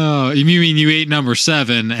 Oh, you mean you ate number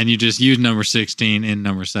 7 and you just used number 16 in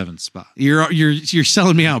number 7's spot? You're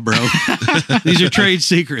selling me out, bro. These are trade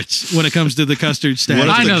secrets when it comes to the custard stack. What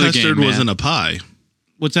if the custard wasn't a pie?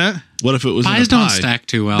 What's that? What if it was pies in a pie? Don't stack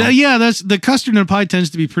too well. That's the custard in a pie tends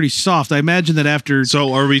to be pretty soft. I imagine that after.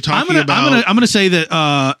 So are we talking about? I'm gonna say that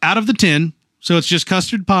out of the tin. So it's just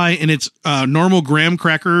custard pie and it's normal graham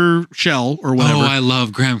cracker shell or whatever. Oh, I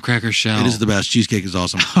love graham cracker shell. It is the best. Cheesecake is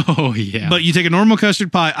awesome. Oh, yeah. But you take a normal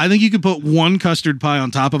custard pie. I think you could put one custard pie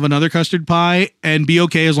on top of another custard pie and be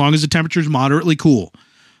okay as long as the temperature is moderately cool.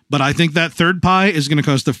 But I think that third pie is going to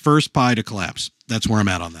cause the first pie to collapse. That's where I'm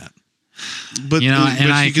at on that. But you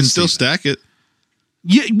can still stack it.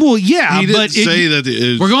 Yeah, well, yeah, he didn't say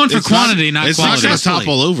that. We're going for quantity, not quality. It's not going to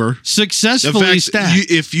topple over. Successfully stacked.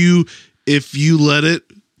 If you let it,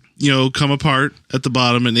 come apart at the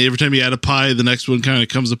bottom, and every time you add a pie, the next one kind of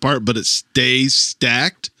comes apart, but it stays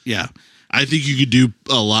stacked. Yeah. I think you could do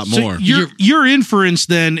a lot more. Your inference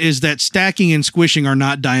then is that stacking and squishing are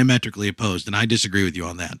not diametrically opposed, and I disagree with you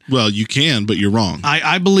on that. Well, you can, but you're wrong.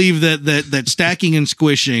 I believe that stacking and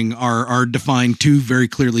squishing are defined two very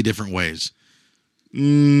clearly different ways.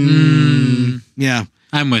 Yeah.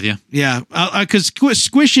 I'm with you. Yeah, because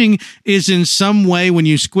squishing is in some way when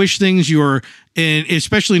you squish things,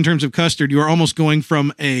 especially in terms of custard, you are almost going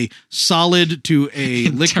from a solid to a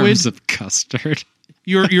liquid. In terms of custard.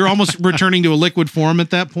 You're almost returning to a liquid form at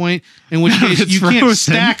that point, in which case you can't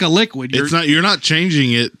stack a liquid. You're not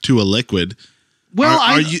changing it to a liquid. Well,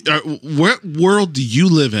 what world do you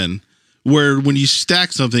live in where when you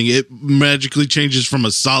stack something, it magically changes from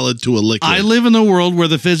a solid to a liquid? I live in the world where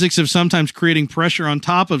the physics of sometimes creating pressure on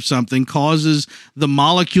top of something causes the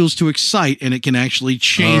molecules to excite, and it can actually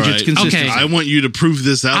change its consistency. Okay. I want you to prove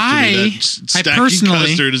this out to me. That stacking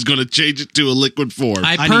custard is going to change it to a liquid form.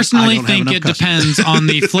 I personally think it depends on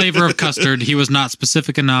the flavor of custard. He was not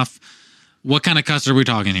specific enough. What kind of custard are we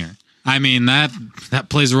talking here? I mean, that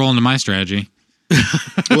plays a role into my strategy.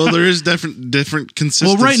 Well, there is different consistencies.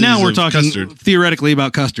 Well, right now we're talking custard. Theoretically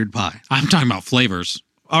about custard pie. I'm talking about flavors.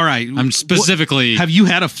 All right. I'm specifically. Have you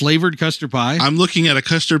had a flavored custard pie? I'm looking at a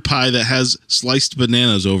custard pie that has sliced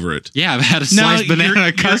bananas over it. Yeah, I've had a sliced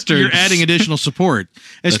banana custard. You're adding additional support,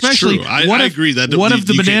 especially. That's true. I agree that. What if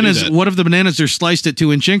the bananas? What if the bananas are sliced at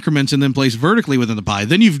 2-inch increments and then placed vertically within the pie?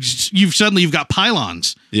 Then you've got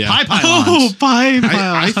pylons. Yeah. Pie pylons. Oh, pie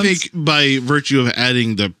pylons. I think by virtue of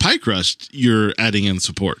adding the pie crust, you're adding in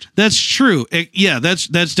support. That's true.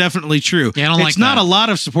 That's definitely true. Yeah, I don't it's not that. a lot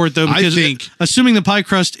of support though, because assuming the pie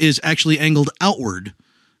crust is actually angled outward,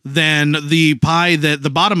 then the pie that the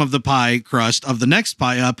bottom of the pie crust of the next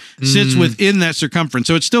pie up sits within that circumference.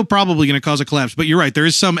 So it's still probably going to cause a collapse. But you're right. There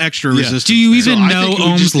is some extra resistance. Do you even So I know think we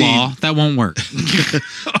Ohm's just law? That won't work.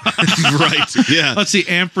 Right. Yeah. Let's see.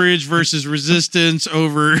 Amperage versus resistance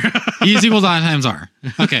over. E is equal to I times R.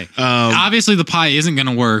 Okay. Obviously, the pie isn't going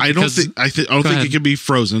to work. I don't think ahead. it can be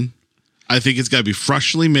frozen. I think it's got to be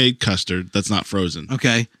freshly made custard that's not frozen.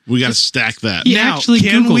 Okay. We got to stack that. Yeah. Now, actually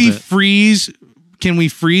can Googled we it. freeze? Can we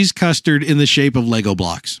freeze custard in the shape of Lego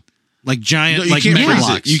blocks, like giant, No, you like can't mega freeze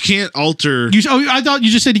blocks? it. You can't alter. I thought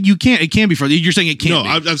you just said you can't. It can be frozen. You're saying it can't.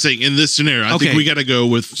 No, be. I'm saying in this scenario, I Okay. think we got to go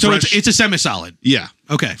with So fresh, it's a semi-solid. yeah,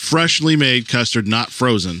 Okay. freshly made custard, not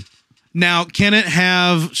frozen. Now, can it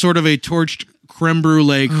have sort of a torched creme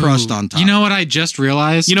brulee crust on top? You know what I just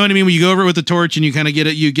realized? You know what I mean? When you go over it with the torch and you kind of get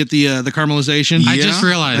it, you get the caramelization. I just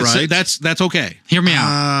realized. right. That's okay. Hear me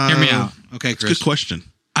out. Hear me out. Okay, It's a Chris. good question.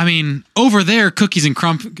 I mean, over there, cookies and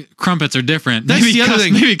crumpets are different. That's the other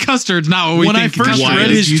thing. Maybe custard's not what we When I think. first custard Why read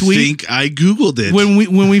did is. his you tweet- think I Googled it?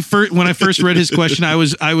 When I first read his question, I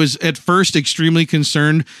was at first extremely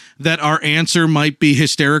concerned that our answer might be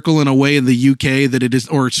hysterical in a way in the UK that it is,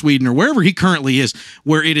 or Sweden or wherever he currently is,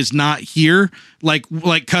 where it is not here. Like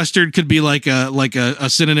custard could be like a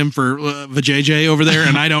synonym for vajayjay over there,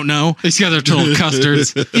 and I don't know. These guys are total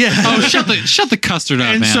custards. Yeah. Oh, shut the custard up,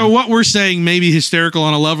 And man. so what we're saying may be hysterical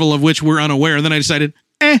on a level of which we're unaware. And then I decided,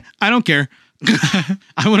 I don't care.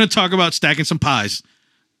 I want to talk about stacking some pies.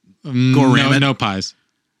 no pies.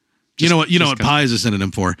 You know what just pie is a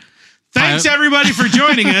synonym for. Thanks everybody for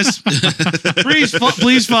joining us.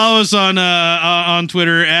 please follow us on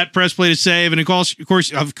Twitter at Press Play to Save, and of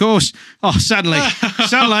course, suddenly,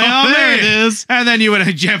 oh, There it is. And then you would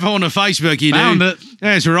jump on to Facebook. You Found do. it.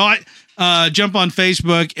 That's right. Jump on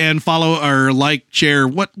Facebook and follow or like, share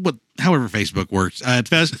however Facebook works.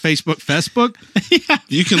 Facebook.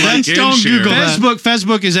 you can like and don't share. Google that.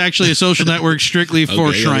 Facebook is actually a social network strictly for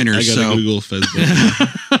Okay, Shriners. I gotta Google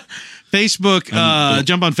Facebook. Facebook,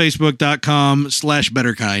 jump on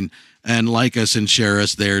Facebook.com/betterkind and like us and share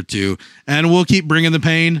us there too. And we'll keep bringing the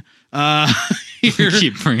pain here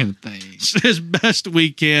Keep bringing the thing. as best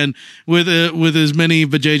we can with as many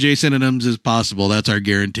vajayjay synonyms as possible. That's our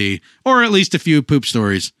guarantee. Or at least a few poop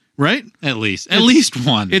stories, right? At least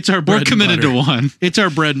one. It's our bread We're and committed butter. to one. It's our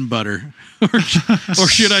bread and butter. or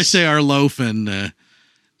should I say our loaf and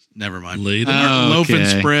never mind. Later. Our loaf and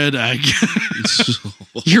Okay. spread.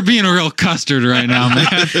 You're being a real custard right now, man.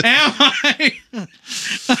 Am I?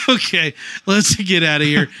 Okay, let's get out of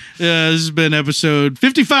here. This has been episode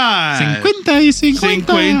 55. 55.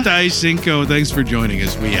 Cinco. Thanks for joining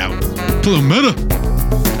us. We out. Plumeta.